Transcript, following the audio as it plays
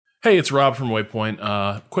Hey, it's Rob from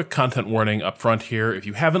Waypoint. Quick content warning up front here. If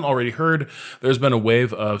you haven't already heard, there's been a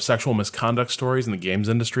wave of sexual misconduct stories in the games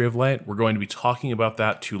industry of late. We're going to be talking about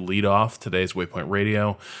that to lead off today's Waypoint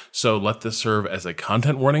Radio. So let this serve as a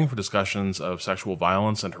content warning for discussions of sexual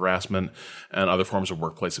violence and harassment and other forms of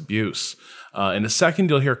workplace abuse. In a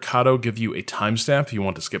second, you'll hear Kato give you a timestamp if you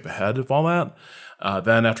want to skip ahead of all that.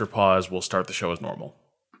 Then after pause, we'll start the show as normal.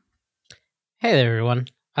 Hey there, everyone.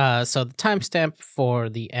 So the timestamp for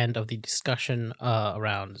the end of the discussion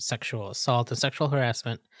around sexual assault and sexual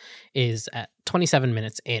harassment is at 27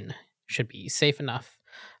 minutes in. Should be safe enough,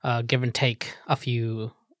 give and take a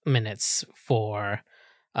few minutes for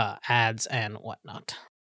ads and whatnot.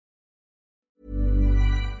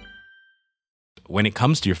 When it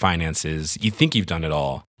comes to your finances, you think you've done it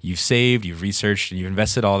all. You've saved, you've researched, and you've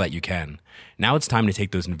invested all that you can. Now it's time to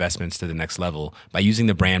take those investments to the next level by using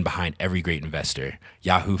the brand behind every great investor,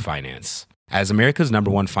 Yahoo Finance. As America's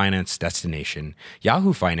 #1 finance destination,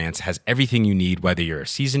 Yahoo Finance has everything you need, whether you're a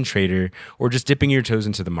seasoned trader or just dipping your toes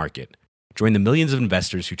into the market. Join the millions of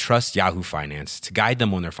investors who trust Yahoo Finance to guide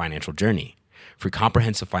them on their financial journey. For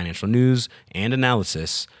comprehensive financial news and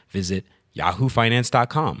analysis, visit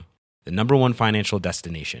yahoofinance.com, the #1 financial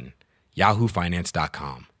destination,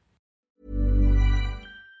 yahoofinance.com.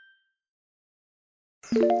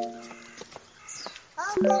 本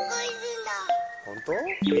当？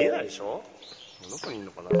見えないでしょ？どこにいる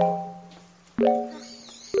のかな？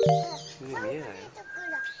見えないよ。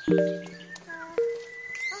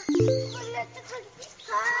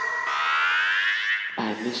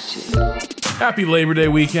I miss you. Happy Labor Day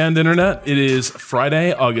weekend, Internet. It is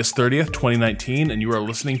Friday, August 30th, 2019, and you are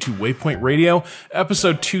listening to Waypoint Radio,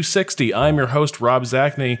 episode 260. I'm your host, Rob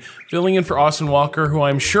Zachney, filling in for Austin Walker, who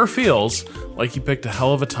I'm sure feels like he picked a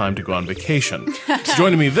hell of a time to go on vacation. So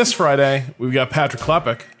joining me this Friday, we've got Patrick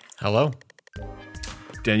Klepek. Hello.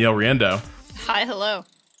 Danielle Riendo. Hi, hello.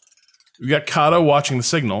 We've got Kato watching the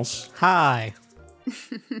signals. Hi.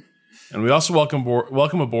 And we also welcome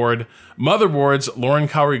aboard Motherboard's Lauren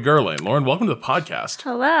Cowrie-Gurley. Lauren, welcome to the podcast.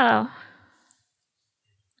 Hello.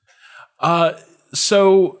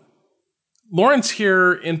 So Lauren's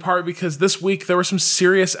here in part because this week there were some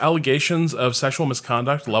serious allegations of sexual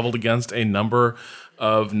misconduct leveled against a number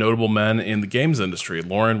of notable men in the games industry.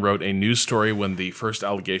 Lauren wrote a news story when the first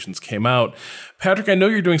allegations came out. Patrick, I know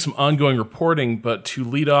you're doing some ongoing reporting, but to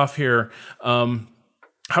lead off here,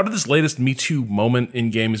 how did this latest Me Too moment in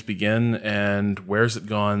games begin, and where's it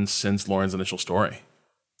gone since Lauren's initial story?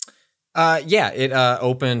 It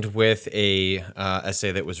opened with a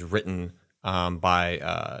essay that was written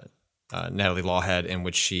by Natalie Lawhead, in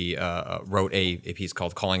which she wrote a piece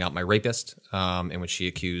called "Calling Out My Rapist," in which she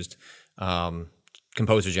accused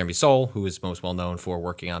composer Jeremy Soule, who is most well known for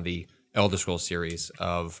working on the Elder Scrolls series,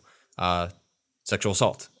 of sexual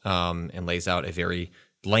assault, and lays out a very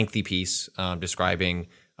lengthy piece describing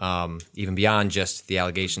even beyond just the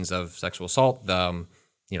allegations of sexual assault,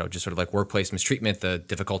 just sort of like workplace mistreatment, the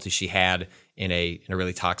difficulty she had in a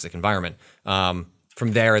really toxic environment. From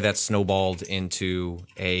there, that snowballed into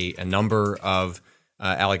a number of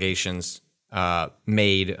allegations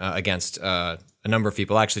made against a number of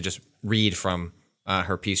people. I'll actually just read from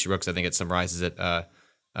her piece she wrote, because I think it summarizes it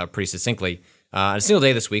pretty succinctly. On a single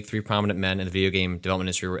day this week, 3 prominent men in the video game development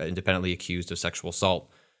industry were independently accused of sexual assault.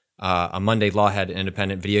 On Monday, Lawhead, an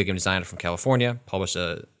independent video game designer from California, published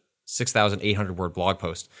a 6,800-word blog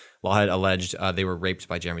post. Lawhead alleged they were raped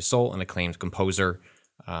by Jeremy Soule, an acclaimed composer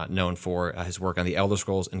known for his work on the Elder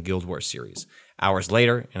Scrolls and Guild Wars series. Hours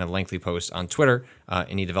later, in a lengthy post on Twitter,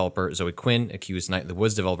 indie developer Zoe Quinn accused Night in the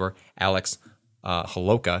Woods developer Alex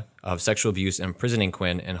Holoka of sexual abuse and imprisoning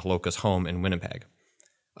Quinn in Holoka's home in Winnipeg.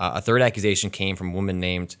 A third accusation came from a woman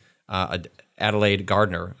named Adelaide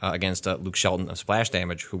Gardner against Luke Shelton of Splash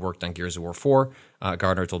Damage, who worked on Gears of War 4.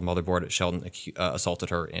 Gardner told Motherboard Shelton assaulted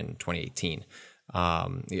her in 2018.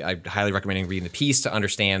 I highly recommend reading the piece to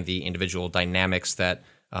understand the individual dynamics that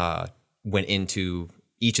went into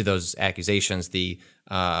each of those accusations. The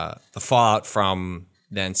fallout from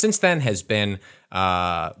then since then has been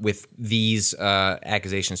with these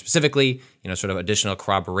accusations specifically, sort of additional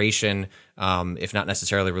corroboration, if not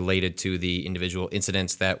necessarily related to the individual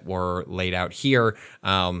incidents that were laid out here,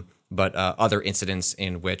 but other incidents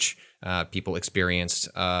in which people experienced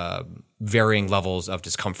varying levels of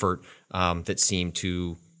discomfort that seem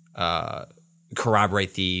to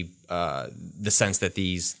corroborate the sense that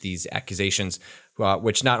these accusations,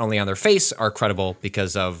 which not only on their face are credible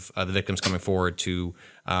because of the victims coming forward to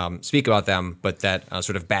speak about them, but that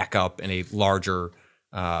sort of back up in a larger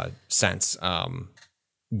sense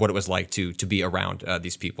what it was like to be around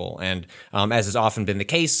these people. And as has often been the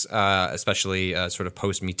case, especially sort of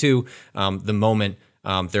post Me Too, the moment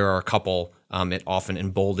there are a couple, it often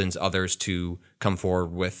emboldens others to come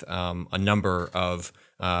forward with a number of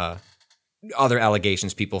other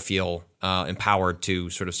allegations. People feel empowered to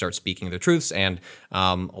sort of start speaking their truths, and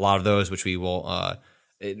a lot of those, which we will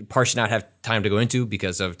partially not have time to go into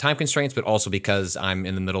because of time constraints, but also because I'm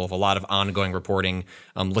in the middle of a lot of ongoing reporting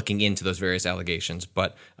looking into those various allegations.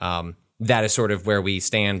 But that is sort of where we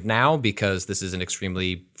stand now, because this is an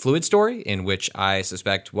extremely fluid story in which I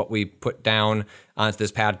suspect what we put down onto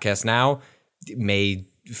this podcast now may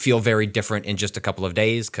feel very different in just a couple of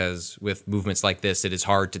days, because with movements like this, it is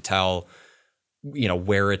hard to tell,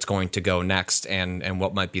 where it's going to go next and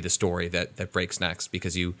what might be the story that breaks next,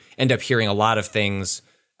 because you end up hearing a lot of things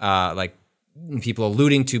like people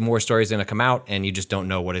alluding to more stories going to come out, and you just don't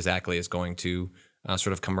know what exactly is going to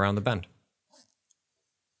sort of come around the bend.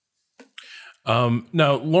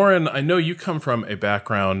 Now, Lauren, I know you come from a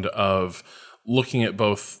background of looking at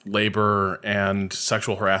both labor and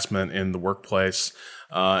sexual harassment in the workplace,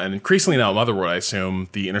 and increasingly now Motherward, I assume,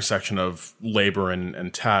 the intersection of labor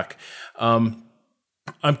and tech.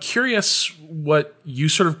 I'm curious what you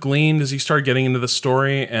sort of gleaned as you started getting into the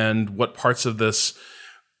story, and what parts of this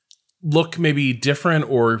look maybe different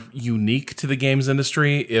or unique to the games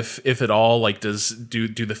industry, if at all. Like, do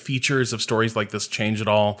the features of stories like this change at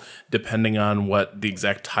all depending on what the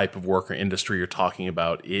exact type of work or industry you're talking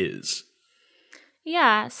about is?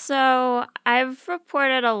 Yeah, so I've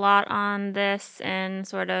reported a lot on this in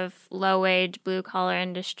sort of low-wage, blue-collar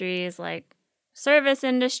industries like service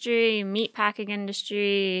industry, meatpacking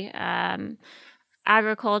industry,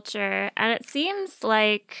 agriculture, and it seems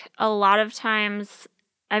like a lot of times,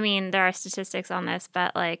 I mean, there are statistics on this,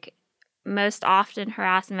 but like most often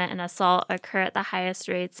harassment and assault occur at the highest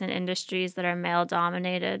rates in industries that are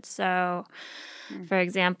male-dominated. So, for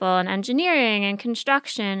example, in engineering and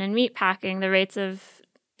construction and meatpacking, the rates of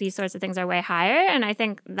these sorts of things are way higher. And I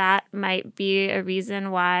think that might be a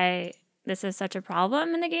reason why this is such a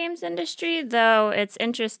problem in the games industry, though it's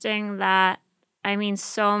interesting that, I mean,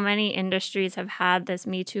 so many industries have had this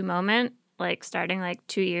Me Too moment, like starting like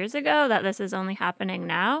 2 years ago, that this is only happening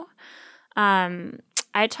now.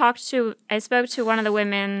 I spoke to one of the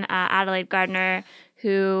women, Adelaide Gardner,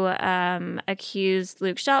 who accused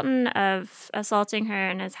Luke Shelton of assaulting her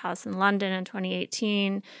in his house in London in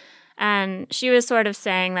 2018. And she was sort of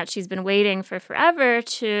saying that she's been waiting for forever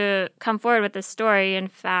to come forward with this story. In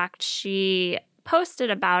fact, she posted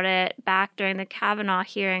about it back during the Kavanaugh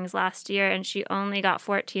hearings last year, and she only got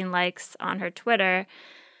 14 likes on her Twitter.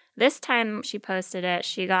 This time she posted it,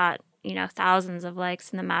 she got, thousands of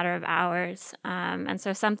likes in a matter of hours. And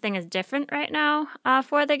so something is different right now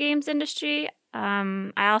for the games industry.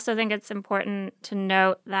 I also think it's important to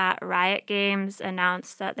note that Riot Games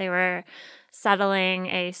announced that they were settling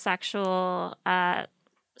a sex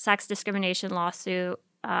discrimination lawsuit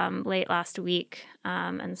late last week.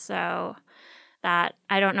 And so that,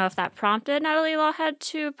 I don't know if that prompted Natalie Lawhead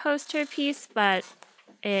to post her piece, but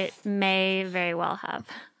it may very well have.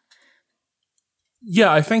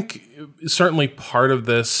 Yeah, I think certainly part of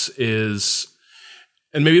this is,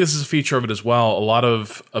 and maybe this is a feature of it as well, a lot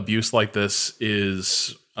of abuse like this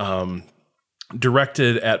is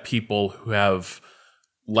directed at people who have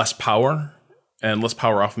less power, and less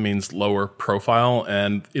power often means lower profile.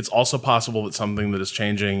 And it's also possible that something that is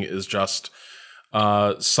changing is just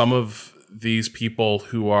some of these people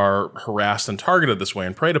who are harassed and targeted this way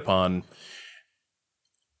and preyed upon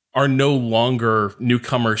are no longer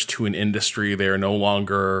newcomers to an industry. They are no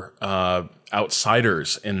longer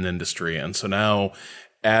outsiders in an industry. And so now,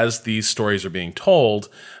 as these stories are being told,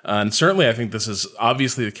 and certainly I think this is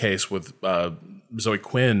obviously the case with Zoe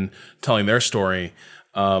Quinn telling their story,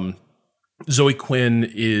 Zoe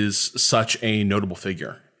Quinn is such a notable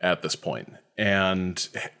figure at this point, and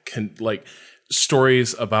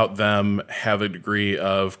stories about them have a degree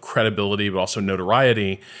of credibility, but also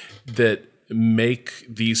notoriety that make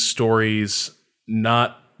these stories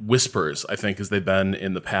not whispers, I think, as they've been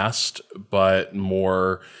in the past, but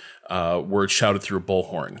more words shouted through a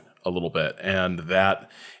bullhorn a little bit. And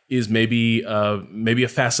that is maybe a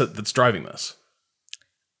facet that's driving this.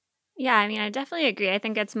 Yeah, I mean, I definitely agree. I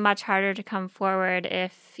think it's much harder to come forward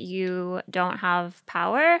if you don't have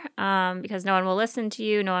power, because no one will listen to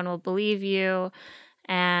you, no one will believe you.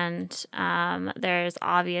 And there's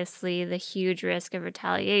obviously the huge risk of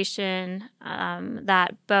retaliation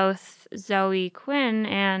that both Zoe Quinn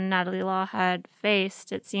and Natalie Lawhead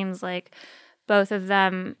faced. It seems like both of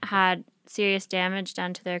them had serious damage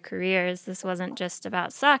done to their careers. This wasn't just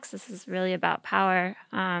about sex. This is really about power.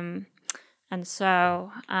 And And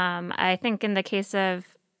so I think in the case of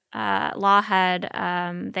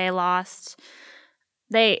Lawhead, they lost.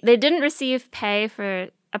 They didn't receive pay for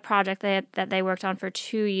a project that they worked on for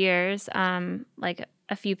 2 years, like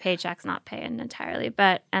a few paychecks, not pay entirely.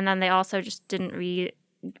 And then they also just didn't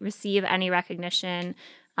receive any recognition,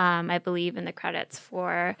 I believe, in the credits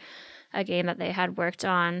for a game that they had worked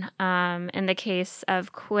on. In the case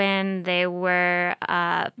of Quinn, they were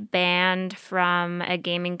banned from a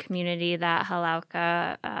gaming community that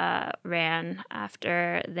Halauka ran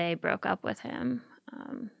after they broke up with him.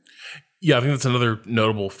 Yeah, I think that's another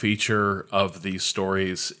notable feature of these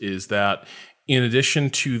stories is that in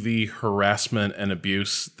addition to the harassment and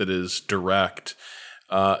abuse that is direct,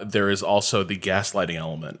 there is also the gaslighting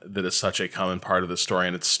element that is such a common part of the story.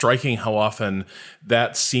 And it's striking how often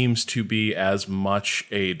that seems to be as much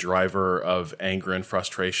a driver of anger and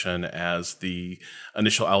frustration as the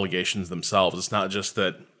initial allegations themselves. It's not just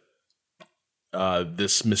that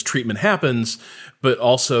this mistreatment happens, but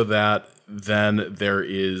also that then there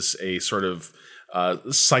is a sort of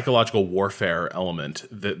psychological warfare element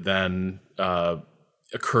that then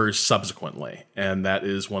occurs subsequently. And that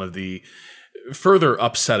is one of the further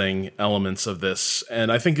upsetting elements of this. And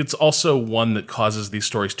I think it's also one that causes these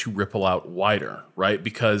stories to ripple out wider, right?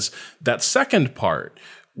 Because that second part,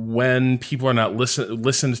 when people are not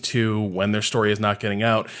listened to, when their story is not getting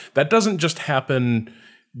out, that doesn't just happen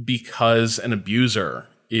because an abuser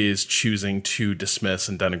is choosing to dismiss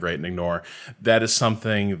and denigrate and ignore. That is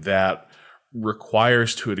something that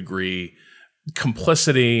requires, to a degree,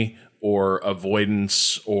 complicity or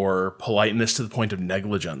avoidance or politeness to the point of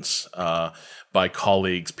negligence by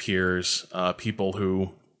colleagues, peers, people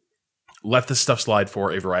who let this stuff slide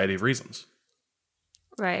for a variety of reasons.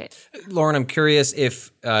 Right. Lauren, I'm curious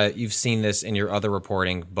if you've seen this in your other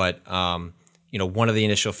reporting, but one of the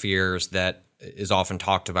initial fears that is often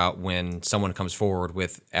talked about when someone comes forward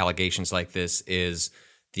with allegations like this is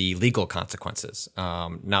the legal consequences.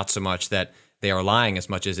 Not so much that they are lying as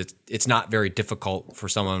much as it's not very difficult for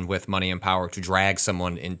someone with money and power to drag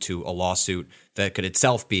someone into a lawsuit that could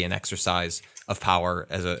itself be an exercise of power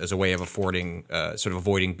as a way of avoiding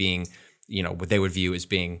being, what they would view as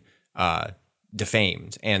being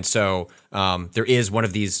defamed. And so there is one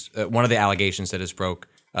of the allegations that is broke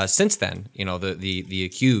since then. The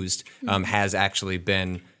accused has actually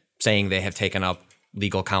been saying they have taken up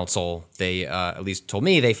legal counsel. They at least told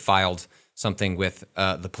me they filed something with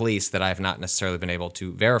the police that I have not necessarily been able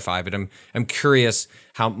to verify. But I'm curious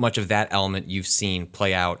how much of that element you've seen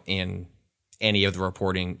play out in any of the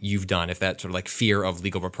reporting you've done, if that sort of like fear of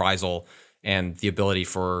legal reprisal and the ability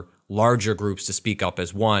for larger groups to speak up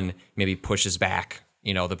as one maybe pushes back,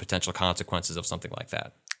 the potential consequences of something like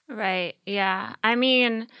that. Right. Yeah. I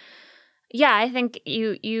mean, yeah, I think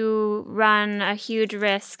you run a huge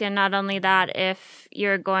risk, and not only that, if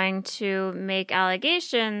you're going to make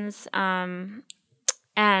allegations, or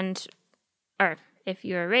if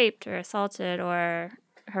you're raped or assaulted or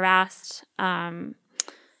harassed, there's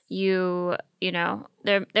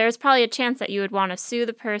probably a chance that you would want to sue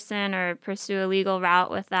the person or pursue a legal route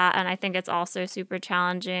with that. And I think it's also super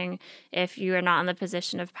challenging if you are not in the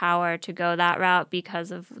position of power to go that route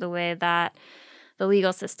because of the way that the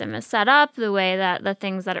legal system is set up, the way that the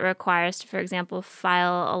things that it requires to, for example,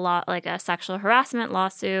 file a sexual harassment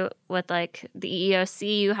lawsuit with like the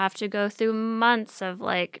EEOC, you have to go through months of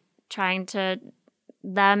like trying to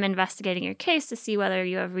them investigating your case to see whether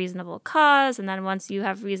you have reasonable cause. And then once you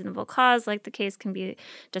have reasonable cause, like the case can be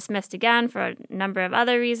dismissed again for a number of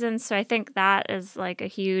other reasons. So I think that is like a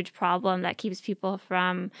huge problem that keeps people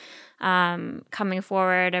from coming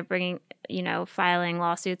forward or bringing, filing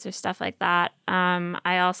lawsuits or stuff like that.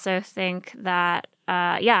 I also think that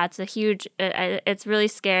it's really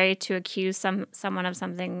scary to accuse someone of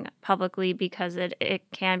something publicly because it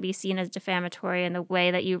can be seen as defamatory, and the way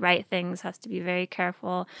that you write things has to be very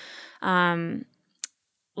careful. I'm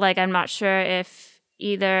not sure if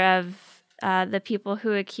either of the people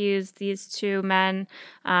who accused these two men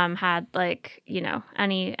had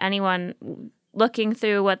anyone looking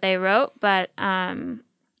through what they wrote, but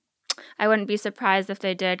I wouldn't be surprised if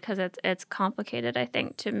they did, because it's complicated, I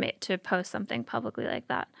think, to post something publicly like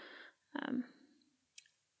that.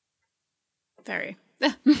 Very,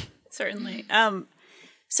 certainly.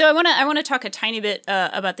 So I want to talk a tiny bit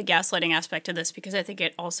about the gaslighting aspect of this, because I think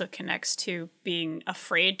it also connects to being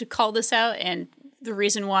afraid to call this out, and the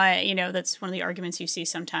reason why, that's one of the arguments you see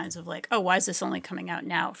sometimes of like, oh, why is this only coming out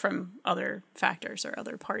now from other factors or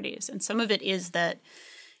other parties? And some of it is that,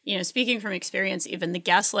 speaking from experience, even the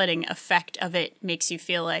gaslighting effect of it makes you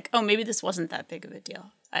feel like, oh, maybe this wasn't that big of a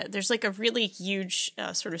deal. there's like a really huge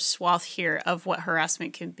sort of swath here of what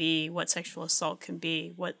harassment can be, what sexual assault can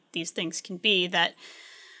be, what these things can be that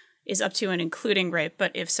is up to and including rape.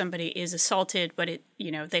 But if somebody is assaulted, but it,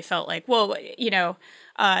 they felt like, well,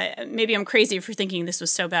 maybe I'm crazy for thinking this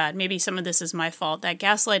was so bad. Maybe some of this is my fault. That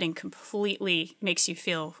gaslighting completely makes you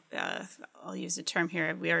feel, I'll use a term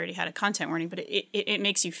here. We already had a content warning, but it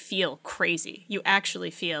makes you feel crazy. You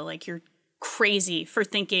actually feel like you're crazy for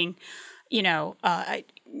thinking, I'm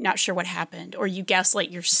not sure what happened, or you gaslight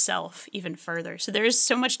yourself even further. So there's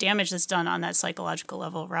so much damage that's done on that psychological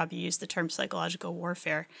level. Rob, you used the term psychological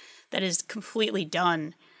warfare that is completely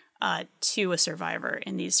done to a survivor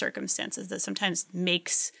in these circumstances that sometimes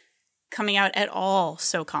makes coming out at all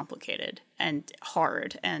so complicated and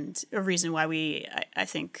hard, and a reason why I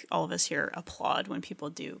think all of us here applaud when people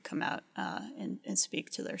do come out and speak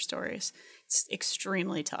to their stories. It's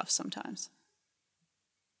extremely tough sometimes.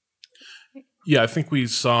 Yeah, I think we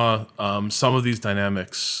saw some of these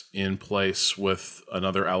dynamics in place with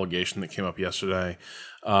another allegation that came up yesterday.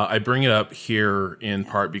 I bring it up here in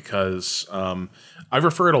part because I've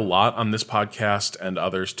referred a lot on this podcast and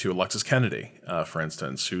others to Alexis Kennedy, for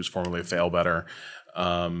instance, who's formerly a Failbetter,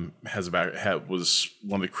 was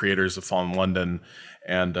one of the creators of Fallen London,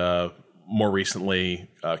 and more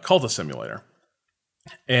recently Cultist Simulator.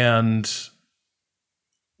 And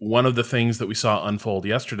one of the things that we saw unfold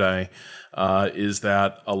yesterday is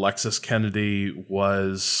that Alexis Kennedy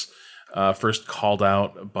was first called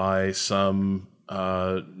out by some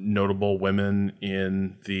notable women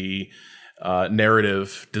in the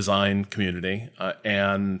narrative design community,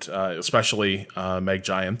 and especially Meg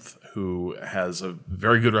Gianth, who has a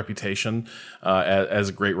very good reputation as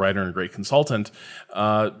a great writer and a great consultant.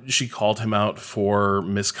 She called him out for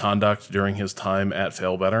misconduct during his time at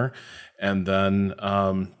Failbetter. And then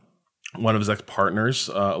one of his ex-partners,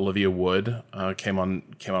 Olivia Wood, came out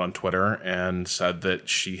on Twitter and said that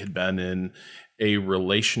she had been in a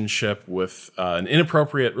relationship with an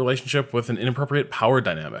inappropriate power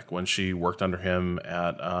dynamic when she worked under him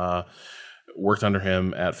at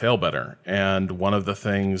Failbetter. And one of the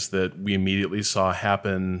things that we immediately saw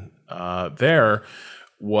happen there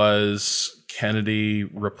was Kennedy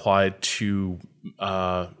replied to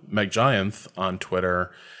Meg Gianth on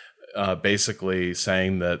Twitter, basically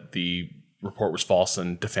saying that the report was false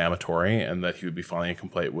and defamatory, and that he would be filing a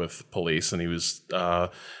complaint with police, and he was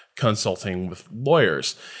consulting with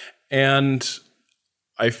lawyers. And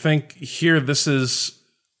I think here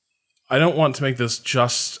I don't want to make this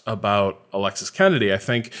just about Alexis Kennedy. I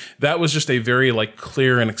think that was just a very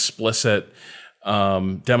clear and explicit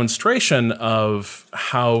demonstration of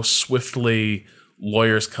how swiftly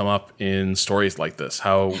lawyers come up in stories like this,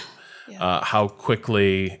 how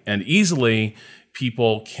quickly and easily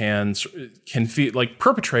people can feel like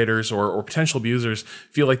perpetrators or potential abusers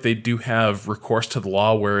feel like they do have recourse to the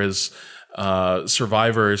law, whereas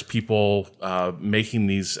survivors, people making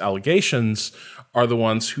these allegations, are the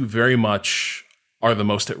ones who very much are the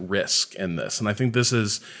most at risk in this. And I think this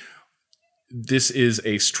is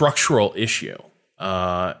a structural issue,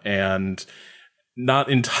 and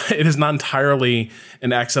it is not entirely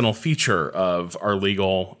an accidental feature of our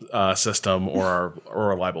legal system or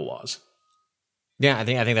our libel laws. Yeah, I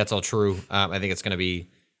think that's all true. I think it's going to be,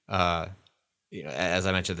 as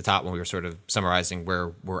I mentioned at the top when we were sort of summarizing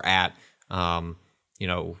where we're at. Would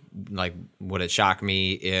it shock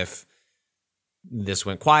me if this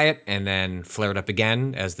went quiet and then flared up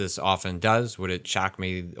again, as this often does? Would it shock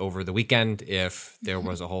me over the weekend if there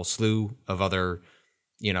was a whole slew of other,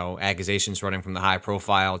 accusations running from the high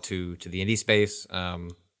profile to the indie space?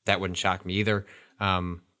 That wouldn't shock me either.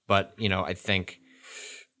 But I think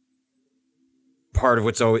part of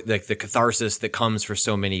what's always the catharsis that comes for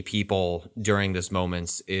so many people during this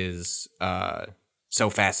moments is so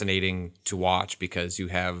fascinating to watch, because you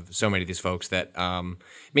have so many of these folks that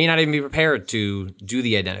may not even be prepared to do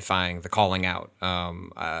the identifying, the calling out.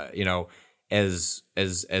 As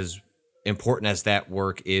important as that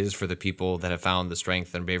work is for the people that have found the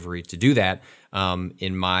strength and bravery to do that,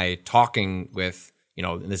 in my talking with,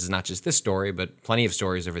 and this is not just this story, but plenty of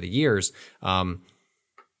stories over the years,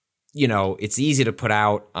 it's easy to put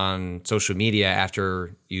out on social media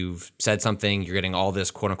after you've said something, you're getting all this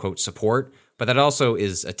quote unquote support, but that also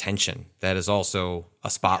is attention. That is also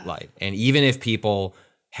a spotlight. And even if people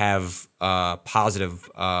have positive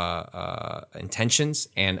intentions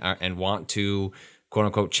and want to quote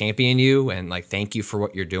unquote champion you and thank you for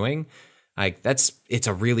what you're doing, it's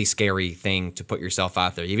a really scary thing to put yourself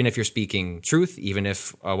out there, even if you're speaking truth, even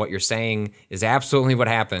if what you're saying is absolutely what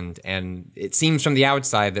happened. And it seems from the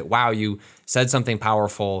outside that, wow, you said something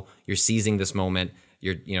powerful, you're seizing this moment,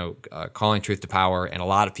 you're calling truth to power, and a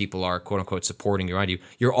lot of people are quote unquote supporting you around you,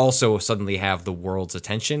 you're also suddenly have the world's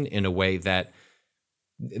attention in a way that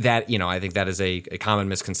I think that is a common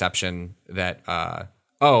misconception that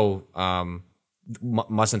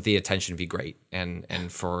mustn't the attention be great,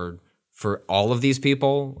 and for all of these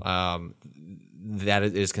people, that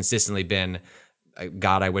it has consistently been,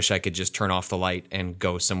 God, I wish I could just turn off the light and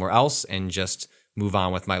go somewhere else and just move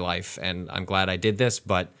on with my life. And I'm glad I did this,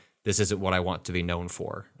 but this isn't what I want to be known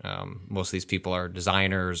for. Most of these people are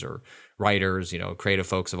designers or writers, creative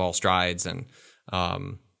folks of all strides. And,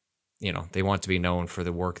 they want to be known for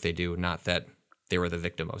the work they do, not that they were the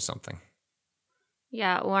victim of something.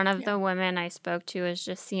 Yeah, one of the women I spoke to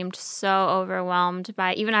just seemed so overwhelmed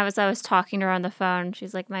by, even as I was talking to her on the phone,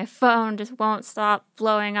 she's like, my phone just won't stop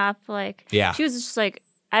blowing up. She was just like,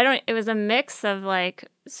 it was a mix of like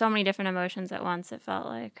so many different emotions at once. It felt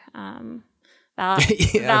like validation one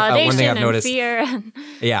thing I've and noticed, fear.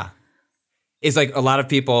 Yeah. It's like a lot of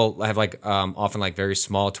people have like often like very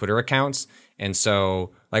small Twitter accounts. And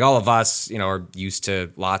so like all of us, are used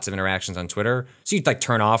to lots of interactions on Twitter. So you'd like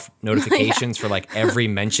turn off notifications for like every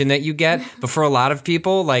mention that you get. But for a lot of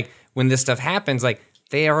people, like when this stuff happens, like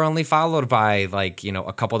they are only followed by like,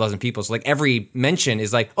 a couple dozen people. So like every mention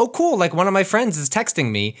is like, oh, cool. Like one of my friends is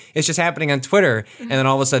texting me. It's just happening on Twitter. And then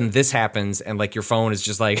all of a sudden this happens and like your phone is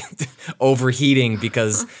just like overheating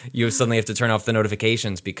because you suddenly have to turn off the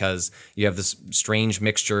notifications because you have this strange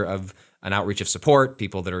mixture of an outreach of support,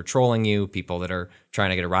 people that are trolling you, people that are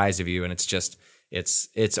trying to get a rise of you. And it's just,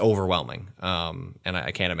 it's overwhelming. And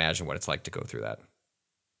I can't imagine what it's like to go through that.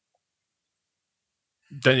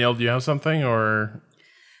 Danielle, do you have something or?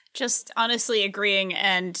 Just honestly agreeing.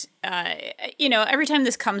 And, every time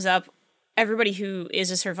this comes up, everybody who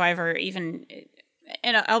is a survivor, even,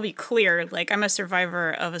 and I'll be clear, like I'm a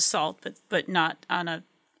survivor of assault, but not on a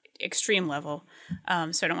extreme level. So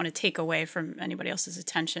I don't want to take away from anybody else's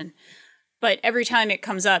attention. But every time it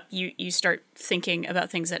comes up, you start thinking about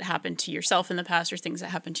things that happened to yourself in the past or things that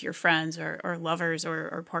happened to your friends or lovers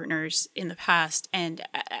or partners in the past. And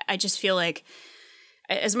I just feel like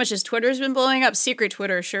as much as Twitter's been blowing up, secret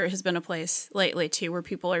Twitter sure has been a place lately too, where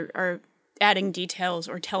people are adding details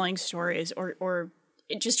or telling stories or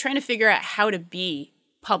just trying to figure out how to be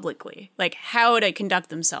publicly, like how would I conduct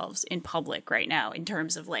themselves in public right now in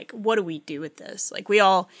terms of like, what do we do with this? Like we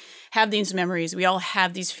all have these memories, we all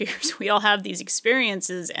have these fears, we all have these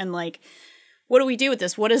experiences, and like, what do we do with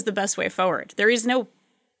this? What is the best way forward? There is no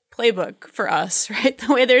playbook for us, right?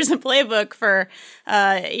 The way there's a playbook for,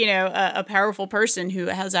 a powerful person who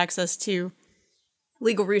has access to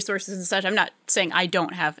legal resources and such. I'm not saying I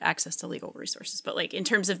don't have access to legal resources, but like in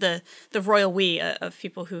terms of the royal we of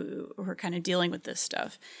people who are kind of dealing with this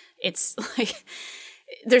stuff, it's like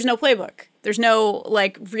there's no playbook. There's no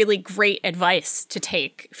like really great advice to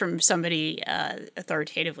take from somebody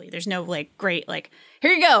authoritatively. There's no like great like,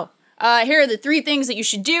 here you go. Here are the 3 things that you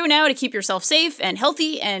should do now to keep yourself safe and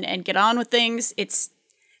healthy and get on with things. It's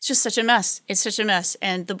just such a mess. It's such a mess.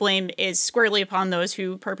 And the blame is squarely upon those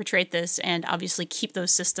who perpetrate this and obviously keep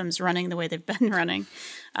those systems running the way they've been running.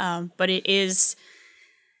 But it is,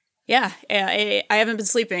 I haven't been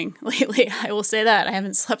sleeping lately. I will say that. I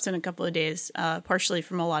haven't slept in a couple of days, partially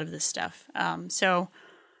from a lot of this stuff.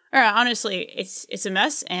 Honestly, it's a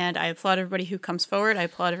mess. And I applaud everybody who comes forward. I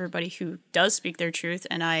applaud everybody who does speak their truth.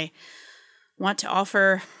 And I want to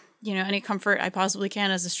offer, any comfort I possibly can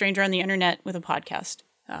as a stranger on the internet with a podcast.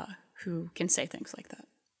 Who can say things like that.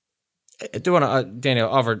 I do want to, Daniel,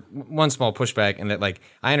 offer one small pushback, and that, like,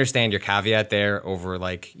 I understand your caveat there over,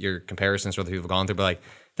 like, your comparisons with other people have gone through, but, like,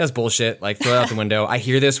 that's bullshit. Like, throw it out the window. I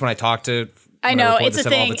hear this when I talk to. I know, it's a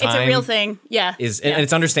thing. It's a real thing. Yeah. And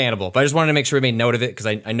it's understandable, but I just wanted to make sure we made note of it because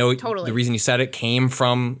I know totally. The reason you said it came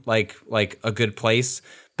from, like a good place.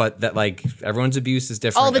 But that, like, everyone's abuse is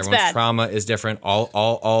different. All of it's everyone's bad. Trauma is different.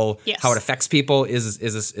 All yes. How it affects people is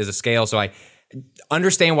a scale. So I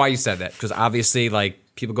understand why you said that, because obviously, like,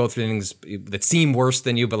 people go through things that seem worse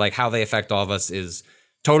than you, but like how they affect all of us is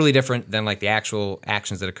totally different than like the actual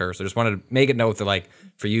actions that occur. So I just wanted to make it note that, like,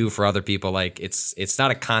 for you, for other people, like, it's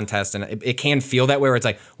not a contest, and it can feel that way where it's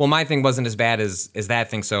like, well, my thing wasn't as bad as that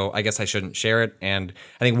thing, so I guess I shouldn't share it. And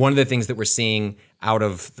I think one of the things that we're seeing out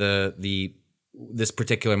of this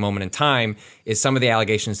particular moment in time is some of the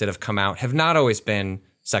allegations that have come out have not always been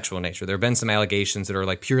sexual in nature. There have been some allegations that are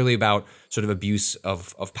like purely about sort of abuse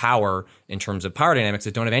of power in terms of power dynamics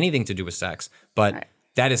that don't have anything to do with sex, but right.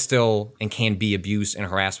 That is still and can be abuse and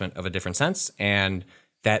harassment of a different sense, and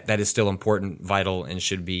that is still important, vital, and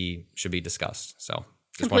should be discussed. So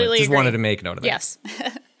just wanted to make note of that. Yes.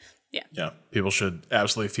 Yeah. People should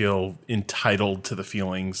absolutely feel entitled to the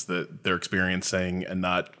feelings that they're experiencing and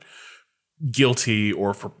not guilty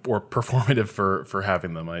or performative for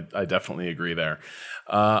having them. I definitely agree there.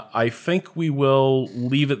 I think we will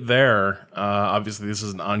leave it there. Obviously, this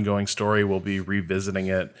is an ongoing story. We'll be revisiting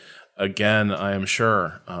it again, I am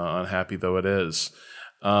sure, unhappy though it is.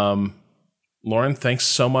 Lauren, thanks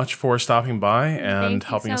so much for stopping by and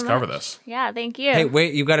helping us cover this. Yeah, thank you. Hey,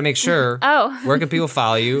 wait, you got to make sure. Oh. Where can people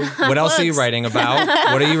follow you? What else are you writing about?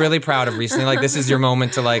 What are you really proud of recently? Like, this is your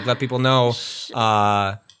moment to let people know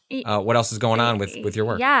what else is going on with your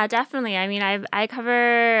work. Yeah, definitely. I mean, I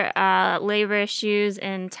cover labor issues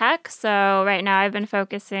in tech. So right now I've been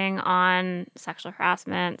focusing on sexual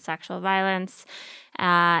harassment, sexual violence,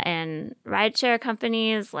 and rideshare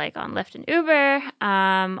companies like on Lyft and Uber.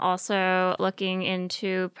 Also looking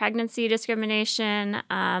into pregnancy discrimination.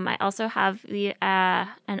 I also have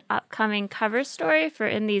an upcoming cover story for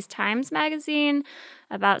In These Times magazine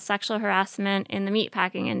about sexual harassment in the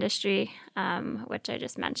meatpacking industry, which I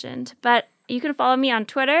just mentioned. But you can follow me on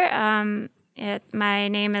Twitter. My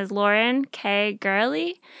name is Lauren K.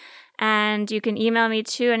 Gurley. And you can email me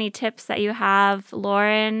too any tips that you have,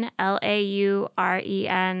 Lauren,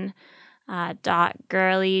 LAUREN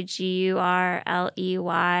 .Gurley,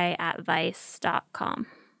 GURLEY @vice.com.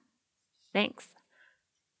 Thanks.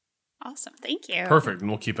 Awesome. Thank you. Perfect. And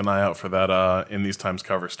we'll keep an eye out for that In These Times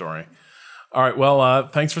cover story. All right. Well,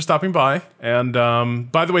 thanks for stopping by. And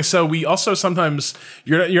by the way, so we also sometimes,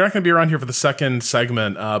 you're not going to be around here for the second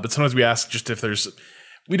segment, but sometimes we ask just if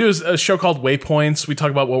we do a show called Waypoints. We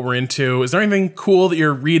talk about what we're into. Is there anything cool that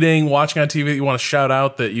you're reading, watching on TV that you want to shout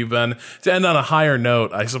out that you've been, to end on a higher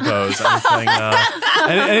note, I suppose? Anything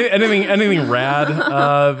rad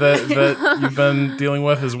that you've been dealing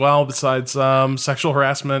with as well, besides sexual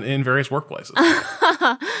harassment in various workplaces?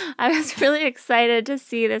 I was really excited to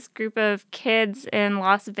see this group of kids in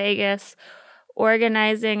Las Vegas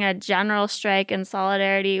organizing a general strike in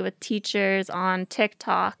solidarity with teachers on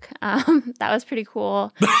TikTok. That was pretty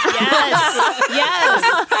cool. Yes.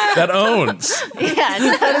 Yes. That owns. Yeah.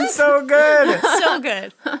 That is so good. So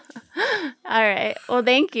good. All right. Well,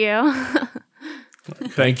 thank you.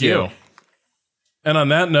 Thank you. And on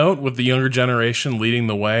that note, with the younger generation leading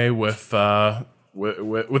the way with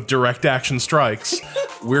direct action strikes,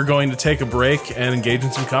 we're going to take a break and engage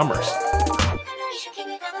in some commerce.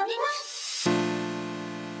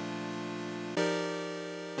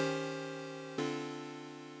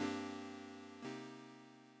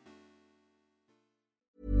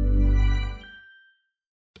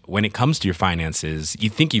 When it comes to your finances, you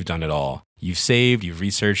think you've done it all. You've saved, you've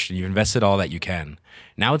researched, and you've invested all that you can.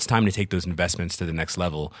 Now it's time to take those investments to the next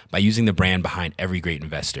level by using the brand behind every great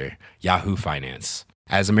investor, Yahoo Finance.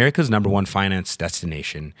 As America's #1 finance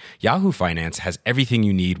destination, Yahoo Finance has everything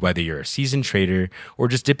you need, whether you're a seasoned trader or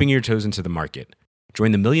just dipping your toes into the market.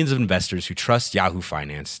 Join the millions of investors who trust Yahoo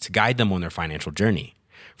Finance to guide them on their financial journey.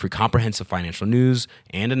 For comprehensive financial news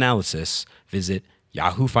and analysis, visit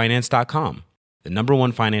yahoofinance.com. The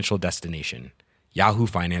 #1 financial destination,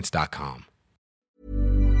 yahoofinance.com.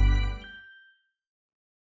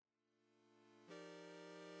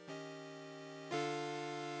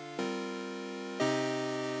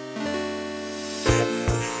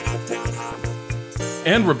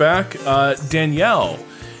 And we're back. Danielle,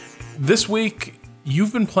 this week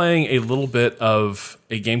you've been playing a little bit of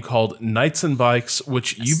a game called Knights and Bikes,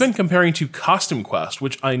 which you've been comparing to Costume Quest,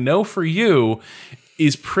 which I know for you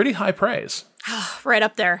is pretty high praise. Right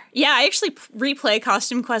up there. Yeah, I actually replay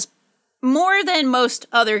Costume Quest more than most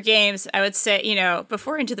other games, I would say,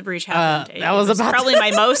 before Into the Breach happened. That was probably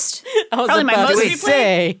my most. Probably my most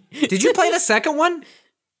replay. Did you play the second one?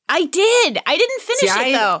 I did. I didn't finish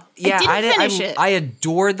it, though. I didn't finish it. I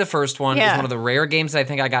adored the first one. Yeah. It was one of the rare games that I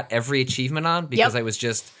think I got every achievement on because I was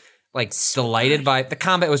just delighted by the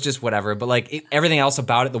combat was just whatever, but everything else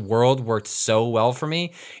about it, the world worked so well for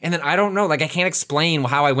me. And then I don't know, I can't explain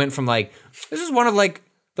how I went from this is one of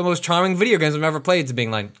the most charming video games I've ever played to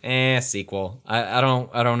being sequel. I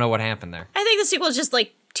don't know what happened there. I think the sequel is just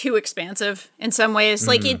too expansive in some ways.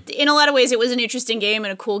 In a lot of ways, it was an interesting game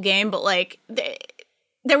and a cool game, but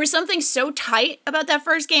there was something so tight about that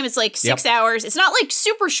first game. It's 6 hours. It's not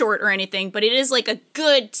super short or anything, but it is a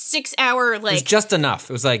good 6 hour It was just enough.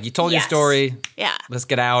 It was you told your story. Yeah. Let's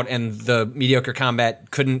get out. And the mediocre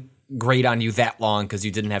combat couldn't grate on you that long because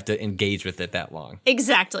you didn't have to engage with it that long.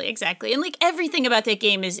 Exactly. And everything about that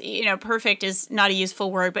game is, perfect is not a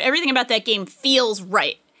useful word, but everything about that game feels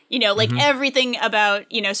right. Everything about,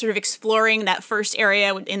 sort of exploring that first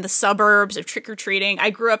area in the suburbs of trick-or-treating.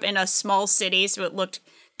 I grew up in a small city, so it looked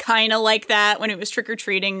kind of like that when it was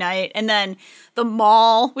trick-or-treating night. And then the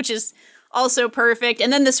mall, which is also perfect.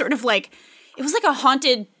 And then the sort of like, it was like a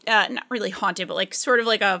haunted, not really haunted, but like sort of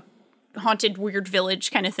like a haunted weird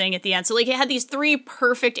village kind of thing at the end. So like it had these 3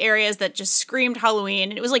 perfect areas that just screamed Halloween.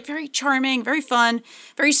 And it was like very charming, very fun,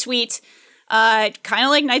 very sweet. Kind of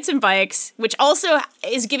like Knights and Bikes, which also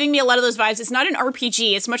is giving me a lot of those vibes. It's not an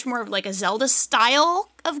RPG. It's much more of like a Zelda style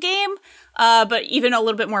of game, but even a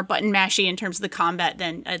little bit more button mashy in terms of the combat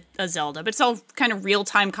than a Zelda. But it's all kind of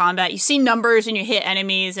real-time combat. You see numbers and you hit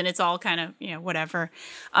enemies, and it's all kind of, whatever.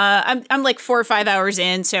 I'm like 4 or 5 hours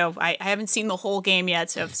in, so I haven't seen the whole game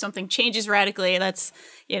yet. So if something changes radically, that's,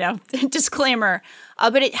 disclaimer.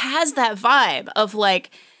 But it has that vibe of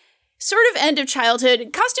like, sort of end of childhood.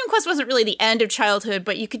 Costume Quest wasn't really the end of childhood,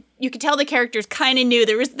 but you could tell the characters kind of knew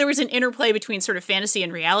there was an interplay between sort of fantasy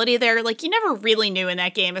and reality there. Like you never really knew in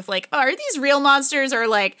that game if like, oh, are these real monsters, or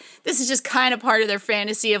like this is just kind of part of their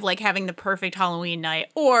fantasy of like having the perfect Halloween night,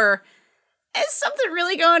 or is something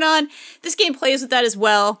really going on? This game plays with that as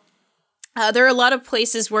well. There are a lot of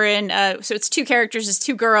places wherein, so it's 2 characters, it's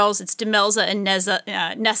 2 girls, it's Demelza and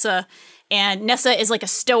Nessa, and Nessa is like a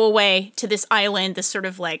stowaway to this island, this sort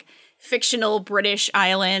of like fictional British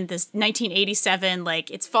island, this 1987, like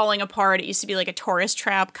it's falling apart. It used to be like a tourist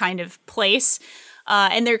trap kind of place.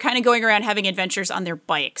 And they're kind of going around having adventures on their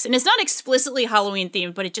bikes. And it's not explicitly Halloween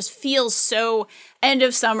themed, but it just feels so end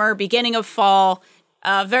of summer, beginning of fall,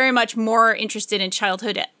 very much more interested in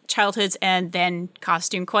childhoods and then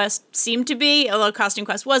Costume Quest seemed to be, although Costume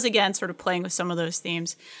Quest was again sort of playing with some of those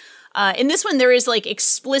themes. In this one, there is like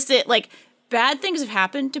explicit, like bad things have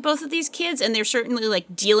happened to both of these kids, and they're certainly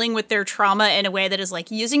like dealing with their trauma in a way that is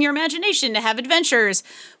like using your imagination to have adventures,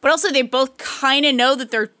 but also they both kind of know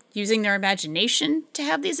that they're using their imagination to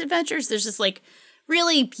have these adventures. There's this like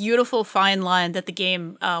really beautiful fine line that the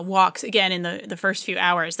game walks again in the first few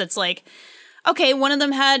hours. That's like, okay, one of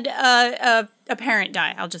them had a parent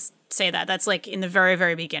die. I'll just say that. That's like in the very,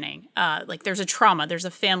 very beginning. Like there's a trauma, there's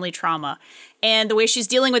a family trauma. And the way she's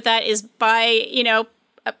dealing with that is by,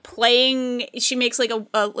 playing, she makes like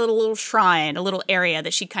a little shrine, a little area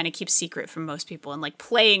that she kind of keeps secret from most people, and like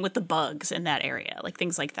playing with the bugs in that area, like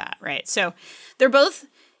things like that, right? So they're both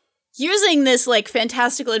using this like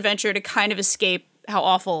fantastical adventure to kind of escape how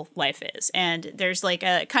awful life is. And there's like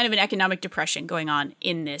a kind of an economic depression going on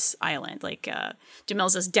in this island. Like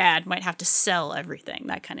Demelza's dad might have to sell everything,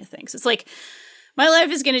 that kind of thing. So it's like, my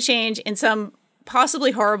life is going to change in some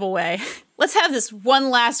possibly horrible way. Let's have this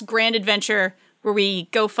one last grand adventure where we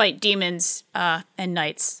go fight demons and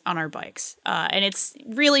knights on our bikes. And it's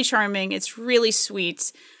really charming. It's really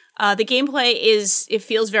sweet. The gameplay it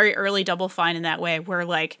feels very early Double Fine in that way, where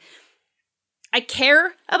like, I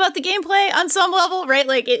care about the gameplay on some level, right?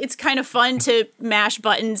 Like it's kind of fun to mash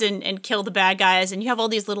buttons and kill the bad guys, and you have all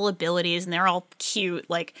these little abilities, and they're all cute.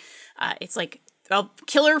 Like it's like a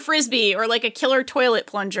killer frisbee or like a killer toilet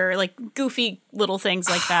plunger, like goofy little things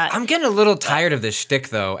like that. I'm getting a little tired of this shtick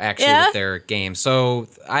though, actually, with their game. So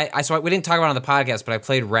we didn't talk about it on the podcast, but I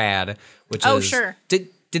played Rad, which is sure.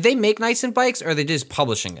 Did they make Knights and Bikes, or are they just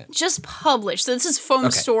publishing it? Just published. So this is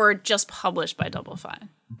Foam Sword, just published by Double Fine.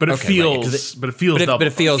 But it feels, but it feels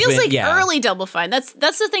like early Double Fine. That's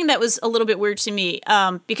the thing that was a little bit weird to me,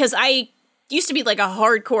 because I used to be like a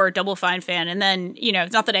hardcore Double Fine fan, and then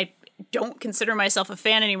it's not that I don't consider myself a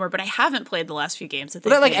fan anymore, but I haven't played the last few games that they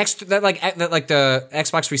like the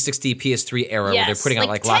Xbox 360 PS3 era, where they're putting out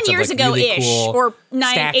like 10 lots years of like really cool or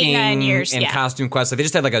 9 years and Costume Quest. Like they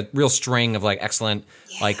just had like a real string of like excellent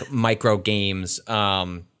like micro games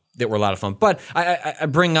that were a lot of fun. But I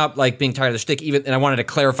bring up like being tired of the shtick, and I wanted to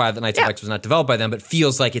clarify that Knights and Bikes was not developed by them, but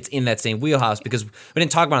feels like it's in that same wheelhouse, because we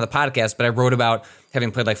didn't talk about it on the podcast, but I wrote about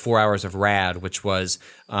having played like 4 hours of Rad, which was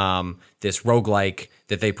this roguelike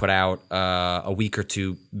that they put out a week or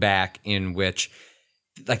two back, in which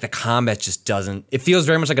like the combat just doesn't, it feels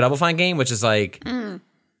very much like a Double Fine game, which is like,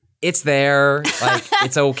 it's there, like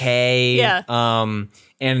it's okay.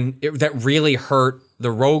 And that really hurt the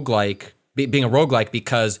roguelike, being a roguelike,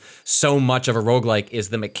 because so much of a roguelike is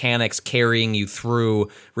the mechanics carrying you through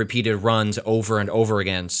repeated runs over and over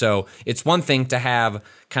again. So it's one thing to have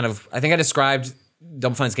kind of, I think I described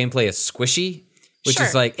Double Fine's gameplay as squishy, which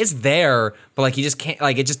is like, it's there, but like you just can't,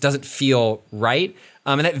 like it just doesn't feel right.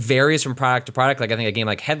 And that varies from product to product. Like I think a game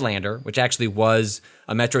like Headlander, which actually was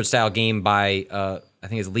a Metroid style game by I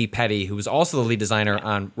think it's Lee Petty, who was also the lead designer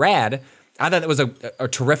on Rad. I thought that was a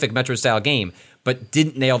terrific Metroid style game, but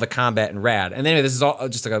didn't nail the combat in Rad. And anyway, this is all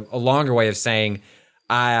just like a longer way of saying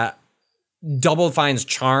Double Fine's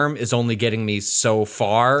charm is only getting me so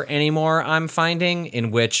far anymore, I'm finding,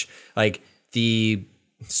 in which like the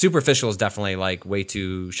superficial is definitely like way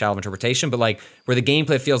too shallow of interpretation, but like where the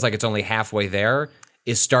gameplay feels like it's only halfway there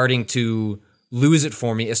is starting to lose it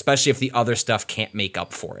for me, especially if the other stuff can't make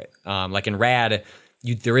up for it. Like in Rad,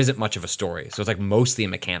 there isn't much of a story, so it's like mostly a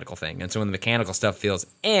mechanical thing. And so when the mechanical stuff feels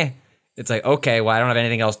it's like, okay, well, I don't have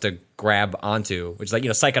anything else to grab onto, which is like,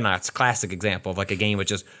 Psychonauts, classic example of like a game with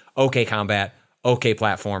just okay combat, okay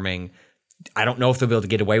platforming. I don't know if they'll be able to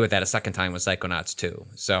get away with that a second time with Psychonauts 2.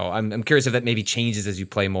 So I'm curious if that maybe changes as you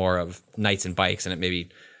play more of Knights and Bikes and it maybe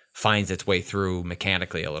finds its way through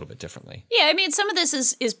mechanically a little bit differently. Yeah, I mean, some of this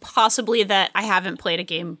is possibly that I haven't played a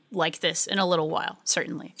game like this in a little while,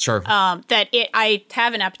 certainly. Sure. I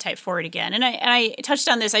have an appetite for it again. And I touched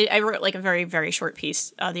on this. I wrote like a very, very short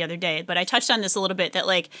piece the other day, but I touched on this a little bit that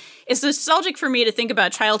like it's nostalgic for me to think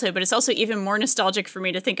about childhood, but it's also even more nostalgic for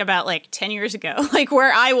me to think about like 10 years ago, like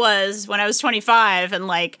where I was when I was 25 and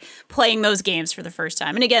like playing those games for the first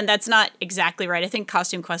time. And again, that's not exactly right. I think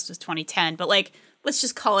Costume Quest was 2010, but like, let's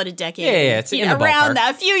just call it a decade. Yeah, it's in the around ballpark.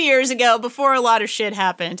 that, a few years ago, before a lot of shit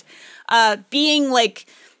happened. Being like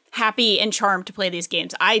happy and charmed to play these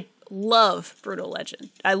games. I love Brutal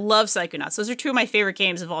Legend. I love Psychonauts. Those are two of my favorite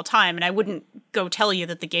games of all time, and I wouldn't go tell you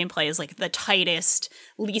that the gameplay is like the tightest,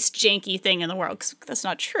 least janky thing in the world, because that's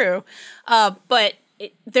not true. But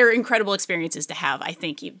they're incredible experiences to have, I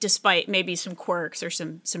think, despite maybe some quirks or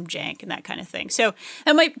some jank and that kind of thing. So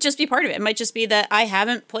that might just be part of it. It might just be that I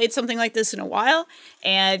haven't played something like this in a while,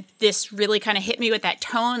 and this really kind of hit me with that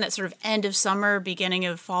tone, that sort of end of summer, beginning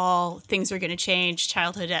of fall, things are going to change,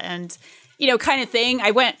 childhood end, kind of thing. I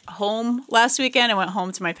went home last weekend. I went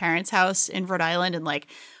home to my parents' house in Rhode Island and like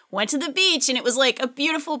went to the beach, and it was like a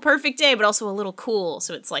beautiful, perfect day, but also a little cool.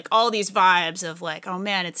 So it's like all these vibes of like, oh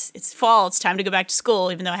man, it's fall. It's time to go back to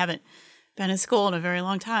school, even though I haven't been in school in a very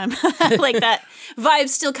long time. Like that vibe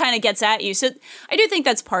still kind of gets at you. So I do think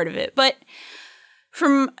that's part of it. But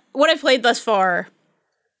from what I've played thus far,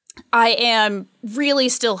 I am really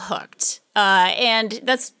still hooked. And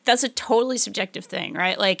that's a totally subjective thing,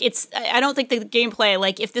 right? Like I don't think the gameplay,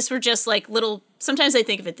 like if this were just like little, sometimes I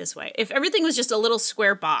think of it this way. If everything was just a little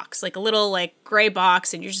square box, like a little like gray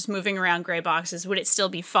box, and you're just moving around gray boxes, would it still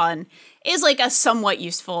be fun? Is like a somewhat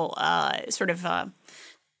useful sort of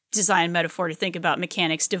design metaphor to think about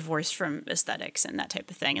mechanics divorced from aesthetics and that type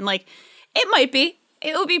of thing. And like, it might be,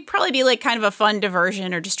 it would probably be like kind of a fun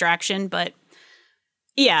diversion or distraction, but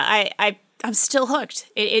yeah, I'm still hooked.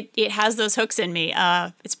 It has those hooks in me.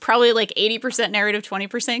 It's probably like 80% narrative, 20%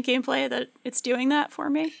 gameplay that it's doing that for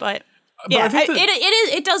me. But yeah,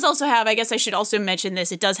 it does also have, I guess I should also mention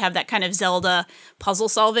this, it does have that kind of Zelda puzzle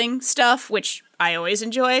solving stuff, which I always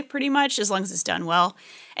enjoy pretty much, as long as it's done well.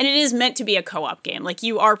 And it is meant to be a co-op game. Like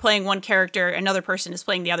you are playing one character, another person is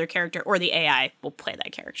playing the other character, or the AI will play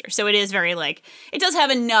that character. So it is very like, it does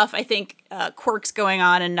have enough, I think, quirks going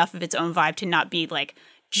on, enough of its own vibe to not be like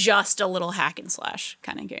just a little hack and slash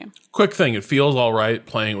kind of game. Quick thing, it feels all right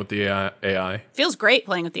playing with the AI. Feels great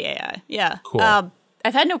playing with the AI. Yeah. Cool.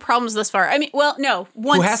 I've had no problems thus far. I mean, well, no.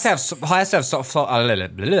 Once Who has to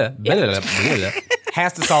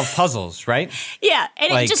solve puzzles, right? Yeah,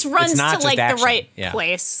 and Like, it just it's runs not to just like action. the right Yeah.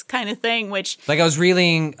 place kind of thing, which Like I was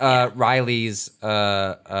reading Riley's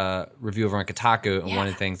review over on Kotaku, and one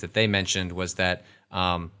of the things that they mentioned was that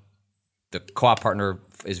the co-op partner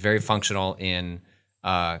is very functional in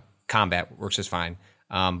combat, works just fine.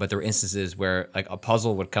 But there were instances where like a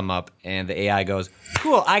puzzle would come up and the AI goes,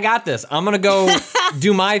 cool, I got this. I'm going to go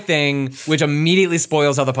do my thing, which immediately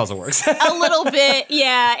spoils how the puzzle works. a little bit,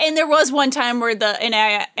 yeah. And there was one time where an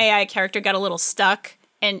AI character got a little stuck,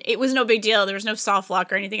 and it was no big deal. There was no soft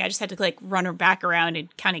lock or anything. I just had to like run her back around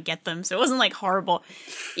and kind of get them. So it wasn't like horrible.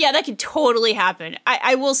 Yeah, that could totally happen.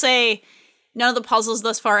 I will say none of the puzzles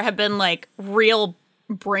thus far have been like real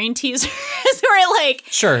brain teasers where like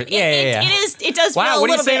Sure, yeah. It does feel Wow, a what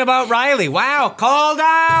are you little saying bit. about Riley? Wow, called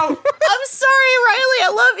out. I'm sorry, Riley. I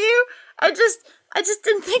love you. I just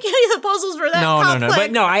didn't think any of the puzzles were that complex. No.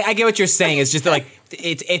 But no, I get what you're saying. It's just that, like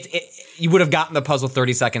you would have gotten the puzzle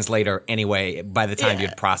 30 seconds later anyway by the time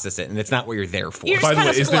you'd process it, and it's not what you're there for. You're By the way,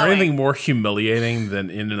 kinda is there flowing. anything more humiliating than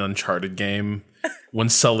in an Uncharted game when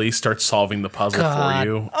Sully starts solving the puzzle for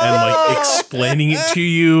you and like explaining it to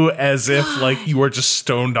you as if like you were just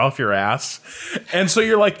stoned off your ass? And so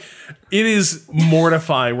you're like, it is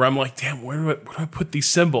mortifying where I'm like, damn, where do I put these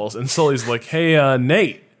symbols? And Sully's like, hey,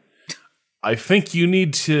 Nate, I think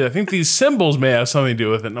these symbols may have something to do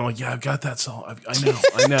with it. And I'm like, yeah, I've got that. So I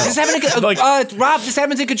know. This happened Like- Rob, this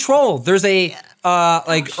happens in Control. There's a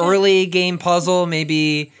early game puzzle,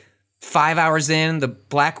 maybe 5 hours in, the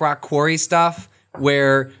Black Rock Quarry stuff,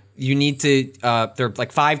 where you need to, there are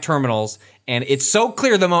like 5 terminals, and it's so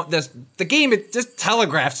clear the game, it just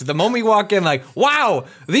telegraphs it. The moment you walk in, like, wow,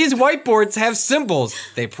 these whiteboards have symbols.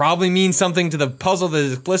 They probably mean something to the puzzle that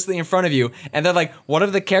is explicitly in front of you. And then like one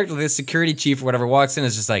of the characters, the security chief or whatever, walks in and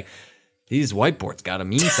is just like, these whiteboards gotta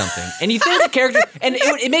mean something. And you think the character, and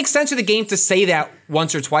it makes sense for the game to say that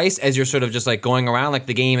once or twice as you're sort of just like going around, like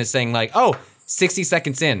the game is saying like, oh, 60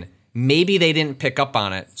 seconds in, maybe they didn't pick up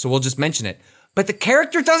on it, so we'll just mention it. But the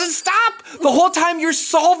character doesn't stop the whole time you're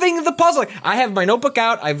solving the puzzle. Like, I have my notebook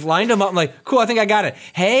out, I've lined them up, I'm like, cool, I think I got it.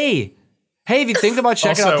 Hey, if you think about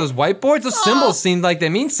checking out those whiteboards, those symbols seem like they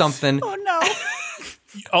mean something. Oh no.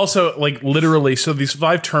 Also, like literally, so these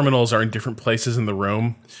 5 terminals are in different places in the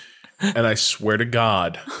room, and I swear to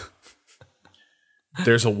God,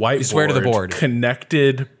 there's a whiteboard swear to the board.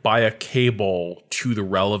 connected by a cable to the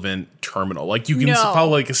relevant terminal. Like you can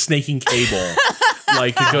follow like a snaking cable.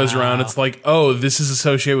 Like it goes around. It's like, oh, this is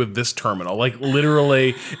associated with this terminal. Like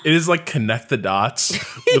literally, it is like connect the dots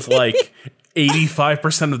with like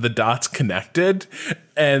 85% of the dots connected,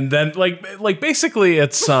 and then like basically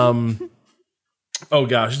it's oh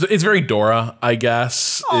gosh, it's very Dora, I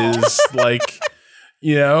guess. Is like,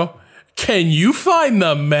 you know, can you find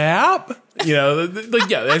the map? You know, like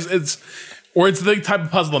yeah, it's the type of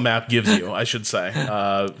puzzle the map gives you, I should say,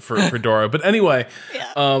 for Dora. But anyway,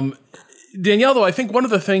 Danielle, though, I think one of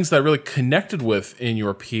the things that I really connected with in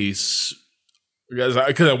your piece, because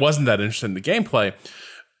I wasn't that interested in the gameplay,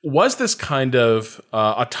 was this kind of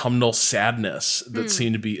autumnal sadness that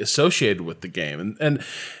seemed to be associated with the game. And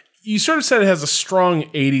you sort of said it has a strong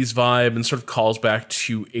 80s vibe and sort of calls back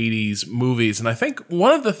to 80s movies. And I think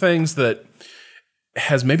one of the things that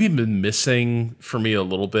has maybe been missing for me a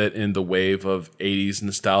little bit in the wave of 80s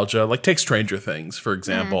nostalgia, like take Stranger Things, for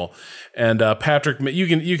example. And Patrick,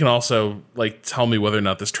 you can also like tell me whether or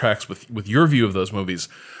not this tracks with your view of those movies.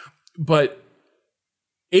 But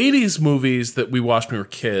 80s movies that we watched when we were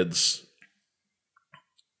kids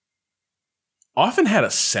often had a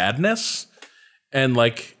sadness and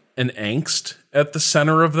like an angst at the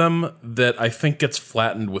center of them that I think gets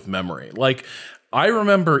flattened with memory. Like, I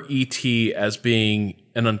remember E.T. as being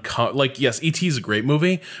yes, E.T. is a great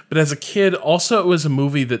movie, but as a kid, also it was a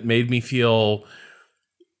movie that made me feel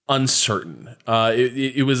uncertain.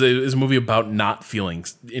 It was a movie about not feeling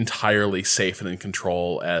entirely safe and in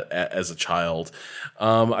control as a child.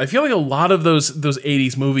 I feel like a lot of those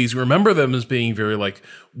 80s movies, remember them as being very like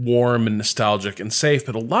warm and nostalgic and safe,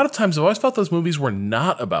 but a lot of times I always felt those movies were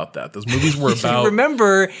not about that. Those movies were about you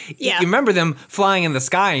remember them flying in the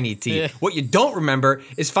sky in E.T. Yeah. What you don't remember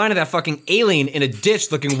is finding that fucking alien in a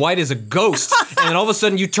ditch looking white as a ghost, and then all of a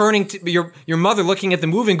sudden you turning to your mother looking at the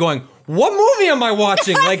movie and going, what movie am I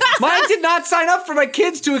watching? Like, mine did not sign up for my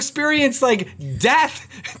kids to experience like death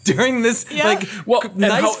during this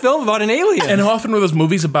nice film about an alien. And how often were those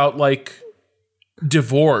movies about like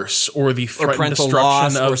divorce or the threatened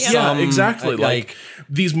destruction of exactly. Like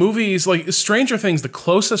these movies, like Stranger Things, the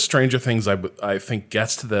closest Stranger Things I think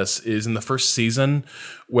gets to this is in the first season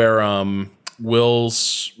where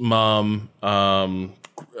Will's mom,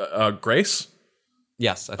 Grace.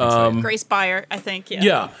 Yes, I think so. Grace Byer, I think. Yeah.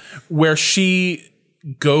 Yeah, where she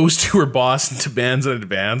goes to her boss and demands an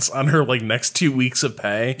advance on her like next 2 weeks of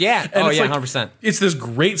pay. Yeah. And 100%. It's this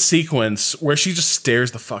great sequence where she just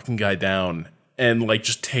stares the fucking guy down and like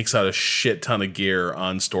just takes out a shit ton of gear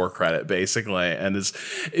on store credit, basically. And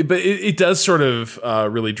it does sort of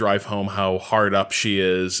really drive home how hard up she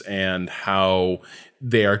is and how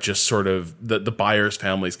they are just sort of the buyer's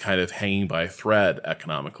family's kind of hanging by a thread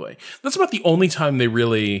economically. That's about the only time they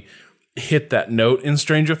really hit that note in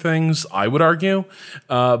Stranger Things, I would argue.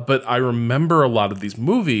 But I remember a lot of these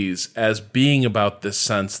movies as being about this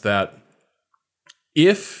sense that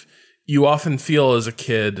if you often feel as a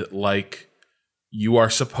kid like you are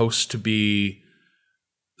supposed to be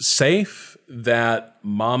safe, that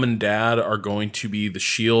mom and dad are going to be the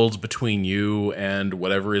shields between you and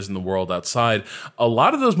whatever is in the world outside. A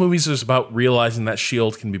lot of those movies is about realizing that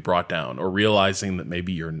shield can be brought down or realizing that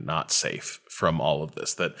maybe you're not safe from all of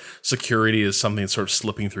this, that security is something that's sort of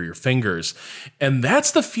slipping through your fingers. And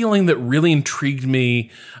that's the feeling that really intrigued me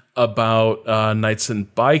about Knights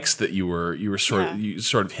and Bikes that you were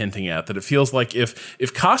sort of hinting at, that it feels like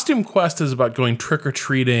if Costume Quest is about going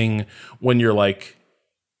trick-or-treating when you're like,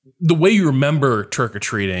 the way you remember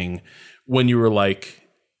trick-or-treating when you were like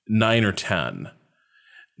 9 or 10,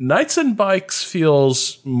 Knights and Bikes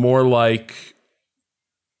feels more like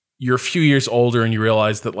you're a few years older and you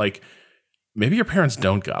realize that like maybe your parents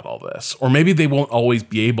don't got all this, or maybe they won't always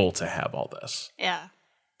be able to have all this. Yeah.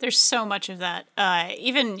 There's so much of that.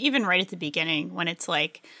 Even right at the beginning when it's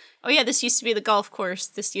like, oh yeah, this used to be the golf course.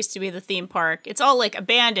 This used to be the theme park. It's all like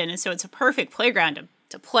abandoned. And so it's a perfect playground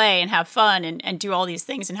to play and have fun and do all these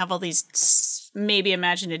things and have all these maybe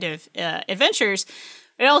imaginative adventures.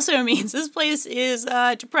 It also means this place is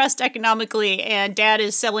depressed economically, and Dad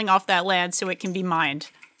is selling off that land so it can be mined.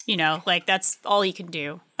 You know, like that's all you can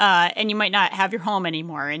do. And you might not have your home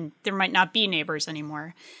anymore, and there might not be neighbors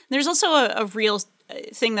anymore. There's also a real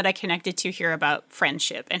thing that I connected to here about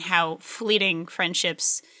friendship and how fleeting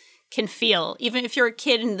friendships can feel. Even if you're a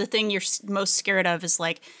kid and the thing you're most scared of is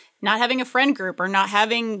like not having a friend group or not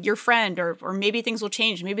having your friend, or maybe things will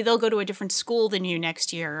change. Maybe they'll go to a different school than you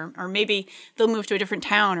next year, or maybe they'll move to a different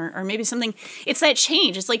town, or maybe something. It's that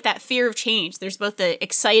change. It's like that fear of change. There's both the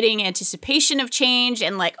exciting anticipation of change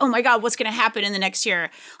and like, oh my God, what's going to happen in the next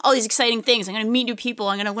year? All these exciting things. I'm going to meet new people.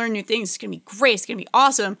 I'm going to learn new things. It's going to be great. It's going to be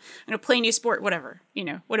awesome. I'm going to play a new sport, whatever,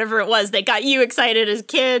 whatever it was that got you excited as a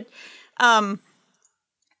kid.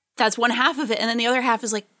 That's one half of it. And then the other half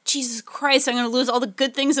is like, Jesus Christ, I'm going to lose all the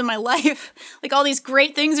good things in my life. Like all these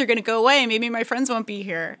great things are going to go away. Maybe my friends won't be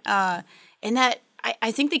here. And that,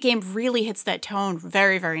 I think the game really hits that tone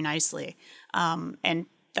very, very nicely. And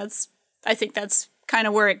I think that's kind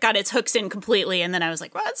of where it got its hooks in completely. And then I was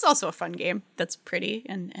like, well, it's also a fun game that's pretty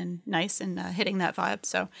and nice and hitting that vibe.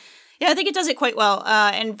 So yeah, I think it does it quite well.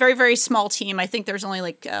 And very, very small team. I think there's only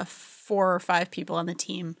like 4 or 5 people on the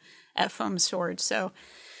team at Foam Sword. So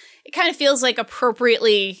it kind of feels like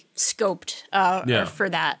appropriately scoped for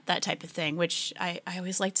that type of thing, which I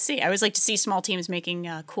always like to see. I always like to see small teams making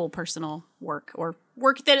cool personal work, or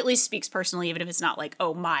work that at least speaks personally, even if it's not like,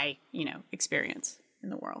 oh, my, experience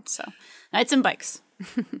in the world. So Knights and Bikes.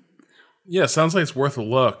 Yeah, sounds like it's worth a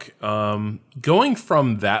look. Going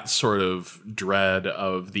from that sort of dread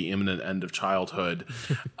of the imminent end of childhood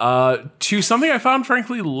to something I found,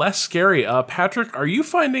 frankly, less scary. Patrick, are you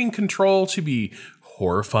finding Control to be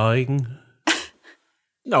horrifying?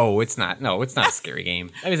 No, it's not. No, it's not a scary game.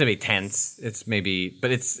 I mean, it's maybe tense. It's maybe, but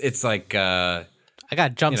it's like I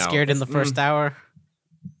got jump scared in the first hour.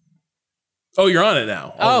 Oh, you're on it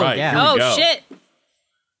now. Oh, right, yeah. Here we go. Oh shit!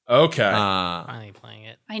 Okay. Finally playing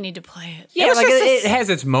it. I need to play it. Yeah, like it has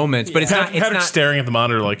its moments, but it's not. It's Patrick's not staring at the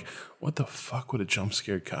monitor like, what the fuck would a jump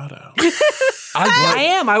scare Kato?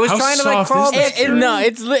 I am. I was How trying to like soft crawl. is this? No,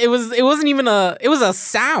 it wasn't even it was a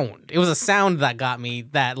sound. It was a sound that got me,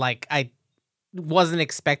 that like I wasn't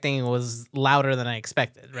expecting. It was louder than I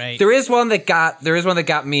expected, right? There is one that got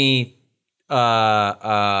me, but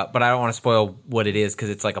I don't want to spoil what it is because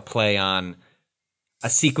it's like a play on a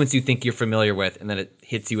sequence you think you're familiar with, and then it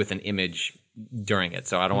hits you with an image during it.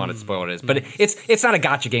 So I don't want to spoil what it is, but it's not a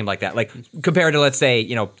gotcha game like that. Like compared to, let's say,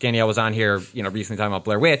 Danielle was on here, recently talking about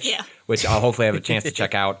Blair Witch, which I'll hopefully have a chance to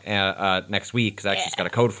check out next week because I actually just got a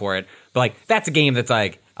code for it. But like that's a game that's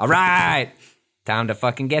like, all right, time to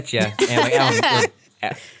fucking get you. And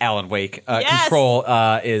like Alan Wake, Control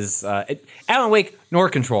is Alan Wake nor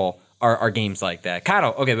Control are games like that.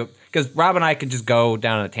 Kato, okay, but because Rob and I could just go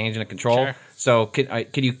down on a tangent of Control. Sure. So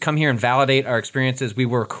could you come here and validate our experiences? We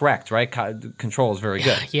were correct, right? Control is very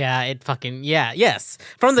good. Yeah, it fucking yes.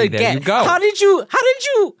 From the there you get. go. How did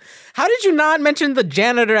you not mention the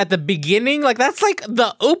janitor at the beginning? Like that's like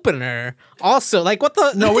the opener. Also, like what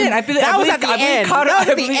the? No, that was at the end. That was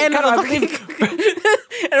at the end of the fucking.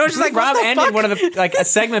 And it was just like Rob what the ended fuck? one of the like a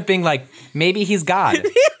segment being like, maybe he's God.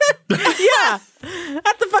 Yeah,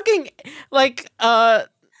 at the fucking like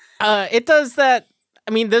it does that.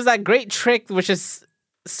 I mean, there's that great trick, which is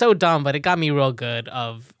so dumb, but it got me real good,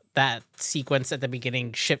 of that sequence at the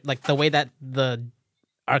beginning, shift, like the way that the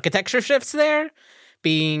architecture shifts there,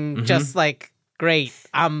 being just like, great.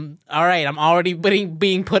 I'm all right. I'm already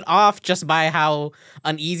being put off just by how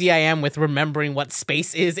uneasy I am with remembering what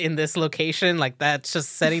space is in this location. Like that's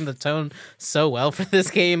just setting the tone so well for this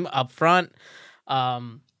game up front.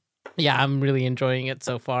 Yeah, I'm really enjoying it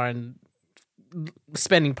so far, and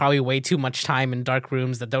spending probably way too much time in dark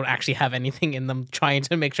rooms that don't actually have anything in them, trying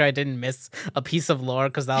to make sure I didn't miss a piece of lore,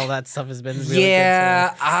 because all that stuff has been really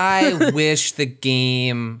yeah, good. I wish the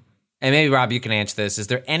game, and maybe Rob, you can answer this. Is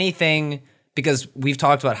there anything, because we've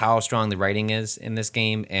talked about how strong the writing is in this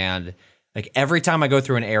game, and like every time I go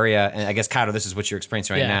through an area, and I guess Kato, this is what you're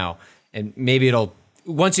experiencing right now, and maybe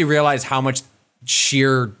once you realize how much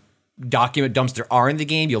sheer document dumps there are in the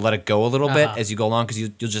game, you'll let it go a little bit as you go along, because you'll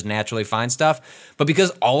just naturally find stuff. But because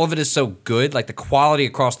all of it is so good, like the quality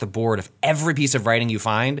across the board of every piece of writing you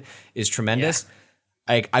find is tremendous.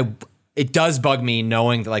 It does bug me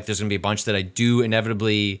knowing that like there's gonna be a bunch that I do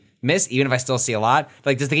inevitably miss, even if I still see a lot.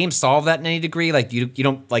 Like, does the game solve that in any degree? Like you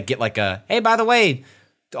don't like get like a, hey, by the way,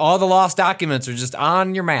 all the lost documents are just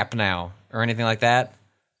on your map now, or anything like that?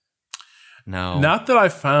 No. Not that I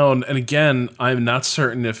found, and again, I'm not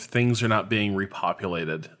certain if things are not being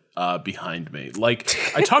repopulated behind me. Like,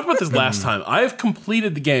 I talked about this last time. I have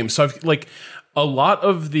completed the game, so I've, like, a lot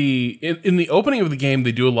of the... In the opening of the game,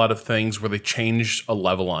 they do a lot of things where they change a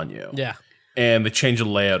level on you. Yeah. And they change a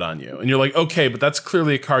layout on you. And you're like, okay, but that's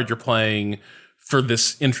clearly a card you're playing for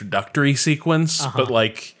this introductory sequence, but,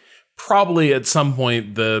 like... Probably at some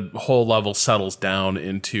point the whole level settles down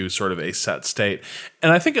into sort of a set state.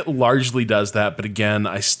 And I think it largely does that. But again,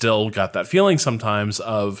 I still got that feeling sometimes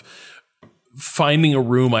of finding a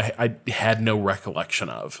room I had no recollection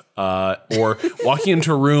of, or walking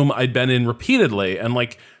into a room I'd been in repeatedly and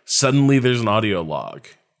like suddenly there's an audio log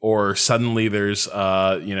or suddenly there's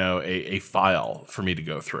a file for me to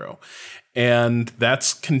go through. And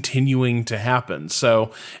that's continuing to happen.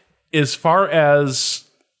 So as far as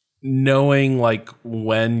knowing like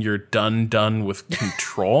when you're done with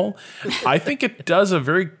Control, I think it does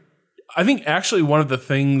I think actually one of the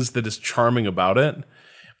things that is charming about it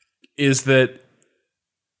is that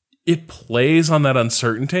it plays on that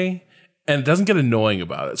uncertainty and it doesn't get annoying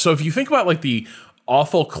about it. So if you think about like the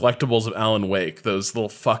awful collectibles of Alan Wake, those little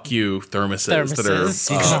fuck you thermoses that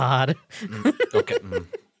are God. Okay.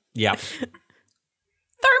 Yeah.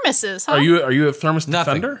 Thermoses, huh? Are you a thermos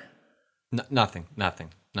defender? Nothing.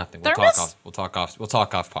 We'll Thermos? talk off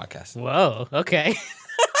podcast. Whoa. Okay.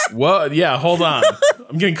 Well, yeah, hold on.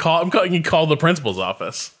 I'm getting called the principal's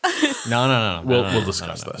office. No. We'll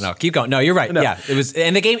discuss this. No, keep going. No, you're right. No. Yeah, it was,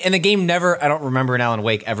 and the game never. I don't remember in Alan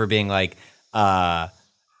Wake ever being like, yeah,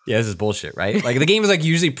 this is bullshit, right? Like the game is like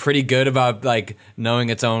usually pretty good about like knowing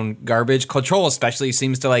its own garbage. Control especially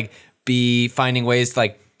seems to like be finding ways to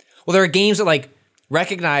like. Well, there are games that like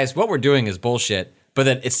recognize what we're doing is bullshit, but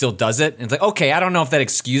then it still does it. And it's like, okay, I don't know if that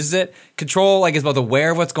excuses it. Control like is both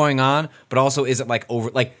aware of what's going on, but also isn't like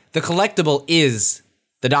over like the collectible is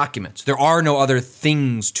the documents. There are no other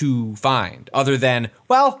things to find other than,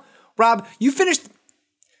 well, Rob, you sent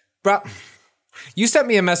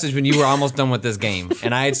me a message when you were almost done with this game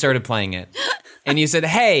and I had started playing it. And you said,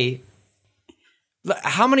 hey,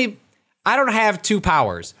 how many, I don't have 2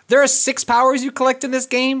 powers. There are 6 powers you collect in this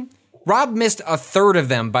game. Rob missed a third of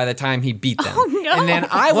them by the time he beat them. Oh, no. And then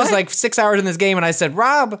I was like 6 hours in this game and I said,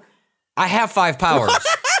 Rob, I have 5 powers.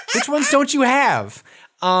 Which ones don't you have?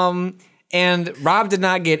 And Rob did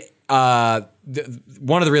not get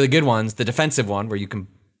one of the really good ones, the defensive one, where you can.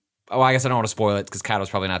 Oh, I guess I don't want to spoil it because Kato's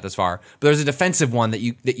probably not this far. But there's a defensive one that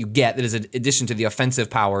you get that is an addition to the offensive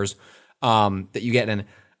powers that you get. And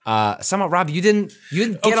somehow, Rob, you didn't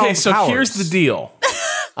get all the powers. Okay, so here's the deal.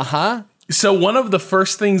 So one of the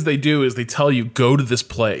first things they do is they tell you, go to this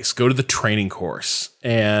place, go to the training course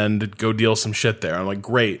and go deal some shit there. I'm like,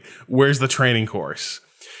 great. Where's the training course?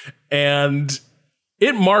 And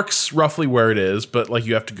it marks roughly where it is, but like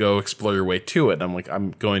you have to go explore your way to it. And I'm like,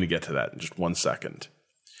 I'm going to get to that in just 1 second.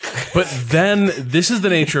 But then this is the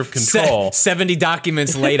nature of Control. 70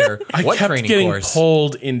 documents later, I what kept training getting course?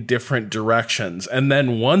 pulled in different directions. And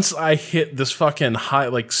then once I hit this fucking high,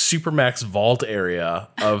 like Supermax vault area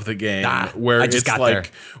of the game, where I just it's got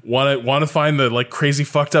like, want to find the like crazy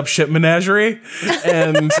fucked up shit menagerie?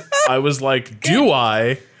 And I was like, do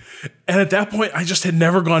I? And at that point, I just had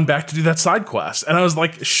never gone back to do that side quest. And I was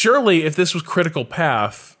like, surely if this was Critical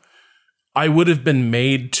Path, I would have been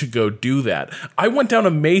made to go do that. I went down a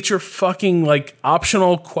major fucking like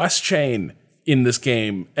optional quest chain in this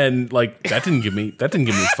game, and like that didn't give me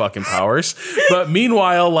fucking powers. But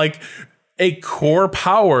meanwhile, like a core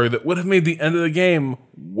power that would have made the end of the game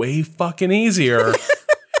way fucking easier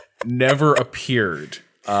never appeared.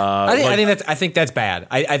 I think that's bad.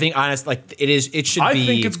 I think honest, like it is. It should be. I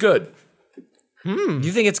think it's good.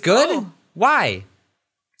 You think it's good? Oh. Why?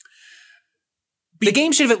 The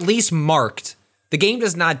game should have at least marked. The game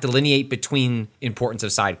does not delineate between importance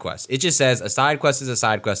of side quests. It just says a side quest is a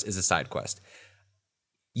side quest is a side quest.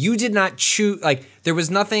 You did not choose, like, there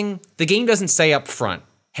was nothing, the game doesn't say up front,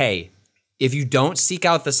 hey, if you don't seek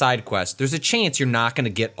out the side quest, there's a chance you're not going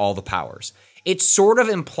to get all the powers. It sort of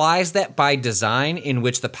implies that by design, in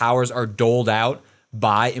which the powers are doled out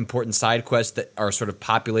by important side quests that are sort of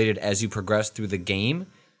populated as you progress through the game.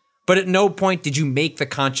 But at no point did you make the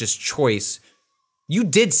conscious choice. You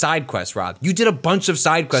did side quests, Rob. You did a bunch of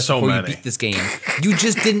side quests before you beat this game. You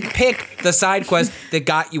just didn't pick the side quest that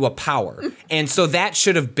got you a power. And so that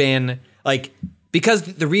should have been, like, because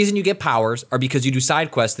the reason you get powers are because you do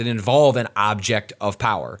side quests that involve an object of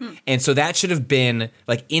power. And so that should have been,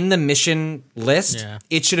 like, in the mission list,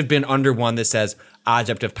 it should have been under one that says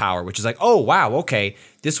object of power, which is like, oh, wow, okay.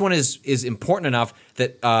 This one is important enough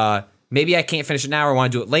that maybe I can't finish it now or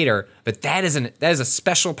want to do it later, but that is a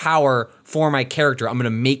special power for my character. I'm going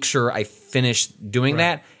to make sure I finish doing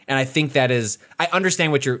that. And I think that is, I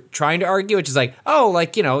understand what you're trying to argue, which is like, oh,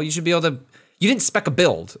 like, you know, you should be able to, you didn't spec a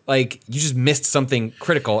build. Like, you just missed something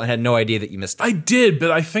critical and had no idea that you missed it. I did,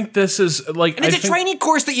 but I think this is like... And it's a training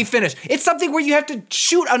course that you finish. It's something where you have to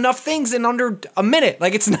shoot enough things in under a minute.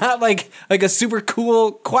 Like, it's not like a super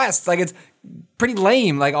cool quest. Like, it's pretty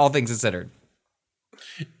lame, like, all things considered.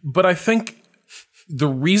 But I think the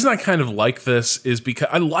reason I kind of like this is because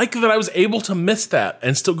I like that I was able to miss that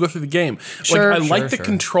and still go through the game. Sure, like, I like the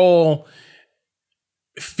control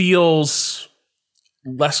feels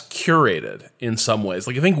less curated in some ways.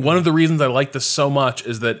 Like, I think one of the reasons I like this so much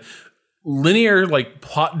is that linear, like,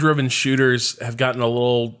 plot-driven shooters have gotten a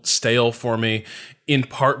little stale for me, in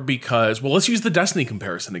part because, well, let's use the Destiny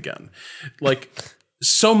comparison again. Like,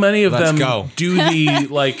 so many of them do the,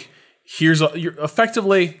 like, you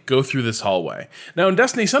effectively go through this hallway. Now, in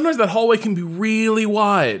Destiny, sometimes that hallway can be really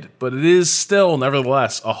wide, but it is still,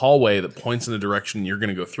 nevertheless, a hallway that points in a direction you're going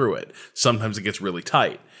to go through it. Sometimes it gets really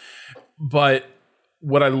tight. But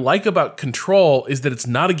what I like about Control is that it's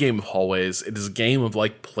not a game of hallways. It is a game of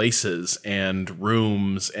like places and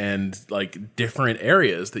rooms and like different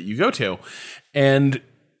areas that you go to. And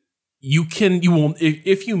you won't,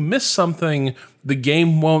 if you miss something, the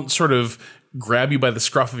game won't sort of grab you by the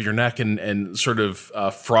scruff of your neck and sort of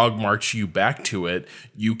frog march you back to it.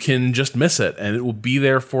 You can just miss it, and it will be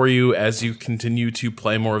there for you as you continue to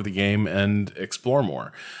play more of the game and explore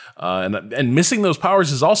more. And missing those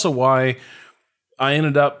powers is also why I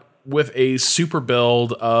ended up with a super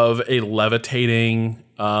build of a levitating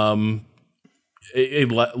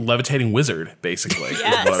levitating wizard, basically, is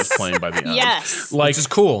what I was playing by the end. Yes. Like, which is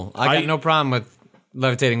cool. I got no problem with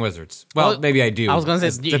levitating wizards. Well, maybe I do. I was going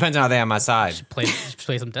to say, it depends on how they have my side. Play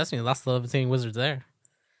some Destiny. Lots of levitating wizards there.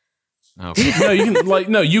 Okay.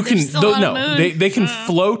 You can they can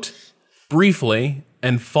float briefly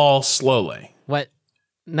and fall slowly. What?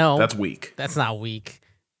 No. That's weak. That's not weak.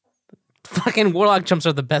 Fucking Warlock jumps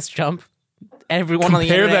are the best jump. Everyone on the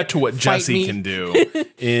internet, compare that to what Jesse can do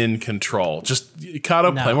in Control. Just cut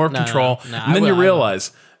up, play more Control, and then you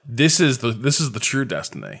realize this is the true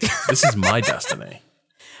Destiny. This is my Destiny.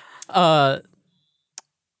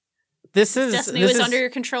 Destiny was under your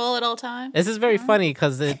control at all times. This is very funny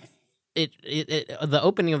because the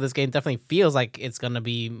opening of this game definitely feels like it's going to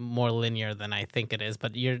be more linear than I think it is.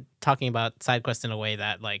 But you're talking about side quests in a way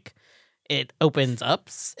that like it opens up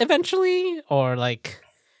eventually, or like,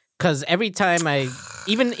 because every time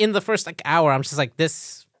even in the first like hour, I'm just like,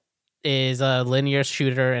 this is a linear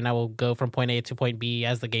shooter, and I will go from point A to point B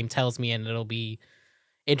as the game tells me, and it'll be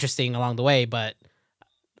interesting along the way. But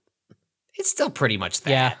it's still pretty much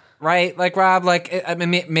that, right? Like, Rob, like, I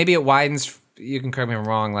mean, maybe it widens. You can correct me if I'm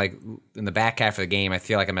wrong. Like, in the back half of the game, I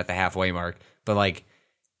feel like I'm at the halfway mark, but like,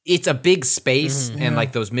 it's a big space, and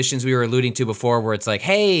like those missions we were alluding to before, where it's like,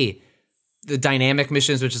 hey, the dynamic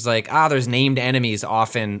missions, which is like, there's named enemies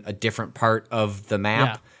often a different part of the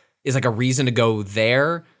map, is like a reason to go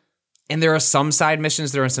there. And there are some side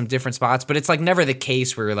missions that are in some different spots, but it's like never the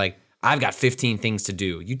case where you're like, I've got 15 things to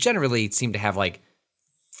do. You generally seem to have like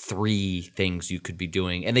 3 things you could be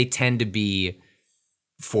doing, and they tend to be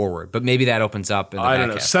forward, but maybe that opens up. I don't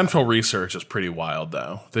know. Central research is pretty wild,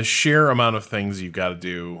 though. The sheer amount of things you've got to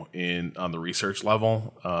do on the research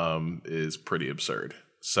level is pretty absurd.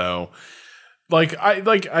 So,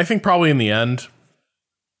 I think probably in the end,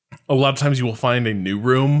 a lot of times you will find a new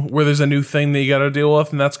room where there's a new thing that you got to deal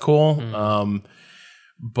with, and that's cool.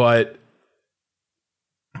 But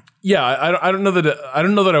yeah, I don't know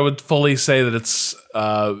that I would fully say that it's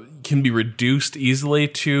can be reduced easily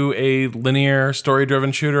to a linear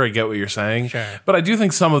story-driven shooter. I get what you're saying, sure, but I do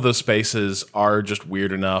think some of those spaces are just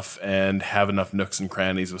weird enough and have enough nooks and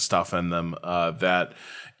crannies with stuff in them that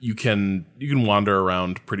you can wander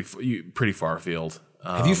around pretty far afield.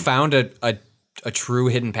 Have you found a true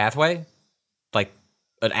hidden pathway? Like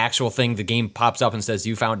an actual thing, the game pops up and says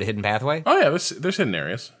you found a hidden pathway? Oh yeah, there's hidden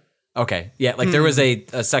areas. Okay. Yeah, like there was a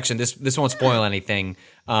section, this won't spoil anything,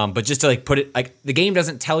 but just to like put it, like the game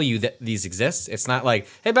doesn't tell you that these exist. It's not like,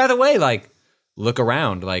 hey, by the way, like look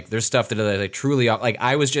around. Like there's stuff that are like truly, like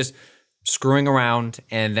I was just screwing around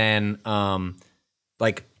and then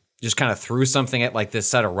like just kind of threw something at like this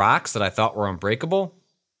set of rocks that I thought were unbreakable.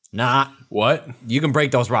 Nah. What? You can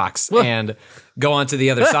break those rocks and go on to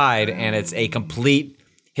the other side, and it's a complete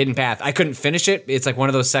hidden path. I couldn't finish it. It's like one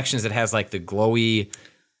of those sections that has like the glowy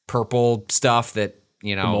purple stuff that,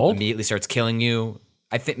 you know, immediately starts killing you.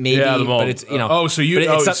 I think maybe, but it's, you know. So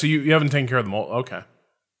you haven't taken care of the mold. Okay.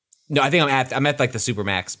 No, I think I'm at like the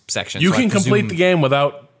Supermax section. You so can complete the game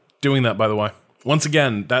without doing that, by the way. Once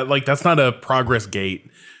again, that's not a progress gate.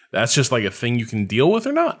 That's just like a thing you can deal with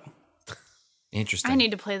or not. Interesting. I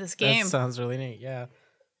need to play this game. That sounds really neat. Yeah.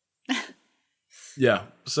 Yeah.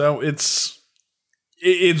 So it's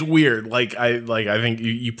weird. Like I think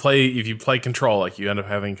you play, if you play Control, like you end up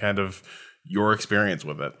having kind of your experience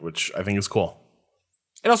with it, which I think is cool.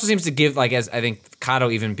 It also seems to give, like, as I think Kato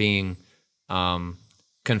even being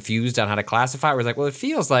confused on how to classify it, where it's like, well, it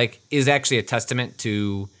feels like is actually a testament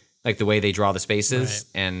to like the way they draw the spaces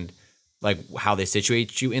and like how they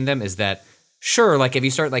situate you in them. Is that sure? Like if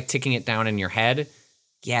you start like ticking it down in your head,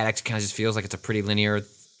 yeah, it actually kind of just feels like it's a pretty linear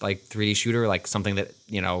like 3D shooter, like something that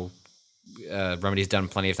Remedy's done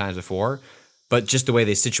plenty of times before. But just the way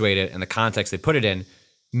they situate it and the context they put it in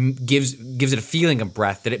gives it a feeling of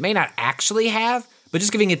breadth that it may not actually have, but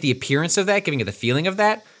just giving it the appearance of that, giving it the feeling of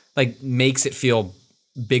that, like makes it feel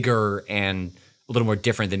bigger and a little more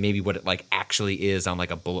different than maybe what it like actually is on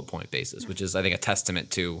like a bullet point basis, which is I think a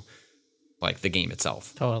testament to like the game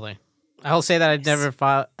itself. Totally. I'll say that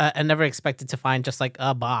I never expected to find just like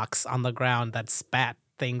a box on the ground that spat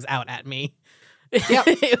things out at me. Yep.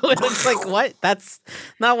 It was like, what? That's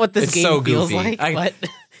not what this game so feels goofy. like. But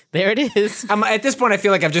there it is. At this point, I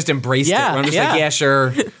feel like I've just embraced it. Where I'm just like, yeah,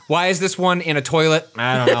 sure. Why is this one in a toilet?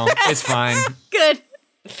 I don't know. It's fine. Good.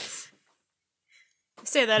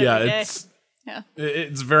 Say that every day.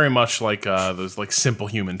 It's very much like those like simple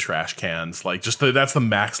human trash cans. Like just that's the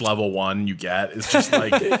max level one you get. It's just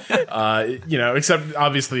like except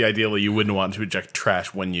obviously ideally you wouldn't want to eject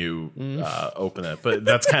trash when you open it, but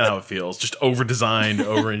that's kind of how it feels. Just over designed,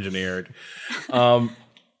 over engineered.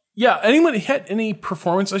 Anyone had any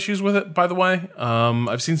performance issues with it? By the way,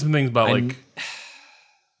 I've seen some things about I'm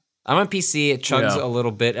on PC. It chugs a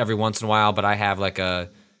little bit every once in a while, but I have like a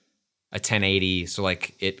 1080, so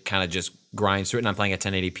like it kind of just grinds through it, and I'm playing at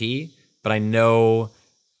 1080p. But I know,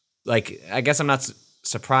 like, I guess I'm not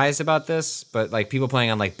surprised about this, but like people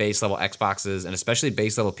playing on like base level Xboxes and especially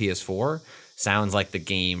base level PS4 sounds like the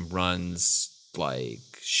game runs like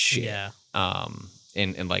shit. Yeah.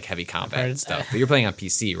 In like heavy combat and stuff. But you're playing on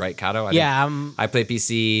PC, right, Kato? I play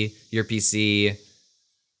PC. You're PC.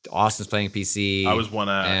 Austin's playing PC. I was One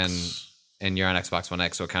X, and you're on Xbox One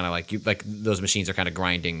X. So kind of like those machines are kind of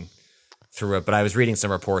grinding through it. But I was reading some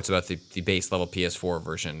reports about the base level PS4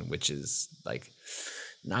 version, which is like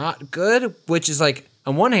not good. Which is like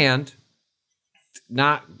on one hand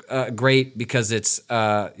not great because it's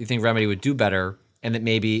you think Remedy would do better, and that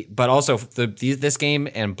maybe, but also this game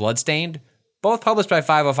and Bloodstained, both published by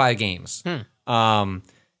 505 Games.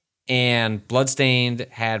 And Bloodstained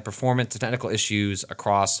had performance and technical issues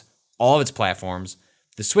across all of its platforms.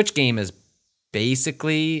 The Switch game is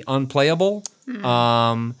basically unplayable.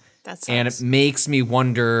 And it makes me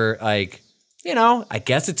wonder, like, I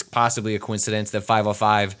guess it's possibly a coincidence that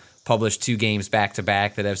 505 published 2 games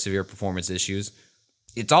back-to-back that have severe performance issues.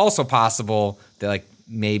 It's also possible that, like,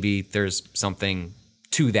 maybe there's something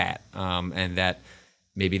to that, and that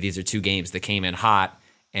maybe these are 2 games that came in hot,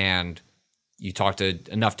 and you talk to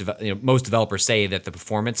enough, most developers say that the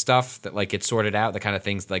performance stuff that like gets sorted out, the kind of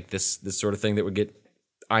things like this sort of thing that would get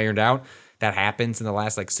ironed out, that happens in the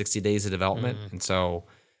last like 60 days of development. And so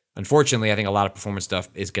unfortunately, I think a lot of performance stuff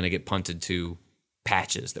is going to get punted to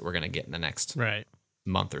patches that we're going to get in the next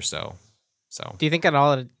month or so. So do you think at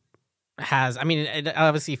all it has, I mean, it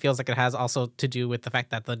obviously feels like it has also to do with the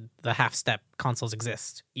fact that the half-step consoles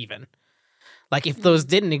exist even. Like, if those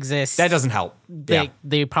didn't exist... That doesn't help.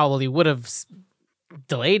 They probably would have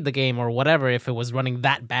delayed the game or whatever if it was running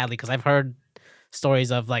that badly, because I've heard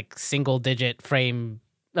stories of, like, single-digit frame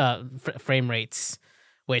rates,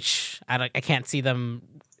 which I can't see them...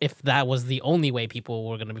 If that was the only way people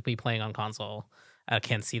were going to be playing on console, I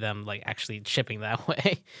can't see them, like, actually shipping that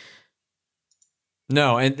way.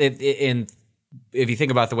 No, and if you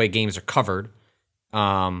think about the way games are covered...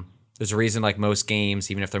 there's a reason, like most games,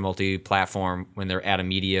 even if they're multi-platform, when they're at a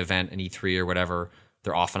media event, an E3 or whatever,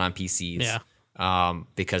 they're often on PCs.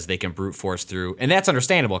 Because they can brute force through, and that's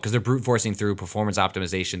understandable because they're brute forcing through performance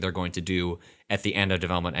optimization they're going to do at the end of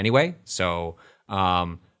development anyway. So,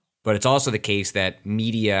 but it's also the case that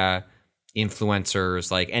media influencers,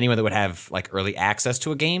 like anyone that would have like early access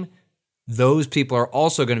to a game, those people are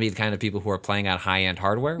also going to be the kind of people who are playing on high-end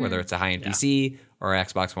hardware, whether it's a high-end PC or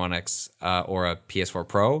Xbox One X or a PS4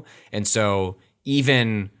 Pro. And so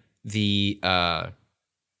even the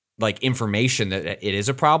like information that it is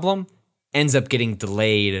a problem ends up getting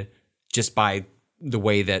delayed just by the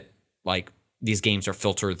way that like these games are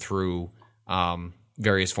filtered through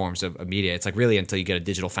various forms of media. It's like really until you get a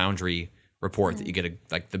Digital Foundry report that you get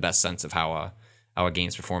like the best sense of how a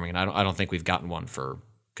game's performing. And I don't think we've gotten one for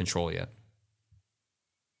Control yet.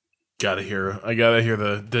 I gotta hear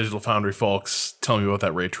the Digital Foundry folks tell me about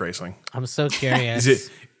that ray tracing. I'm so curious.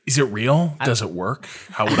 Is it real? Does it work?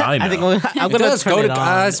 How would I know? I think I'm gonna turn it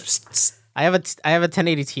on. I have a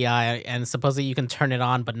 1080 Ti, and supposedly you can turn it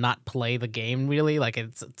on but not play the game. Really, like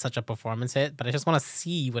it's such a performance hit. But I just want to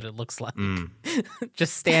see what it looks like.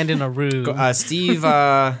 Just stand in a room. Steve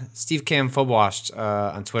Cam Phobwashed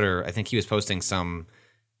on Twitter, I think he was posting some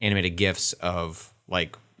animated GIFs of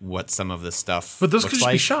like what some of the stuff. But those looks could just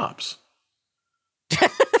like. be shops.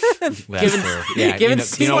 That's true. Yeah,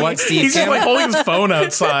 you know what, Steve? He's just like holding his phone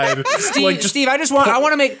outside. Steve, I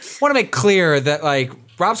want to make clear that like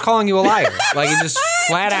Rob's calling you a liar. Like he just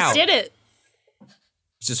flat out Did it?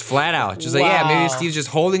 just flat out. Just like yeah, maybe Steve's just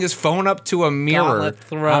holding his phone up to a mirror. Gauntlet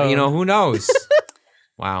throw. You know, who knows?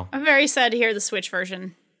 Wow. I'm very sad to hear the Switch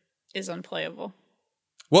version is unplayable.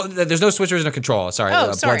 Well, there's no Switch version of Control. Sorry,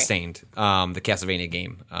 sorry. Bloodstained, the Castlevania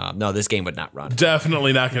game. No, this game would not run.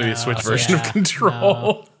 Definitely not going to be a Switch version of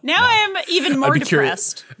Control. Now I'm even more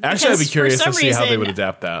depressed. Actually, I'd be because curious for to some see how they reason- would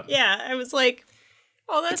adapt that. Yeah, I was like,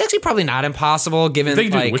 oh, that's It's actually probably not impossible, given They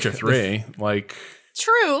could do like The Witcher 3. Like,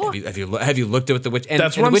 true. Have you looked at what the Witcher? And,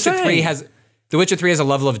 That's and what the I'm Witcher 3 saying. has. The Witcher 3 has a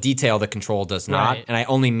level of detail that Control does not, Right. and I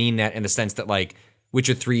only mean that in the sense that like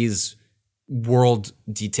Witcher 3's world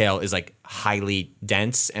detail is like highly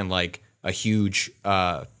dense and like a huge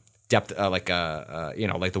depth, like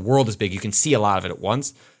the world is big. You can see a lot of it at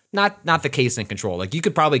once. Not the case in Control. Like you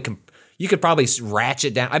could probably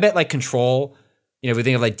ratchet down. I bet like Control, if we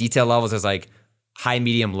think of like detail levels as like high,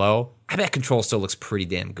 medium, low, I bet Control still looks pretty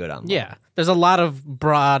damn good on. Yeah, there's a lot of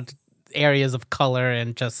broad areas of color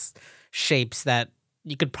and just shapes that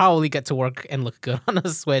you could probably get to work and look good on a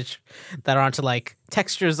Switch that aren't like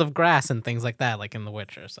textures of grass and things like that, like in The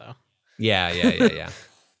Witcher. So Yeah.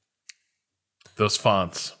 those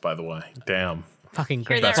fonts, by the way. Damn. fucking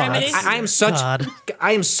great. that, fonts. Remedy?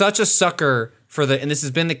 I am such a sucker for and this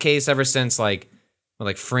has been the case ever since like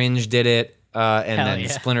Fringe did it, and Hell then yeah.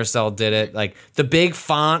 Splinter Cell did it. Like the big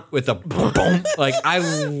font with the boom, like I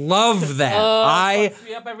love that. I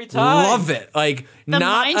love it. Like The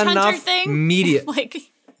not Mindhunter enough thing? media. Like,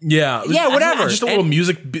 Yeah. Yeah, whatever. Just a little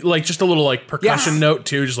music, like just a little like percussion Yes. note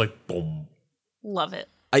too. Just like boom. love it.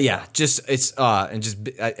 Yeah, just it's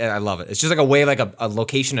I love it. It's just like a way of like a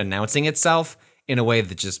location announcing itself in a way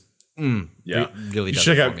that just Yeah. really You does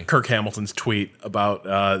should it check for out me. Kirk Hamilton's tweet about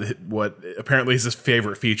what apparently is his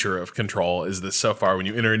favorite feature of Control is this so far when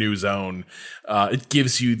you enter a new zone, it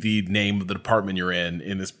gives you the name of the department you're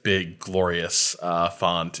in this big, glorious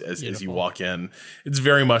font as you walk in. It's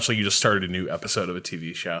very much like you just started a new episode of a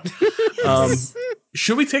TV show.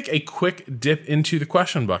 Should we take a quick dip into the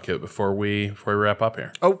question bucket before we wrap up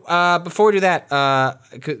here? Oh, before we do that,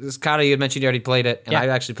 because Kata, you had mentioned you already played it, and Yeah. I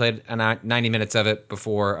actually played 90 minutes of it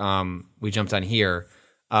before we jumped on here.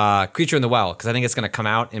 Creature in the Well, because I think it's going to come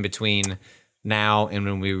out in between now and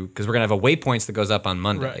because we're going to have a waypoints that goes up on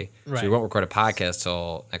Monday, Right. so we won't record a podcast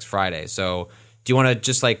till next Friday. So, do you want to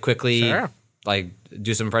just like quickly Sure. like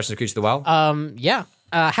do some impressions of Creature in the Well? Yeah.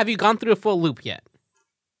 Have you gone through a full loop yet?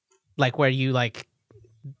 Like where you like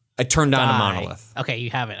I turned on a die? monolith. Okay,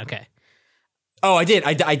 you haven't. Okay, Oh, I did.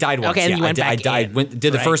 I died once. Okay, and yeah, you went I back died. in,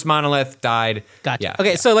 Did the right? first monolith, died. gotcha. Yeah,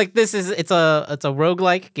 okay, yeah. so like it's a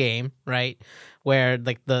roguelike game, right? Where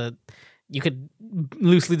like you could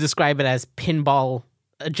loosely describe it as pinball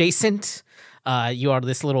adjacent. You are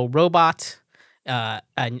this little robot,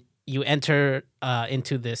 and you enter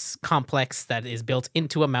into this complex that is built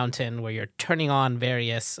into a mountain where you're turning on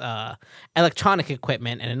various electronic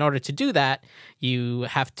equipment. And in order to do that, you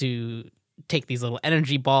have to take these little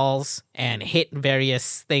energy balls and hit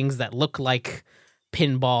various things that look like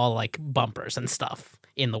pinball, like bumpers and stuff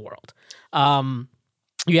in the world.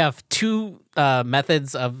 You have two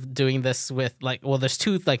methods of doing this with there's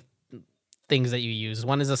two like things that you use.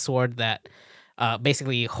 One is a sword that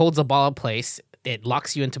basically holds a ball in place. It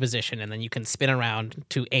locks you into position, and then you can spin around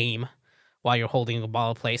to aim while you're holding a ball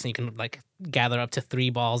in place, and you can like gather up to 3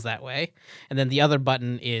 balls that way. And then the other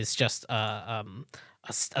button is just a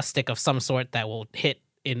stick of some sort that will hit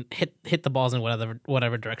the balls in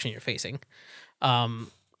whatever direction you're facing. How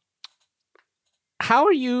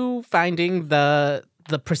are you finding the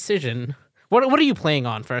precision? What are you playing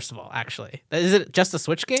on, first of all? Actually, is it just a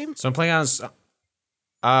Switch game? So I'm playing on.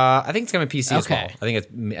 I think it's going to be PC as well. Okay.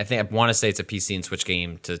 I think I want to say it's a PC and Switch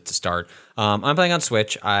game to start. I'm playing on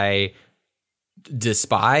Switch. I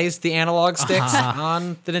despise the analog sticks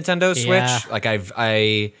on the Nintendo Switch. Yeah. Like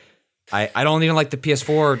I don't even like the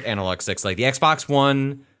PS4 analog sticks. Like the Xbox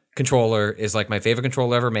One controller is like my favorite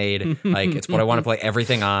controller ever made. Like it's what I want to play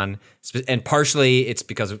everything on, and partially it's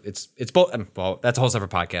because it's both. Well, that's a whole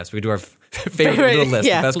separate podcast. We do our favorite little list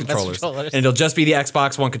of best controllers, and it'll just be the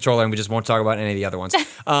Xbox One controller, and we just won't talk about any of the other ones.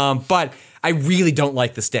 But I really don't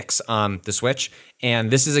like the sticks on the Switch,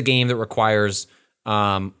 and this is a game that requires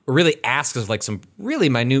really asks of like some really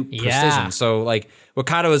minute precision. So like what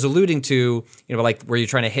Kato is alluding to, like where you're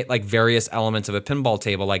trying to hit like various elements of a pinball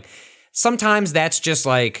table, like. Sometimes that's just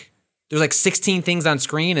like, there's like 16 things on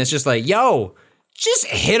screen. And it's just like, yo, just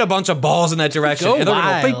hit a bunch of balls in that direction. Go and they're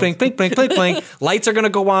wild. going to go blink, blink, blink, blink, blink, blink. Lights are going to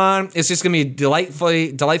go on. It's just going to be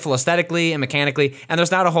delightful aesthetically and mechanically. And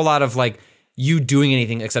there's not a whole lot of like you doing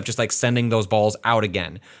anything except just like sending those balls out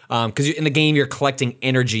again. Because in the game, you're collecting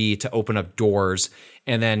energy to open up doors.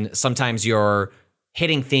 And then sometimes you're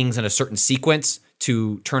hitting things in a certain sequence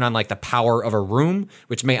to turn on like the power of a room,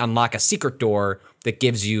 which may unlock a secret door that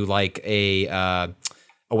gives you like a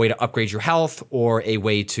way to upgrade your health or a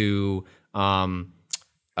way to sort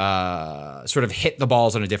of hit the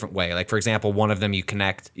balls in a different way. Like for example, one of them you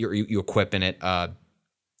connect, you equip, and it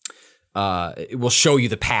will show you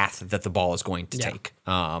the path that the ball is going to take,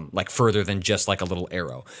 like further than just like a little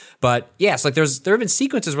arrow. But yes, like there have been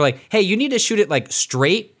sequences where like, hey, you need to shoot it like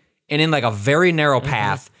straight and in like a very narrow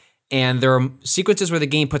path. And there are sequences where the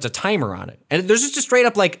game puts a timer on it. And there's just a straight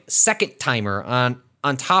up like second timer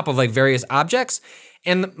on top of like various objects.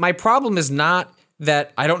 And my problem is not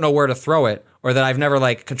that I don't know where to throw it or that I've never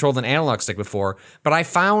like controlled an analog stick before, but I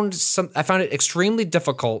found it extremely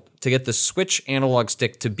difficult to get the Switch analog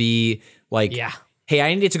stick to be like, hey,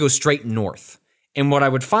 I need it to go straight north. And what I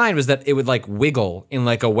would find was that it would like wiggle in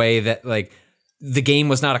like a way that like the game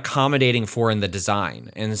was not accommodating for in the design.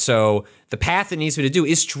 And so the path it needs me to do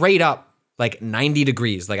is straight up like 90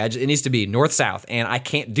 degrees. Like it needs to be north-south, and I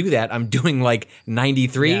can't do that. I'm doing like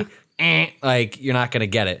 93. Like you're not going to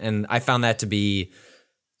get it. And I found that to be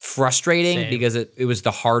frustrating because it was the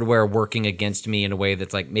hardware working against me in a way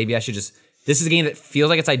that's like, maybe I should just, this is a game that feels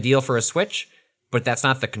like it's ideal for a Switch, but that's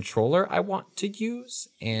not the controller I want to use.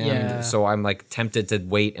 And so I'm like tempted to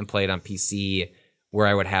wait and play it on PC where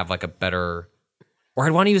I would have like a better, or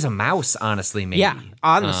I'd want to use a mouse, honestly, maybe. Yeah,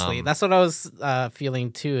 honestly. That's what I was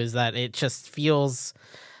feeling, too, is that it just feels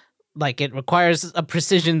like it requires a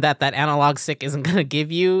precision that analog stick isn't going to give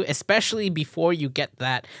you, especially before you get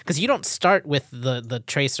that. Because you don't start with the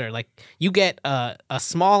tracer. Like, you get a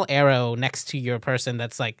small arrow next to your person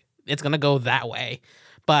that's like, it's going to go that way.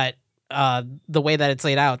 But the way that it's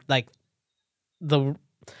laid out, like,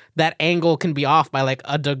 that angle can be off by like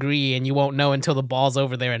a degree and you won't know until the ball's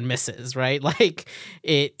over there and misses, right? Like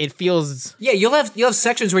it feels... Yeah, you'll have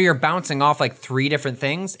sections where you're bouncing off like 3 different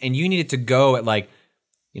things and you need it to go at like,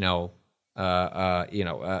 like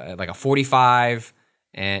a 45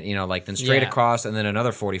 and, like then straight across and then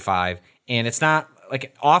another 45. And it's not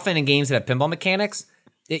like often in games that have pinball mechanics,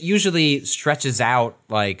 it usually stretches out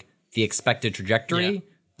like the expected trajectory,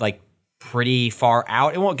 like pretty far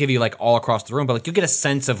out. It won't give you like all across the room, but like you get a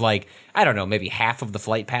sense of like, I don't know, maybe half of the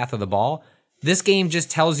flight path of the ball. This game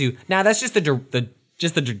just tells you, now that's just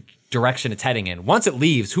the direction it's heading in. Once it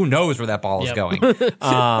leaves, who knows where that ball is going.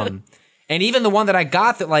 And even the one that I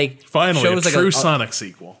got that like finally shows a like true Sonic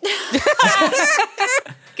sequel.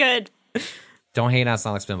 Good. Don't hate on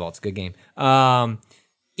Sonic Spinball. It's a good game.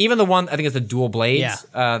 Even the one, I think it's the dual blades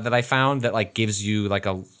that I found that like gives you like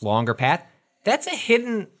a longer path. That's a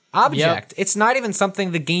hidden object. It's not even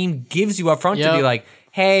something the game gives you up front to be like,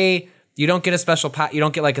 hey, you don't get a special you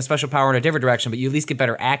don't get like a special power in a different direction, but you at least get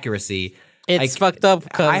better accuracy. It's fucked up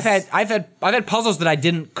because I've had puzzles that I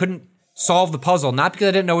couldn't solve the puzzle, not because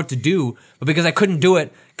I didn't know what to do, but because I couldn't do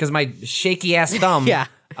it because my shaky ass thumb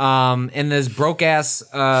and this broke ass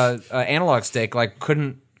analog stick like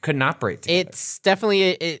couldn't operate together. It's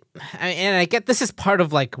definitely and I get this is part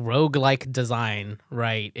of like roguelike design,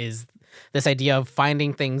 right? Is this idea of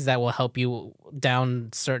finding things that will help you down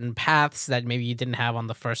certain paths that maybe you didn't have on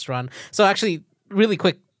the first run. So actually, really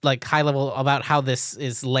quick, like high level about how this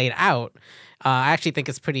is laid out, I actually think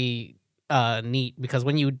it's pretty neat because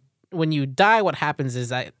when you die, what happens is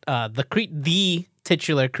that the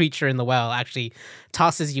titular creature in the well actually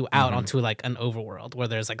tosses you out onto like an overworld where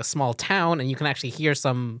there's like a small town and you can actually hear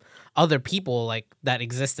some other people like that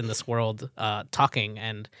exist in this world talking,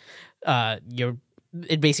 and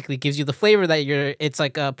it basically gives you the flavor that it's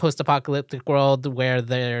like a post-apocalyptic world where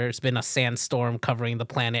there's been a sandstorm covering the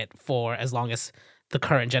planet for as long as the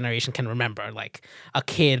current generation can remember. Like a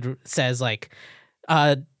kid says like,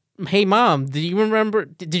 hey mom, do you remember,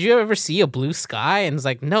 did you ever see a blue sky? And it's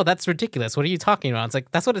like, no, that's ridiculous. What are you talking about? It's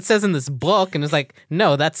like, that's what it says in this book. And it's like,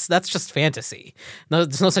 no, that's just fantasy. No,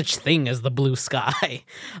 there's no such thing as the blue sky.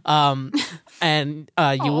 And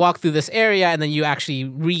you walk through this area, and then you actually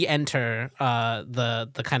re-enter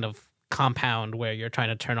the kind of compound where you're trying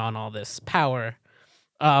to turn on all this power.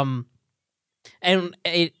 And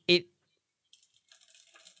it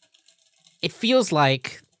feels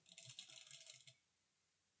like,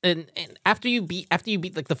 and after you beat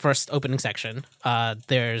like the first opening section,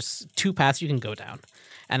 there's two paths you can go down,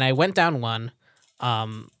 and I went down one,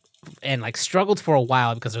 and like struggled for a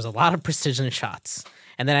while because there's a lot of precision shots,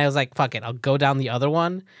 and then I was like, fuck it, I'll go down the other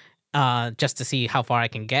one, just to see how far I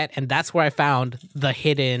can get, and that's where I found the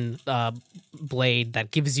hidden blade that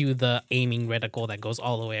gives you the aiming reticle that goes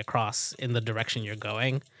all the way across in the direction you're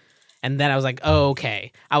going, and then I was like, oh,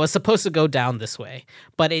 okay, I was supposed to go down this way,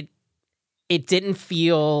 but it didn't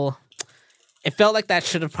feel. It felt like that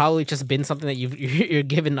should have probably just been something that you're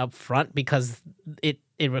given up front, because it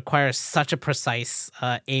requires such a precise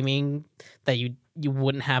aiming that you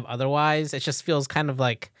wouldn't have otherwise. It just feels kind of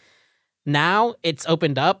like now it's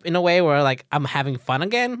opened up in a way where like I'm having fun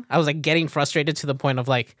again. I was like getting frustrated to the point of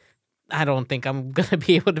like, I don't think I'm gonna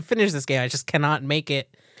be able to finish this game. I just cannot make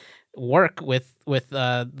it work with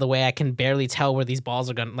the way I can barely tell where these balls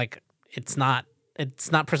are going. Like it's not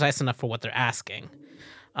precise enough for what they're asking.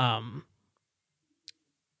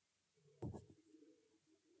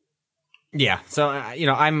 Yeah, so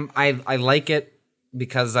I like it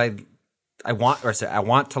because I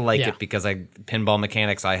want to like it because pinball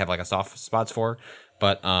mechanics I have like a soft spots for,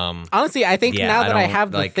 but honestly, I think now that I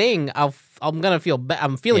have the thing, I'm gonna feel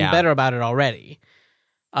I'm feeling better about it already.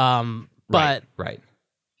 But right.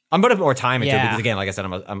 I'm gonna put more time into it because again, like I said,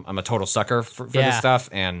 I'm a total sucker for this stuff,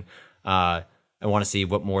 and I want to see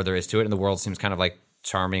what more there is to it. And the world seems kind of like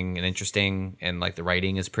charming and interesting, and like the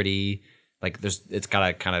writing is pretty like it's got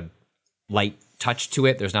a kind of light touch to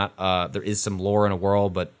it. There's not there is some lore in a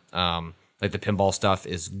world, but like the pinball stuff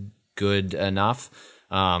is good enough.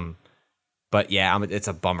 But yeah, it's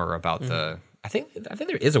a bummer about the. I think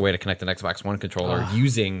there is a way to connect an Xbox One controller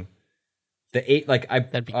using the 8. Like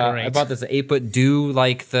that'd be great. I bought this 8-bit do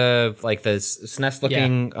like the SNES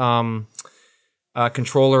looking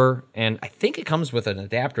controller, and I think it comes with an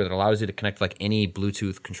adapter that allows you to connect like any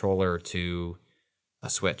Bluetooth controller to a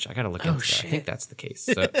Switch. I gotta look into that. I think that's the case.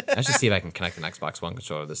 So I should see if I can connect an Xbox One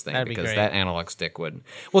controller to this thing, because that analog stick would.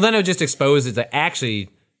 Well, then it would just expose it to actually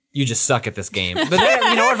you just suck at this game. But then,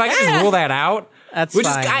 you know what? If I could just rule that out, that's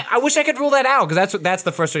fine. I wish I could rule that out, because that's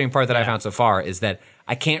the frustrating part that I found so far, is that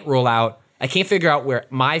I can't figure out where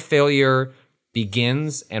my failure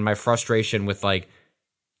begins and my frustration with like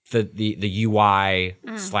the UI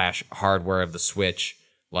 / hardware of the Switch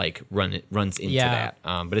like runs into that.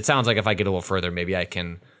 But it sounds like if I get a little further, maybe I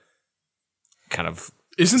can kind of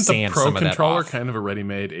isn't the Pro controller kind of a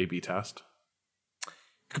ready-made A/B test?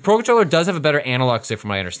 The Pro controller does have a better analog stick, from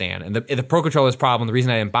what I understand. And the Pro controller's problem, the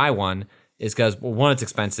reason I didn't buy one, is because, well, one, it's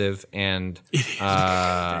expensive, and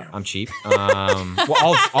I'm cheap.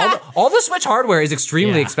 Well, all the Switch hardware is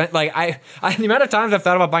extremely expensive. Like I the amount of times I've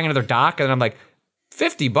thought about buying another dock, and then I'm like,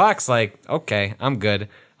 $50. Like, okay, I'm good.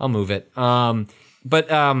 I'll move it. But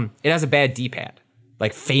it has a bad D-pad,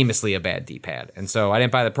 like famously a bad D-pad, and so I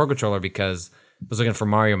didn't buy the Pro controller because I was looking for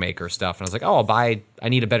Mario Maker stuff, and I was like, oh, I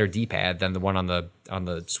need a better D-pad than the one on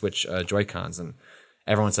the Switch Joy-Cons, and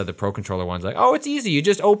everyone said the Pro controller one's like, oh, it's easy, you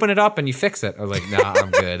just open it up and you fix it. I was like, nah,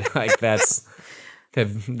 I'm good. Like that's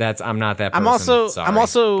I'm not that person. I'm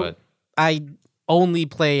also I only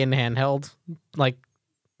play in handheld like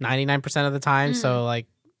 99% of the time, so like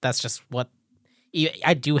that's just what.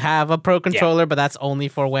 I do have a Pro controller, but that's only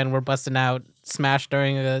for when we're busting out Smash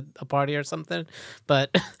during a party or something.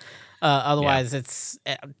 But otherwise, it's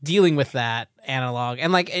dealing with that analog.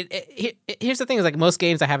 And like, here's the thing: is like most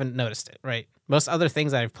games, I haven't noticed it. Right, most other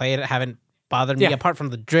things that I've played haven't bothered me. Apart from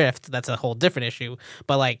the drift, that's a whole different issue.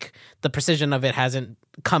 But like the precision of it hasn't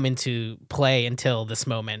come into play until this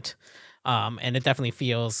moment, and it definitely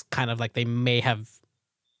feels kind of like they may have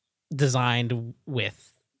designed with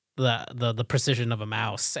the precision of a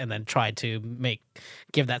mouse and then tried to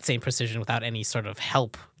give that same precision without any sort of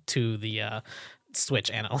help to the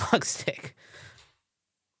Switch analog stick.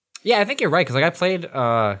 Yeah, I think you're right, because like I played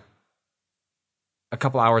a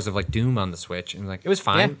couple hours of like Doom on the Switch, and like it was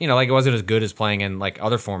fine. You know, like it wasn't as good as playing in like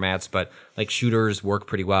other formats, but like shooters work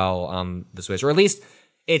pretty well on the Switch, or at least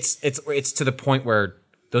it's to the point where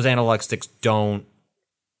those analog sticks don't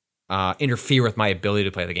interfere with my ability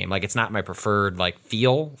to play the game. Like it's not my preferred like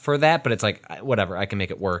feel for that, but it's like whatever, I can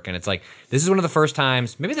make it work. And it's like this is one of the first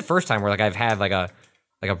times, maybe the first time, where like I've had like a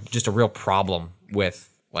just a real problem with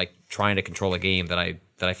like trying to control a game that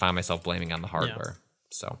I find myself blaming on the hardware.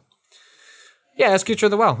 So yeah, it's Future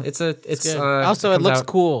of the Well. It's also it looks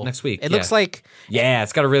cool next week. It looks like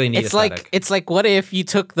it's got a really neat aesthetic. It's like what if you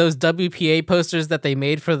took those WPA posters that they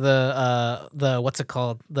made for the what's it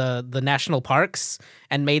called, the national parks,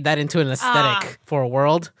 and made that into an aesthetic for a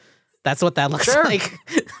world. That's what that looks like.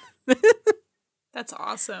 That's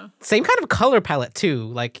awesome. Same kind of color palette too.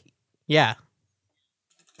 Like, yeah.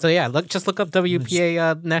 So yeah, look up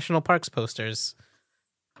WPA national parks posters.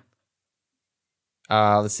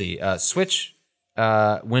 Let's see. Switch,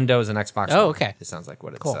 Windows, and Xbox. Oh, One. okay. It sounds like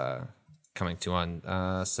what it's Cool. coming to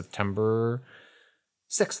on September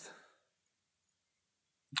 6th.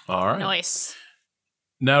 All right. Nice.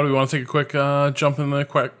 Now, do we want to take a quick jump in the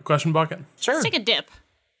question bucket? Sure. Let's take a dip.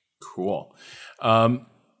 Cool.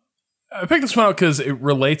 I picked this one out because it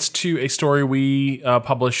relates to a story we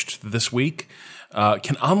published this week.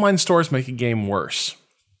 Can online stores make a game worse?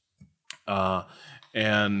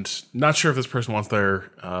 And not sure if this person wants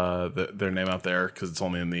their name out there because it's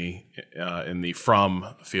only in the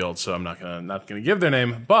from field, so I'm not gonna give their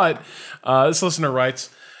name. But this listener writes,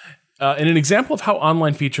 in an example of how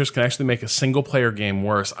online features can actually make a single player game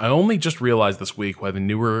worse, I only just realized this week why the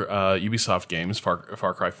newer Ubisoft games, Far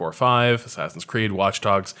Cry 4, 5, Assassin's Creed, Watch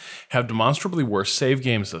Dogs, have demonstrably worse save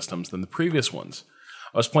game systems than the previous ones.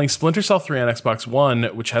 I was playing Splinter Cell 3 on Xbox One,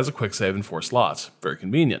 which has a quick save and 4 slots. Very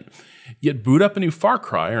convenient. Yet boot up a new Far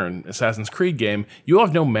Cry or an Assassin's Creed game, you'll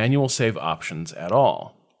have no manual save options at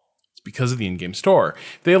all. Because of the in-game store.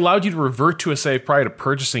 If they allowed you to revert to a save prior to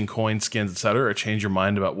purchasing coins, skins, etc., or change your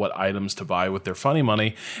mind about what items to buy with their funny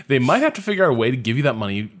money, they might have to figure out a way to give you that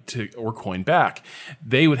money or coin back.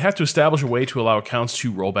 They would have to establish a way to allow accounts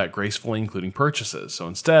to roll back gracefully, including purchases. So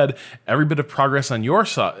instead, every bit of progress on your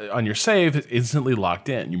save is instantly locked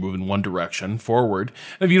in. You move in one direction, forward,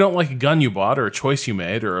 and if you don't like a gun you bought or a choice you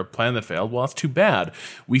made or a plan that failed, well, that's too bad.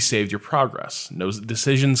 We saved your progress. No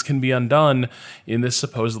decisions can be undone in this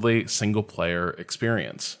supposedly single-player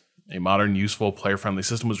experience. A modern, useful, player-friendly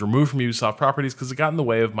system was removed from Ubisoft properties because it got in the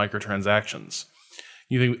way of microtransactions.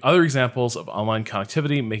 You think other examples of online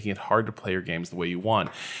connectivity making it hard to play your games the way you want.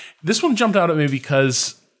 This one jumped out at me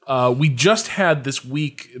because we just had this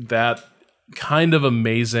week that kind of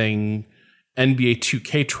amazing NBA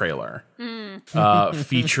 2K trailer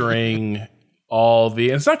featuring all the,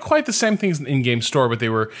 and it's not quite the same things in in-game store, but they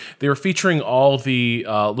were featuring all the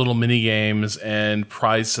little mini games and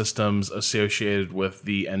prize systems associated with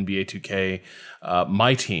the NBA 2K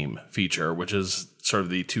My Team feature, which is sort of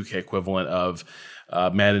the 2K equivalent of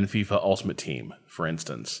Madden, FIFA, Ultimate Team, for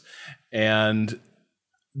instance. And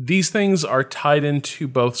these things are tied into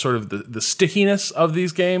both sort of the stickiness of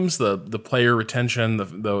these games, the player retention,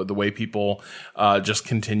 the way people just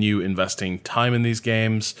continue investing time in these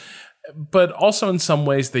games. But also in some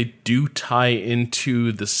ways they do tie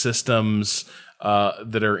into the systems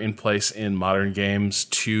that are in place in modern games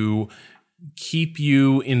to keep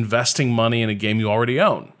you investing money in a game you already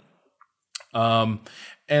own.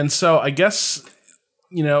 And so I guess,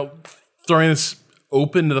 throwing this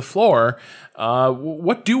open to the floor,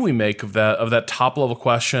 what do we make of that top level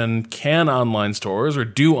question? Can online stores, or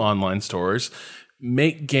do online stores,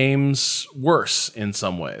 make games worse in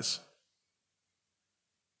some ways?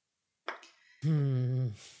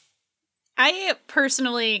 I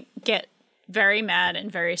personally get very mad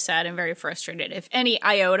and very sad and very frustrated if any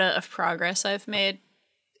iota of progress I've made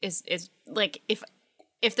is like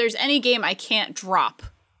if there's any game I can't drop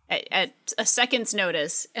at a second's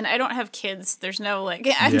notice, and I don't have kids. There's no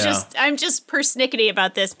I'm just persnickety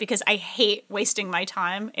about this because I hate wasting my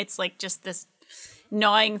time. It's like just this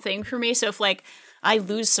gnawing thing for me. So if I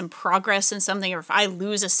lose some progress in something, or if I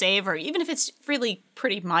lose a save, or even if it's really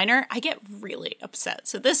pretty minor, I get really upset.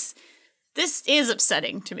 So this is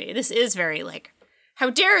upsetting to me. This is very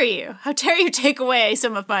how dare you? How dare you take away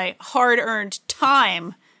some of my hard-earned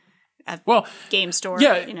time at game store?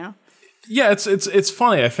 Yeah, yeah. It's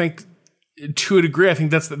funny. I think to a degree, I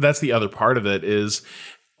think that's the other part of it is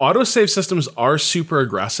autosave systems are super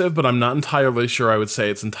aggressive, but I'm not entirely sure I would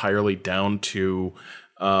say it's entirely down to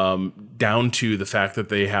the fact that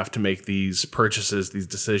they have to make these purchases, these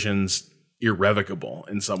decisions irrevocable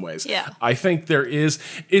in some ways. Yeah. I think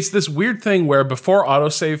it's this weird thing where before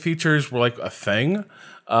autosave features were like a thing,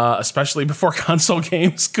 especially before console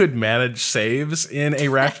games could manage saves in a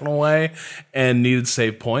rational way and needed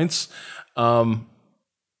save points.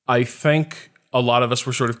 I think a lot of us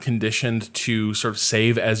were sort of conditioned to sort of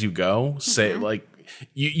save as you go,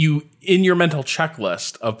 you in your mental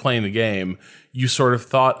checklist of playing the game, you sort of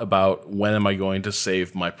thought about when am I going to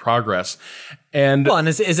save my progress, and Well, and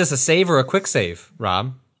is this a save or a quick save,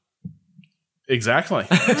 Rob? exactly.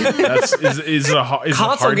 That's, is it a hard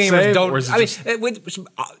Console gamers save, don't. or is it I mean, just- it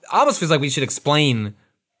almost feels like we should explain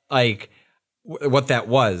like what that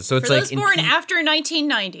was. So it's For like those born after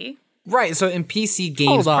 1990. right. So in PC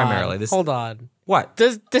games primarily, this Hold on. what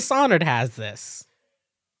Dishonored has this.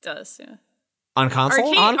 Does, yeah. on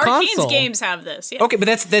console. On Arcane's console. games have this. Yeah. Okay, but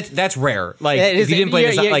that's rare. Like It if is- you didn't play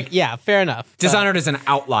yeah, this, yeah, fair enough. Dishonored is an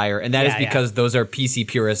outlier, and that is Yeah, yeah. because those are PC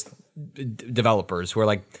purist developers who are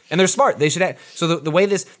like, and they're smart. They should have. So the way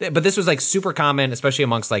this, but this was like super common, especially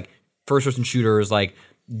amongst like first person shooters like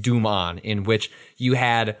Doom On, in which you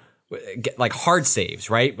had like hard saves,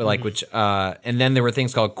 right? But like which, and then there were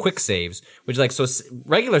things called quick saves, which like so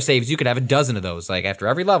regular saves you could have a dozen of those, like after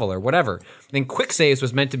every level or whatever. And then quick saves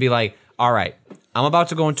was meant to be like, all right, I'm about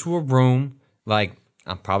to go into a room, like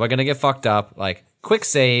I'm probably gonna get fucked up, like quick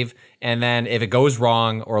save, and then if it goes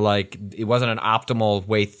wrong or like it wasn't an optimal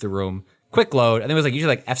way through the room, quick load. I think it was like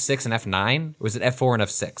usually like F6 and F9, or was it F4 and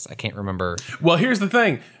F6? I can't remember. Well, here's the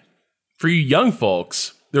thing. For you young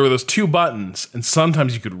folks, there were those two buttons, and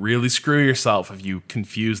sometimes you could really screw yourself if you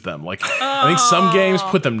confused them. Like, I think some games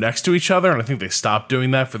put them next to each other, and I think they stopped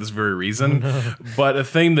doing that for this very reason. But a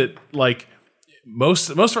thing that, like, most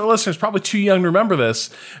of our listeners probably too young to remember this,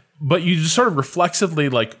 but you just sort of reflexively,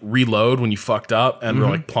 like, reload when you fucked up and were,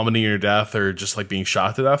 like, plummeting your death or just, like, being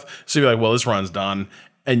shot to death. So you're like, well, this run's done.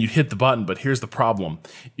 And you hit the button, but here's the problem.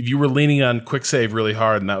 If you were leaning on quick save really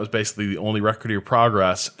hard, and that was basically the only record of your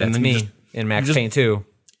progress, and That's then me you just, in Max Payne 2.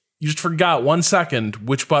 you just forgot 1 second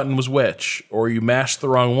which button was which, or you mashed the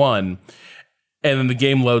wrong one, and then the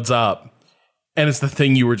game loads up, and it's the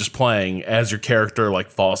thing you were just playing as your character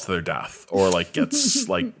like falls to their death or like gets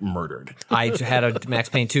like murdered. I had a Max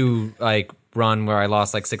Payne 2 like run where I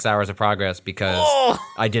lost like 6 hours of progress because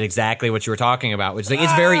I did exactly what you were talking about, which is like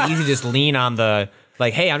it's very easy to just lean on the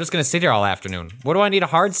like, hey, I'm just gonna sit here all afternoon. What do I need a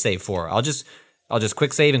hard save for? I'll just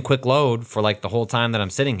quick save and quick load for like the whole time that I'm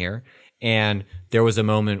sitting here. And there was a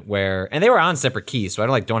moment where, and they were on separate keys, so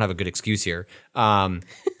I don't have a good excuse here.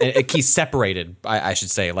 A key separated, I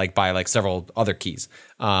should say, like by like several other keys.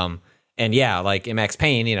 And yeah, like in Max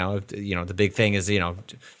Payne, the big thing is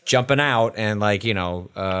jumping out and like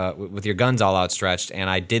with your guns all outstretched. And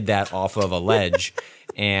I did that off of a ledge,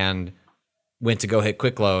 and went to go hit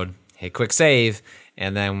quick load, hit quick save,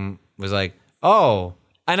 and then was like, oh,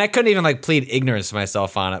 and I couldn't even like plead ignorance to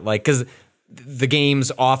myself on it, like because the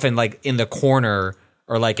game's often like in the corner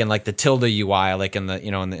or like in like the tilde UI, like in the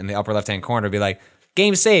in the upper left hand corner, be like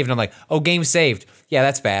game saved, and I'm like, oh, game saved. Yeah,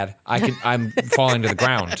 that's bad. I'm falling to the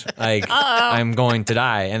ground. Like I'm going to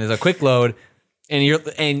die. And there's a quick load, and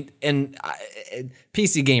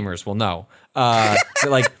PC gamers will know.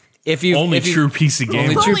 Like if you True PC gamers.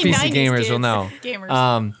 only true Only PC 90s gamers kids will know.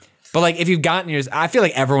 Gamers. But like if you've gotten yours, I feel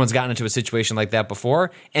like everyone's gotten into a situation like that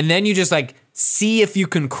before, and then you just like see if you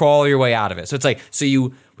can crawl your way out of it. So it's like, so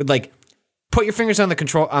you would like put your fingers on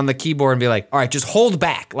the keyboard and be like, all right, just hold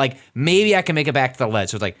back. Like maybe I can make it back to the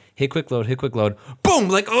ledge. So it's like hit quick load, boom,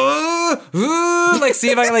 like like see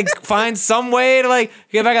if I can like find some way to like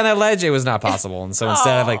get back on that ledge. It was not possible, and so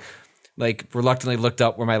instead I like reluctantly looked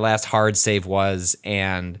up where my last hard save was,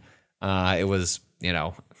 and it was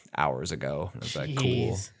hours ago. I was like,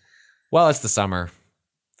 cool. Well, it's the summer.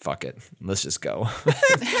 Fuck it. Let's just go.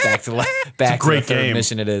 back to the great third game.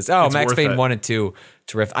 mission it is. Oh, It's Max worth Payne it. 1 and 2.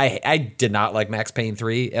 Terrific. I did not like Max Payne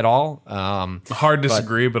 3 at all. Hard to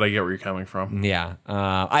disagree, but I get where you're coming from. Yeah.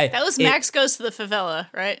 That was Max Goes to the Favela,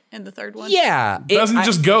 right? In the third one? Yeah. Doesn't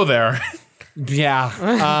just go there. Yeah.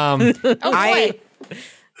 Oh, boy.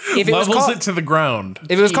 If it was Levels called, it to the ground.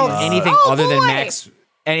 if it was called anything Oh, other than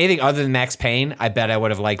boy. Max Payne, I bet I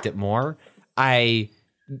would have liked it more. I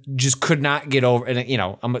just could not get over,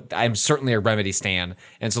 and I'm certainly a Remedy stan,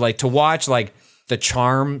 and so like to watch like the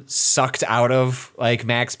charm sucked out of like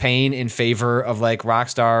Max Payne in favor of like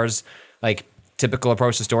Rockstar's like typical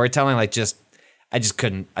approach to storytelling, like I just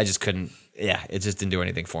couldn't. Yeah, it just didn't do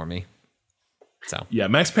anything for me. So Yeah,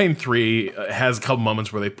 Max Payne 3 has a couple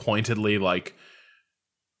moments where they pointedly like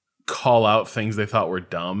call out things they thought were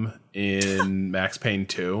dumb in Max Payne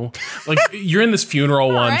 2. Like you're in this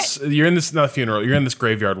funeral once. Right. You're in this not a funeral. You're in this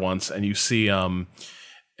graveyard once, and you see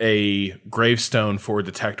a gravestone for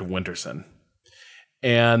Detective Winterson,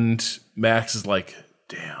 and Max is like,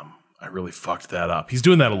 "Damn, I really fucked that up." He's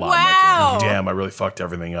doing that a lot. Wow. Like, damn, I really fucked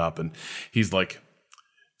everything up, and he's like,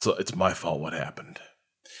 "So it's my fault. What happened?"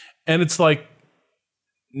 And it's like,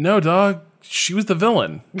 no, dog. She was the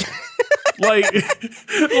villain.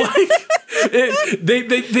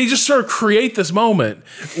 They just sort of create this moment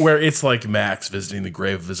where it's like Max visiting the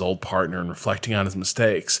grave of his old partner and reflecting on his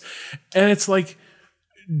mistakes. And it's like,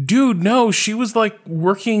 dude, no, she was like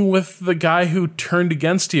working with the guy who turned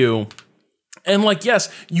against you. And like, yes,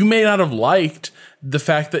 you may not have liked the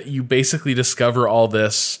fact that you basically discover all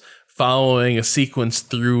this following a sequence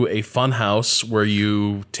through a funhouse where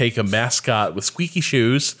you take a mascot with squeaky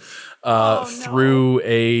shoes through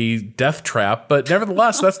a death trap, but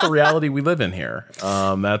nevertheless, that's the reality we live in here.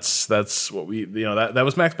 That's what we, that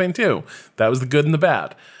was Max Payne 2. That was the good and the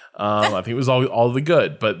bad. I think it was all the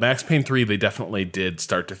good, but Max Payne 3, they definitely did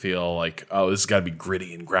start to feel like, oh, this has got to be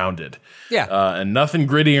gritty and grounded. Yeah, and nothing more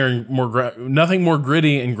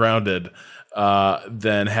gritty and grounded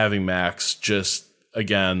than having Max just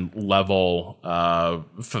again level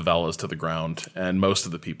favelas to the ground and most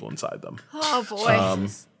of the people inside them. Oh boy.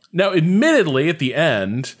 Now, admittedly, at the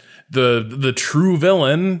end, the true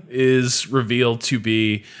villain is revealed to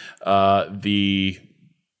be the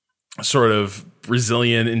sort of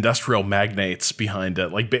Brazilian industrial magnates behind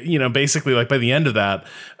it. Like, basically, like by the end of that,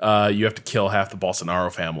 you have to kill half the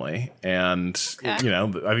Bolsonaro family, and I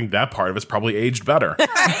think that part of it's probably aged better.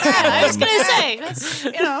 I was gonna say that's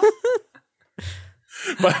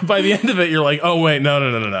By the end of it, you're like, oh wait,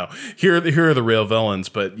 no. Here are the real villains.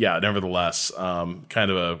 But yeah, nevertheless,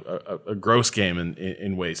 kind of a gross game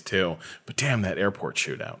in ways too. But damn, that airport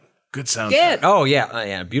shootout, good soundtrack. Yeah. Oh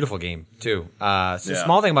yeah, beautiful game too.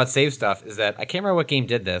 Small thing about save stuff is that I can't remember what game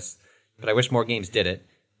did this, but I wish more games did it.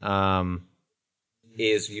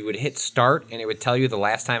 Is you would hit start and it would tell you the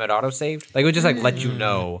last time it autosaved. Like it would just like let you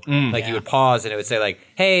know. You would pause and it would say like,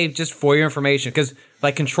 hey, just for your information, because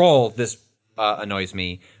like Control, this annoys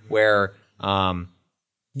me where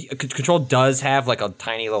Control does have like a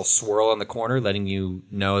tiny little swirl in the corner letting you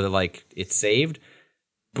know that like it's saved,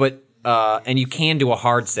 but and you can do a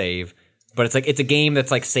hard save, but it's like it's a game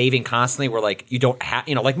that's like saving constantly where like you don't have,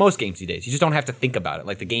 like most games these days, you just don't have to think about it.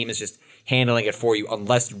 Like the game is just handling it for you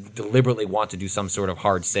unless you deliberately want to do some sort of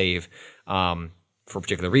hard save for a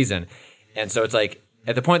particular reason. And so it's like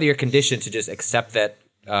at the point that you're conditioned to just accept that.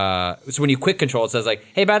 So when you quit Control, it says like,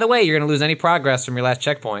 hey, by the way, you're going to lose any progress from your last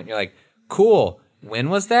checkpoint. And you're like, cool.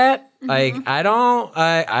 When was that? Like, I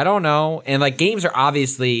don't know. And like games are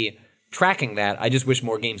obviously tracking that. I just wish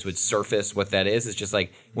more games would surface what that is. It's just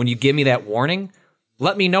like, when you give me that warning,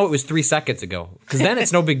 let me know it was 3 seconds ago. Cause then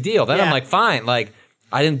it's no big deal. Then I'm like, fine. Like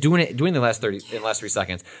I didn't do it in the last 3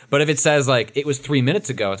 seconds. But if it says like it was 3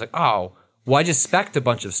 minutes ago, it's like, oh, well, I just spec'd a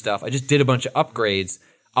bunch of stuff. I just did a bunch of upgrades.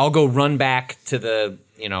 I'll go run back to the,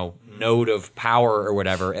 node of power or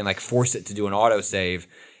whatever and like force it to do an autosave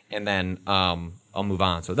and then I'll move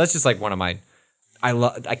on. So that's just like one of my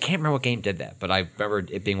I can't remember what game did that, but I remember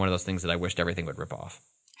it being one of those things that I wished everything would rip off.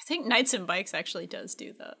 I think Knights and Bikes actually does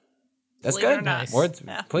do that. That's Believe it good. or not. Words,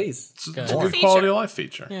 Yeah. please. It's a Cool good feature. quality of life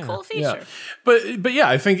feature. Yeah. Cool feature. But yeah,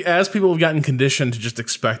 I think as people have gotten conditioned to just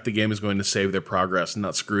expect the game is going to save their progress and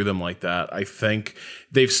not screw them like that, I think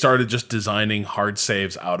they've started just designing hard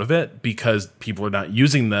saves out of it because people are not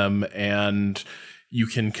using them and you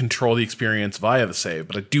can control the experience via the save.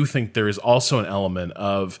 But I do think there is also an element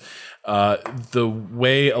of the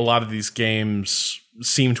way a lot of these games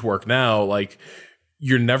seem to work now, like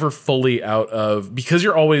you're never fully out of, because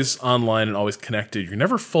you're always online and always connected, you're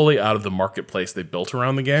never fully out of the marketplace they built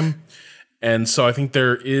around the game. And so I think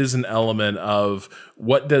there is an element of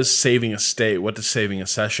what does saving a state, what does saving a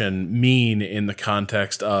session mean in the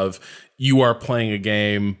context of you are playing a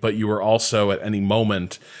game, but you are also at any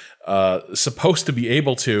moment supposed to be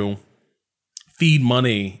able to feed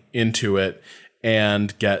money into it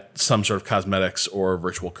and get some sort of cosmetics or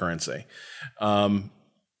virtual currency.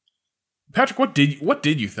 Patrick, what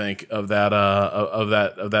did you think of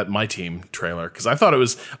that My Team trailer? Because I thought it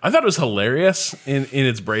was hilarious in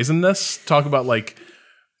its brazenness. Talk about like,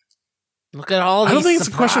 look at all I don't think these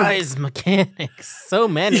it's a question of- surprise mechanics. So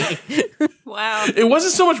many. Wow. it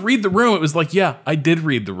wasn't so much read the room. It was like, yeah, I did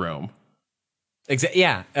read the room.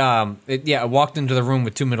 Yeah. I walked into the room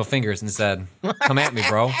with 2 middle fingers and said, come at me,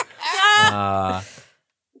 bro. I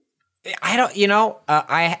don't,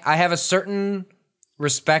 I have a certain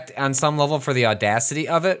respect on some level for the audacity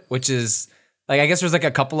of it, which is like, I guess there's like a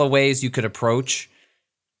couple of ways you could approach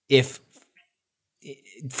if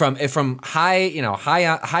from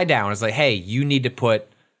high down is like, hey, you need to put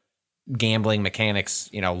gambling mechanics,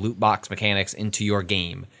 loot box mechanics into your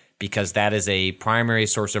game because that is a primary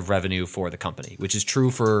source of revenue for the company, which is true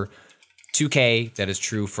for 2K, that is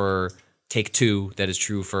true for Take-Two, that is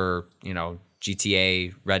true for,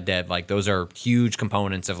 GTA, Red Dead, like those are huge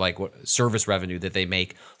components of like what service revenue that they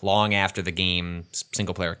make long after the game's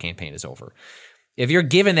single player campaign is over. If you're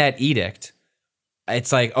given that edict,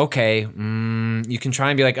 it's like, okay, you can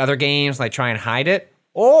try and be like other games, like try and hide it,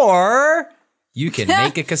 or you can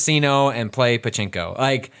make a casino and play pachinko.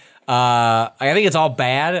 Like, I think it's all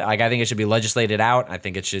bad. Like, I think it should be legislated out. I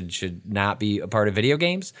think it should not be a part of video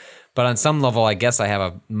games. But on some level, I guess I have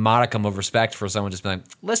a modicum of respect for someone just being like,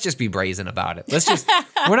 let's just be brazen about it.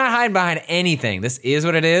 We're not hiding behind anything. This is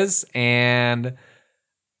what it is. And,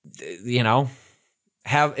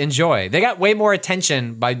 enjoy. They got way more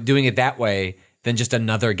attention by doing it that way than just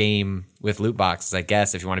another game with loot boxes, I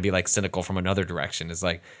guess, if you want to be like cynical from another direction. It's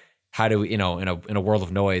like, how do we, in a world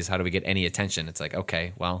of noise, how do we get any attention? It's like,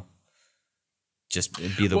 okay, well, just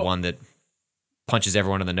be the one that punches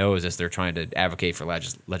everyone in the nose as they're trying to advocate for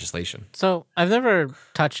legislation. So I've never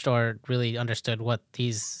touched or really understood what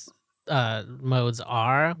these modes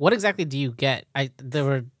are. What exactly do you get? There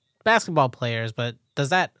were basketball players, but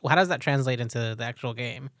how does that translate into the actual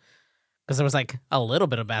game? Because there was like a little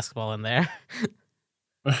bit of basketball in there.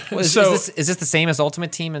 Well, is this the same as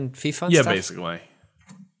Ultimate Team and FIFA and yeah, stuff? basically.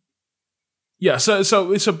 Yeah,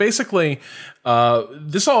 so basically,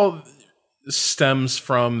 this all stems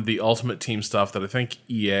from the Ultimate Team stuff that I think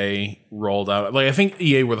EA rolled out. Like, I think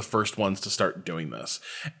EA were the first ones to start doing this.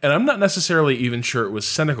 And I'm not necessarily even sure it was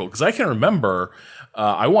cynical, because I can remember,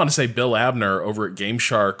 I want to say Bill Abner over at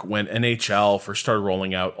GameShark, when NHL first started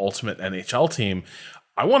rolling out Ultimate NHL Team,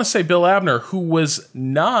 I want to say Bill Abner, who was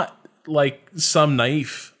not like some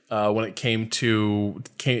naif when it came to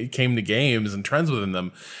games and trends within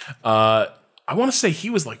them, I want to say he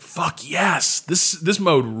was like, fuck yes, this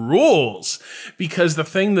mode rules. Because the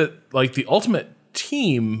thing that like the Ultimate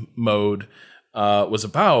Team mode was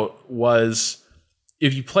about was,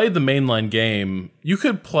 if you played the mainline game, you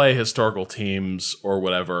could play historical teams or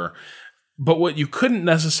whatever. But what you couldn't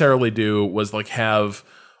necessarily do was like have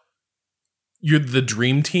the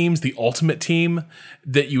dream teams, the ultimate team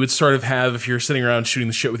that you would sort of have if you're sitting around shooting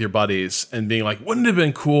the shit with your buddies and being like, wouldn't it have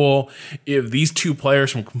been cool if these two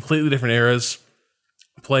players from completely different eras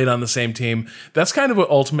played on the same team? That's kind of what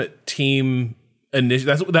Ultimate Team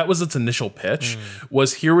that was its initial pitch.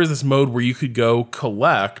 Was here was this mode where you could go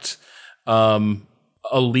collect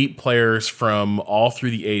elite players from all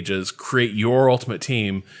through the ages, create your ultimate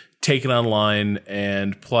team, take it online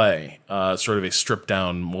and play sort of a stripped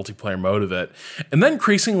down multiplayer mode of it. And then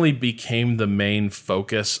increasingly became the main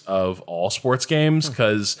focus of all sports games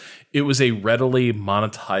because it was a readily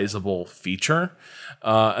monetizable feature.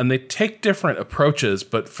 And they take different approaches,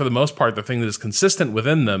 but for the most part, the thing that is consistent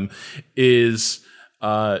within them is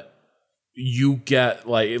you get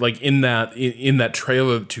like in that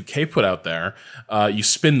trailer that 2K put out there, you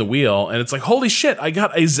spin the wheel and it's like, holy shit, I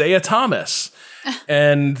got Isaiah Thomas.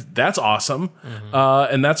 And that's awesome.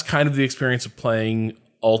 And that's kind of the experience of playing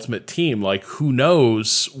Ultimate Team. Like, who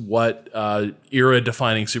knows what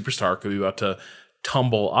era-defining superstar could be about to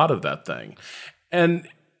tumble out of that thing. And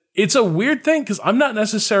it's a weird thing because I'm not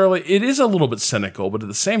necessarily... It is a little bit cynical, but at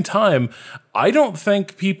the same time, I don't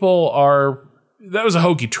think people are... That was a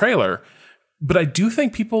hokey trailer, but I do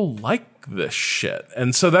think people like this shit.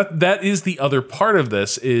 And so that is the other part of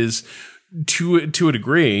this is, to a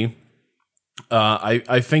degree...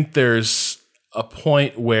 I think there's a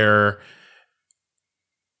point where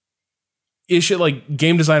like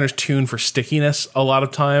game designers tune for stickiness a lot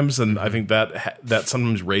of times, and I think that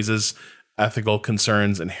sometimes raises ethical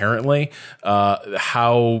concerns inherently.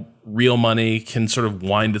 How real money can sort of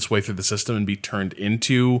wind its way through the system and be turned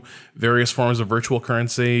into various forms of virtual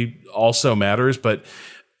currency also matters, but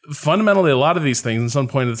fundamentally, a lot of these things, and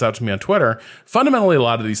someone pointed this out to me on Twitter, fundamentally, a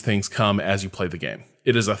lot of these things come as you play the game.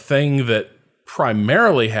 It is a thing that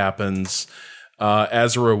primarily happens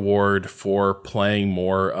as a reward for playing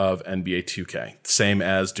more of NBA 2K. Same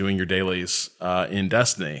as doing your dailies in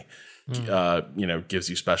Destiny, gives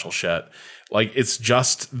you special shit. Like, it's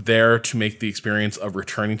just there to make the experience of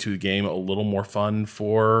returning to the game a little more fun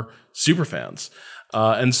for superfans.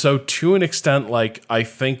 And so to an extent, like, I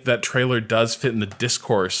think that trailer does fit in the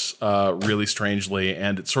discourse really strangely,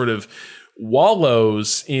 and it sort of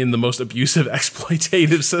wallows in the most abusive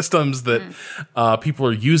exploitative systems that people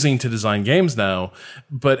are using to design games now.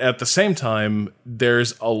 But at the same time,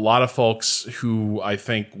 there's a lot of folks who I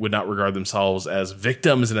think would not regard themselves as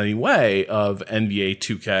victims in any way of NBA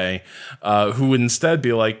 2K, who would instead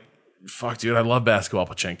be like, fuck, dude, I love basketball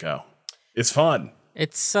pachinko. It's fun.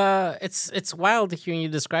 It's wild to hear you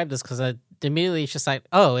describe this because immediately it's just like,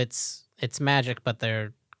 oh, it's Magic, but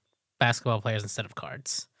they're basketball players instead of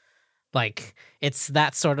cards. Like, it's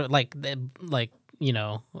that sort of like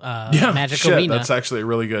Magic shit, Arena. That's actually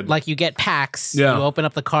really good. Like you get packs, Yeah. you open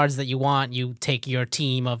up the cards that you want, you take your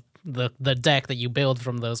team of the deck that you build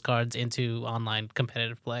from those cards into online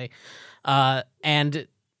competitive play. And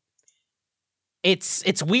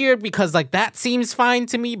it's weird because like that seems fine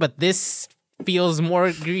to me, but this feels more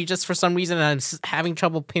egregious for some reason, and I'm having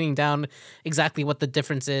trouble pinning down exactly what the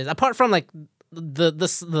difference is. Apart from like the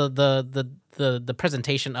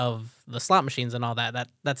presentation of the slot machines and all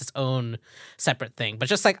that's its own separate thing. But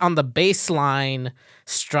just like on the baseline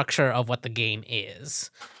structure of what the game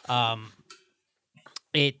is,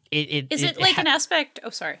 Is it like an aspect? Oh,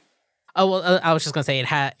 sorry. Oh well, I was just gonna say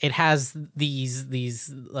it has these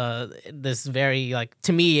this very like,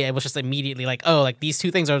 to me it was just immediately like, oh, like these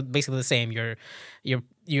two things are basically the same.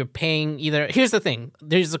 You're paying either. Here's the thing.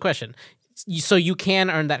 There's the question. So you can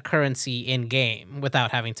earn that currency in game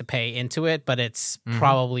without having to pay into it, but it's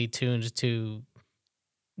probably tuned to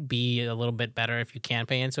be a little bit better if you can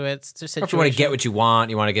pay into it. It's just Or if you want to get what you want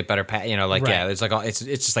to get better, Right. yeah, it's like it's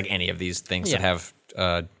just like any of these things that have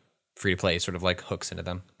free to play sort of like hooks into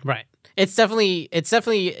them. Right. It's definitely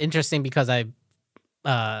interesting because I've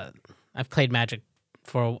played Magic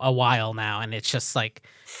for a while now, and it's just like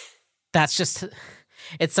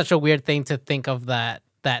it's such a weird thing to think of that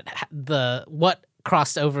what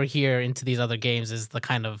crossed over here into these other games is the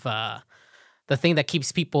kind of the thing that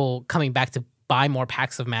keeps people coming back to buy more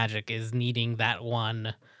packs of Magic is needing that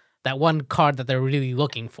one card that they're really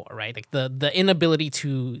looking for, right? Like the inability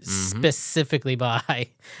to specifically buy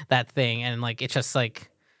that thing, and like it's just like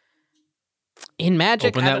in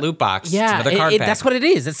Magic, Open that loot box. Yeah, it's another card pack. that's what it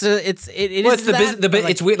is. It's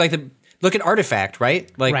it's weird. Like look at Artifact,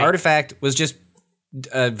 right? Like Right. Artifact was just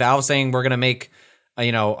Valve saying we're gonna make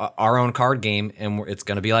our own card game, and it's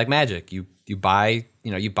gonna be like Magic. You buy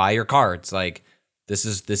your cards. Like this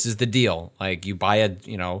is the deal. Like you buy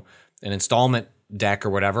an installment deck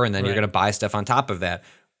or whatever, and then you're Right. gonna buy stuff on top of that.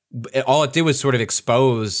 All it did was sort of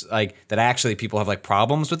expose like that actually people have like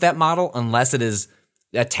problems with that model unless it is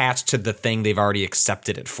attached to the thing they've already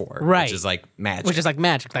accepted it for, Right. which is like Magic. Which is like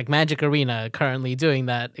Magic Arena currently doing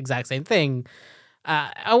that exact same thing.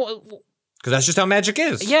 Because that's just how Magic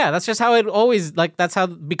is. Yeah, that's just how it always, like, that's how,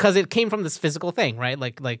 because it came from this physical thing, right?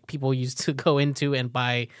 Like people used to go into and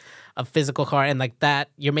buy a physical card, and like that,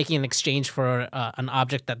 you're making an exchange for an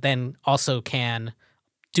object that then also can,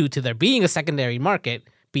 due to there being a secondary market,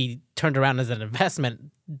 be turned around as an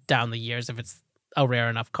investment down the years if it's a rare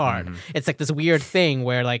enough card. It's like this weird thing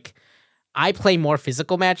where like I play more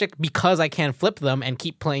physical Magic because I can flip them and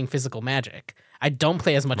keep playing physical Magic. I don't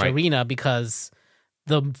play as much Right. Arena because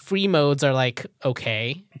the free modes are like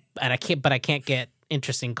okay, and I can't get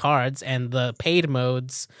interesting cards, and the paid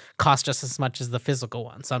modes cost just as much as the physical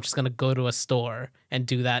ones. So I'm just gonna go to a store and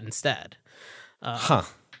do that instead.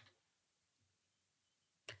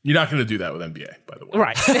 You're not going to do that with NBA, by the way.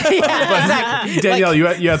 Right? Yeah, exactly. Danielle,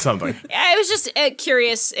 you had something. I was just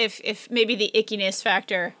curious if maybe the ickiness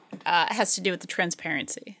factor has to do with the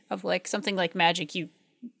transparency of like something like Magic. You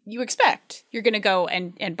expect you're going to go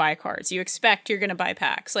and buy cards. You expect you're going to buy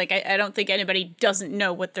packs. Like I don't think anybody doesn't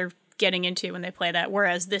know what they're getting into when they play that.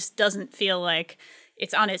 Whereas this doesn't feel like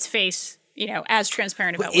it's on its face, as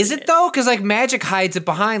transparent about. Is it though? Because like Magic hides it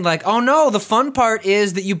behind like, oh no, the fun part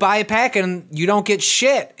is that you buy a pack and you don't get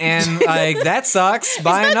shit, and like that sucks.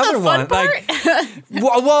 Buy another one. Like,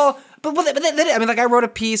 well, but I mean, like I wrote a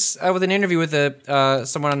piece with an interview with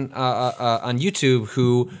someone on YouTube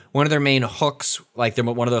who one of their main hooks, like they're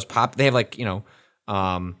one of those they have like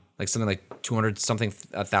like something like 200 something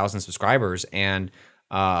thousand subscribers, and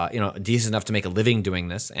decent enough to make a living doing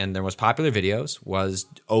this. And their most popular videos was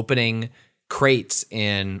opening crates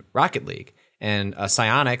in Rocket League. And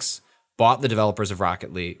Psyonix bought the developers of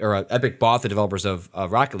Rocket League, or Epic bought the developers of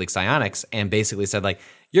Rocket League, Psyonix, and basically said like,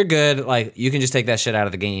 you're good, like you can just take that shit out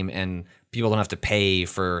of the game and people don't have to pay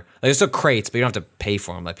for, like there's still crates, but you don't have to pay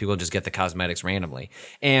for them. Like people just get the cosmetics randomly.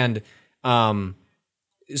 And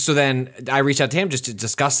so then I reached out to him just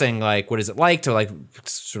discussing like what is it like to like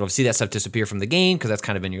sort of see that stuff disappear from the game, because that's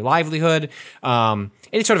kind of been your livelihood. And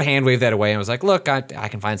he sort of hand waved that away and was like, look, I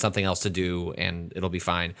can find something else to do and it'll be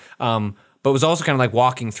fine. But it was also kind of like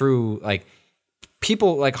walking through like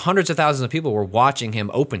people, like hundreds of thousands of people were watching him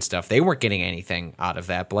open stuff. They weren't getting anything out of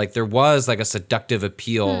that, but like there was like a seductive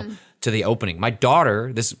appeal to the opening. My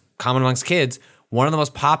daughter, this common amongst kids, one of the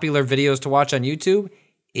most popular videos to watch on YouTube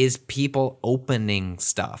is people opening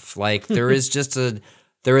stuff. Like there is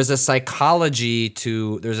a psychology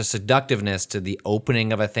there's a seductiveness to the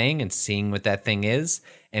opening of a thing and seeing what that thing is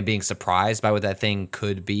and being surprised by what that thing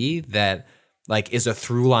could be, that like is a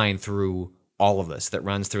through line through all of this, that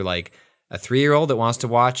runs through like a 3-year-old that wants to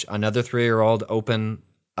watch another 3-year-old open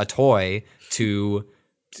a toy to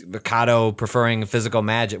Mikado preferring physical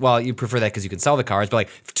magic. Well, you prefer that because you can sell the cards, but like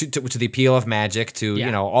to the appeal of magic, to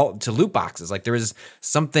all to loot boxes. Like there is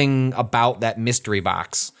something about that mystery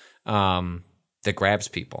box that grabs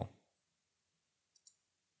people.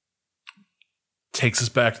 Takes us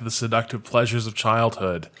back to the seductive pleasures of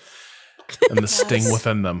childhood and the sting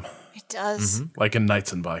within them, It does. like in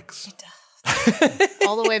Knights and Bikes. It does.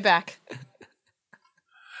 All the way back.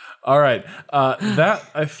 All right. That,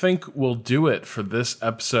 I think, will do it for this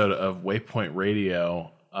episode of Waypoint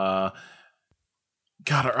Radio. God,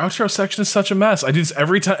 our outro section is such a mess. I do this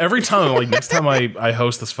every time. Like, next time I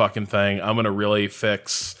host this fucking thing, I'm going to really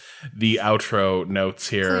fix the outro notes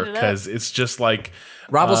here, because it's just like...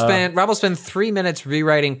 Rob will spend 3 minutes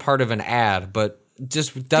rewriting part of an ad, but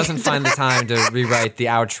just doesn't find the time to rewrite the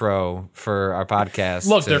outro for our podcast.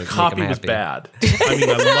 Look, their copy was bad. I mean,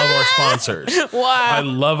 I love our sponsors. Wow. I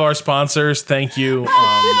love our sponsors. Thank you.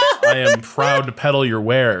 I am proud to peddle your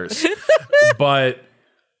wares. But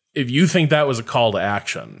if you think that was a call to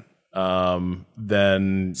action,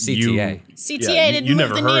 then CTA. CTA didn't move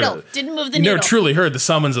the needle. Didn't move the needle. You never truly heard the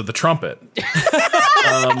summons of the trumpet.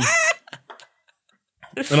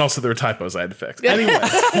 And also there were typos I had to fix. Anyway,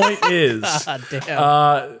 point is,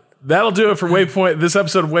 that'll do it for Waypoint. This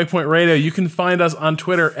episode of Waypoint Radio. You can find us on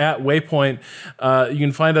Twitter at Waypoint. You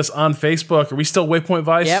can find us on Facebook. Are we still Waypoint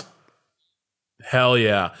Vice? Yep. Hell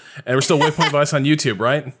yeah. And we're still Waypoint Vice on YouTube,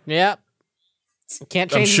 right? Yep.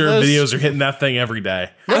 Can't change I'm sure those. videos are hitting that thing every day.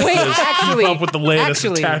 No, wait, actually. Keep up with the latest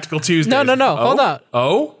Tactical Tuesdays. No, hold on.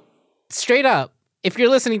 Oh? Straight up, if you're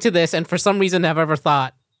listening to this and for some reason have ever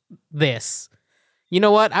thought this, you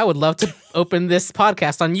know what? I would love to open this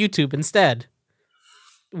podcast on YouTube instead.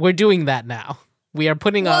 We're doing that now. We are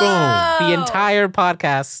putting up the entire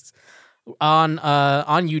podcast on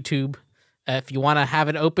YouTube. If you want to have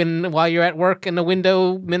it open while you're at work in a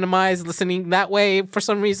window, minimize listening that way for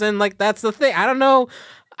some reason, like that's the thing. I don't know.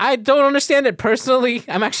 I don't understand it personally.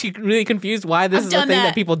 I'm actually really confused why this is a thing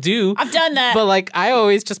that people do. I've done that. But like, I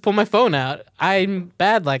always just pull my phone out. I'm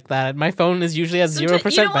bad like that. My phone is usually at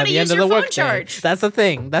 0% by the end of the work day. That's the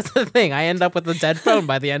thing. I end up with a dead phone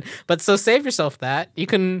by the end. But so save yourself that. You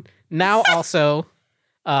can now also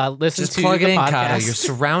listen just to plug the it in, podcast. Kato. You're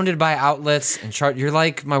surrounded by outlets and chart. You're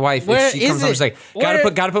like my wife. Where If she comes is home, it? she's like,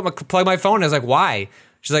 plug my phone. I was like, why?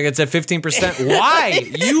 She's like, it's at 15%. Why?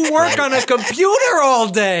 You work on a computer all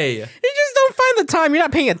day. You just don't find the time. You're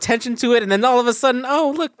not paying attention to it, and then all of a sudden,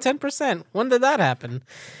 oh look, 10%. When did that happen?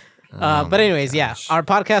 But anyways, yeah, our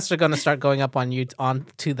podcasts are going to start going up onto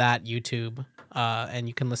that YouTube, and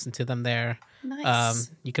you can listen to them there.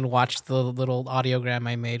 Nice. You can watch the little audiogram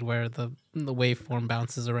I made where the waveform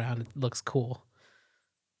bounces around. It looks cool.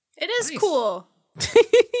 It is cool.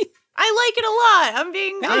 I like it a lot. I'm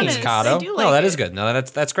being honest. Thanks, Kato. I do like no, that it. is good. No,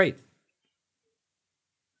 that's great.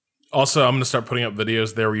 Also, I'm going to start putting up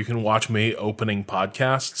videos there where you can watch me opening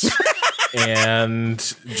podcasts and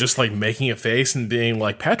just like making a face and being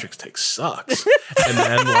like, Patrick's take sucks. And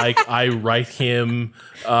then like I write him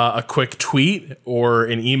a quick tweet or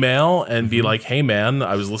an email and be like, hey man,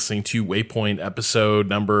 I was listening to Waypoint episode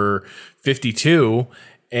number 52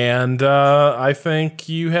 and I think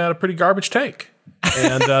you had a pretty garbage take.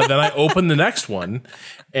 And then I open the next one,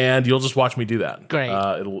 and you'll just watch me do that. Great.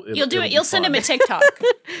 You'll do it. You'll send him a TikTok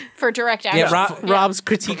for direct action. Yeah, Rob's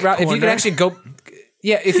critique. If you could actually go,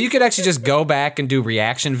 if you could actually just go back and do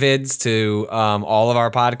reaction vids to all of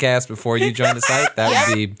our podcasts before you join the site, that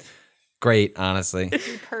would be great. Honestly,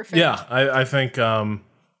 Perfect. Yeah, I think. I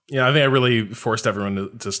think I really forced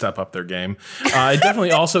everyone to step up their game. I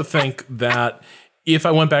definitely also think that if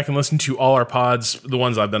I went back and listened to all our pods, the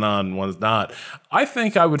ones I've been on, ones not, I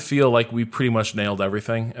think I would feel like we pretty much nailed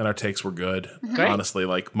everything and our takes were good. Great. Honestly,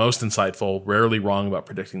 like most insightful, rarely wrong about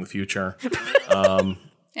predicting the future. I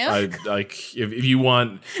like if you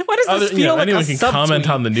want, Why does this feel like anyone a can subtweet? comment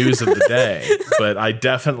on the news of the day, but I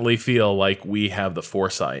definitely feel like we have the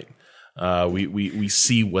foresight. We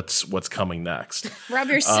see what's coming next. Rob,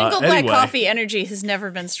 your single black anyway. coffee energy has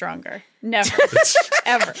never been stronger. Never.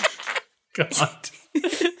 Ever. God.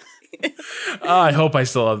 I hope I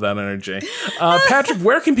still have that energy. Patrick,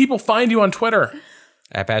 where can people find you on Twitter?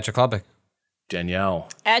 at Patrick Klubik. Danielle.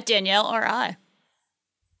 At Danielle or I.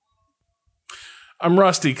 I'm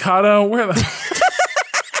Rusty Kato. Where the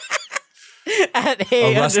At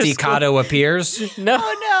hey Rusty _ Kato appears. No,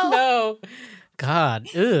 Oh, no. God.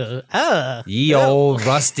 Ugh. Ye old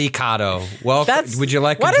Rusty Kato. Welcome. Would you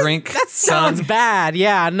like a drink? That sounds son? bad.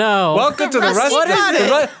 Yeah, no. Welcome to the Rusty Rusty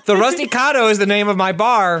Kato. The Rusty Kato is the name of my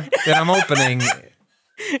bar that I'm opening.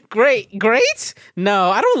 Great.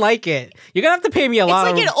 No, I don't like it. You're gonna have to pay me a lot.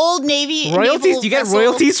 It's like an Old Navy royalties. naval Do you get vessel.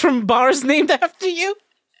 royalties from bars named after you?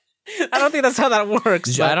 I don't think that's how that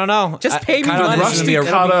works. I don't know. Just pay me Kinda money. this is gonna be a-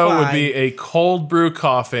 Rusticado would be a cold brew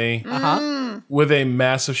coffee Uh-huh. with a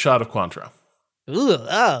massive shot of Cointreau.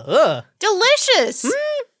 Delicious.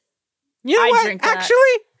 You know I what? drink that.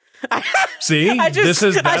 Actually, See,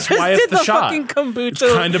 that's why it's did the shot. fucking kombucha.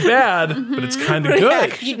 It's kind of bad, but it's kind of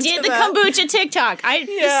good. You did the kombucha TikTok.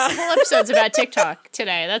 This whole episode's about TikTok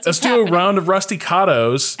today. That's Let's what's do a happening. round of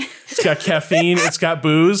Rusticados. It's got caffeine. It's got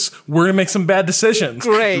booze. We're gonna make some bad decisions.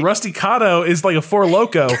 Great. The Rusticado is like a Four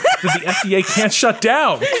Loko that the FDA can't shut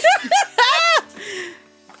down.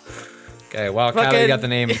 Okay, well, Fucking- Kylie got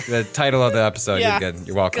the title of the episode. Yeah. You're good.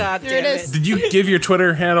 You're welcome. God There damn it is. Did you give your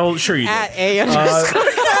Twitter handle? Sure you did. At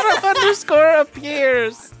 _underscore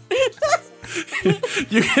appears.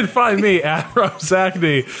 You can find me at Rob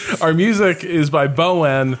Zachney. Our music is by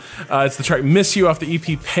Bowen. It's the track Miss You off the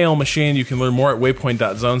EP Pale Machine. You can learn more at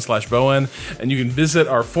waypoint.zone/Bowen. And you can visit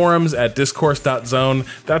our forums at discourse.zone.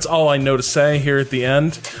 That's all I know to say here at the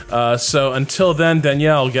end. So until then,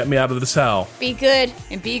 Danielle, get me out of the cell. Be good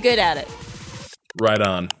and be good at it. Right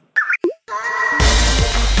on.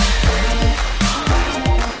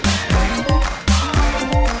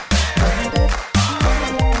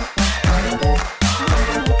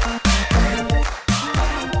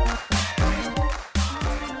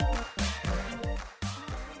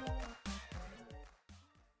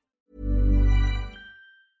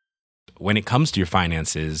 When it comes to your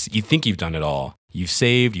finances, you think you've done it all. You've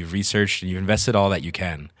saved, you've researched, and you've invested all that you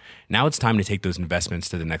can. Now it's time to take those investments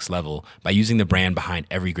to the next level by using the brand behind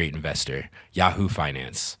every great investor, Yahoo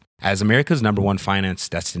Finance. As America's #1 finance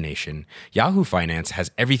destination, Yahoo Finance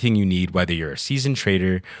has everything you need, whether you're a seasoned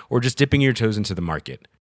trader or just dipping your toes into the market.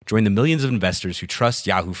 Join the millions of investors who trust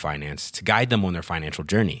Yahoo Finance to guide them on their financial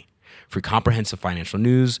journey. For comprehensive financial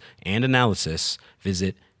news and analysis,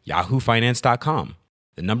 visit yahoofinance.com.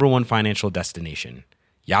 The #1 financial destination,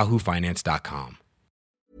 yahoofinance.com.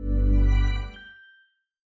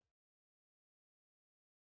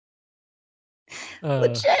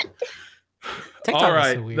 TikTok All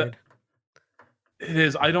right, is so weird. It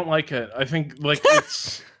is. I don't like it. I think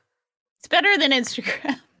it's It's better than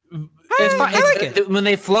Instagram. It's fine. I like it. When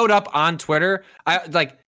they float up on Twitter,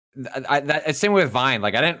 it's same with Vine.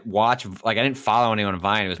 Like I didn't follow anyone on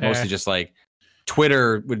Vine. It was mostly just like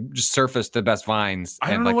Twitter would just surface the best Vines. I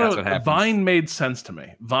don't and know like that's what what happens. Vine made sense to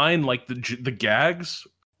me. Vine, like the gags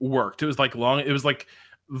worked. It was like long. It was like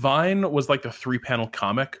Vine was like the 3-panel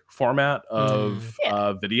comic format of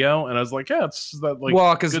video, and I was like, yeah, it's that like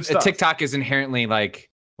well, because good stuff. TikTok is inherently like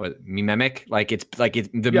mememic.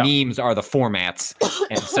 The memes are the formats,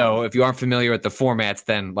 and so if you aren't familiar with the formats,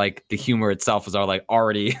 then like the humor itself is all like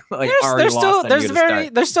already There's lost.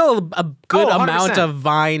 there's still a good Oh, amount 100%. of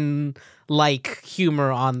Vine like humor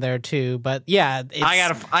on there too, but yeah, it's,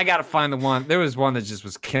 I gotta find the one. There was one that just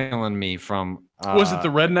was killing me from. Was it the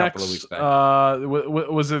a couple of rednecks? weeks back.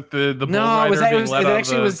 Was it the bull No, rider it was that- it being was- let it out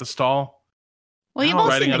actually of was- the stall? Well, you've Oh, all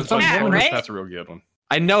riding seen out the of some cat, woman, right? That's a real good one.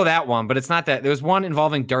 I know that one, but it's not that. There was one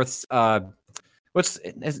involving Darth's.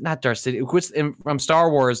 It's not Darth City. From Star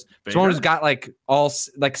Wars. It's one who's got like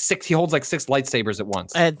six. He holds like 6 lightsabers at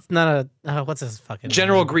once. it's not a what's his fucking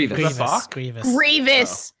General name? Grievous. Is that Bach? Grievous.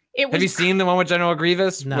 Grievous. It was Have you seen the one with General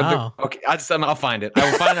Grievous? No. Okay, I'll find it.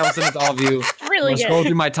 I will find it. I'll send it to all of you. really I'll scroll good.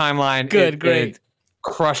 through my timeline. Great. It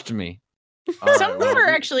crushed me. All Some right, of them well, are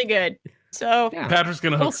actually good. So Yeah. Patrick's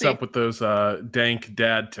gonna hook We'll us see. up with those dank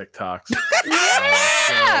dad TikToks.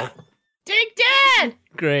 yeah, Dick Dad.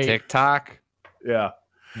 Great. TikTok, Yeah.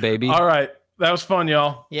 baby. All right. That was fun,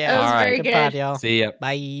 y'all. Yeah. That was All right. very Good good. pod, y'all. See ya.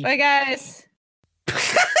 Bye. Bye, guys.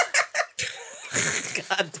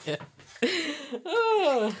 God damn.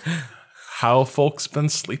 Oh. How folks been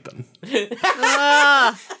sleeping?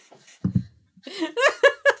 Ah.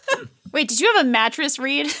 Wait, did you have a mattress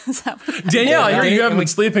read? Is that what- Danielle, I hear you Yeah. haven't been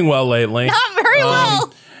sleeping well lately. Not very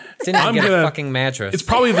well. Didn't I'm get gonna- a fucking mattress. It's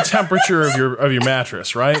probably the temperature of your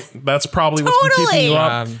mattress, right? That's probably what's been keeping you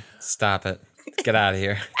up. Stop it. Get out of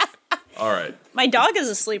here. All right. My dog is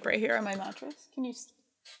asleep right here on my mattress. Can you?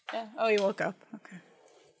 Yeah. Oh, he woke up. Okay.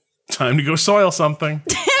 Time to go soil something.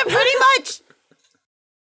 Pretty much.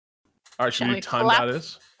 All right, should Shall we we time clap? that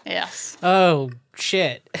is? Yes. Oh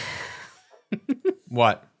shit.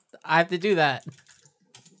 What? I have to do that.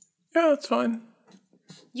 Yeah, that's fine.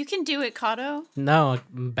 You can do it, Kato. No,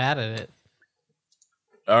 I'm bad at it.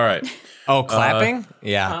 All right. Oh, clapping?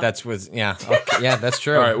 Yeah, that's with. Yeah, okay. Yeah, that's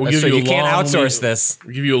true. All right, we'll That's give true. you a can't long outsource lead- this.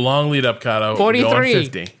 We'll give you a long lead up, Kato. 43.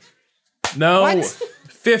 50. No,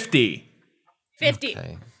 50. 50.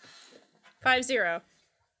 Okay. 50.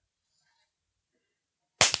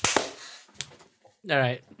 All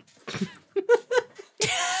right.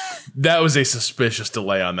 That was a suspicious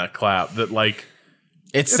delay on that clap. That like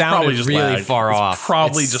It sounded really lagged. far It's off.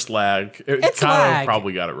 Probably just lag. It's Kyle lag.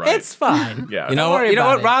 probably got it right. It's fine. Yeah. You know Don't what? worry You know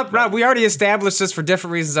what, about it. Rob? We already established this for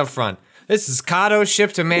different reasons up front. This is Kato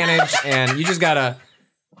ship to manage, and you just gotta,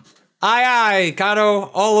 aye, Kato,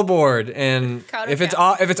 all aboard. And Kato if it's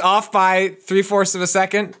off by 3/4 of a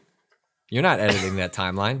second, you're not editing that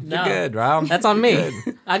timeline. No. You're good, Rob. That's on me.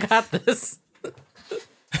 I got this.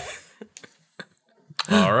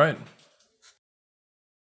 All right.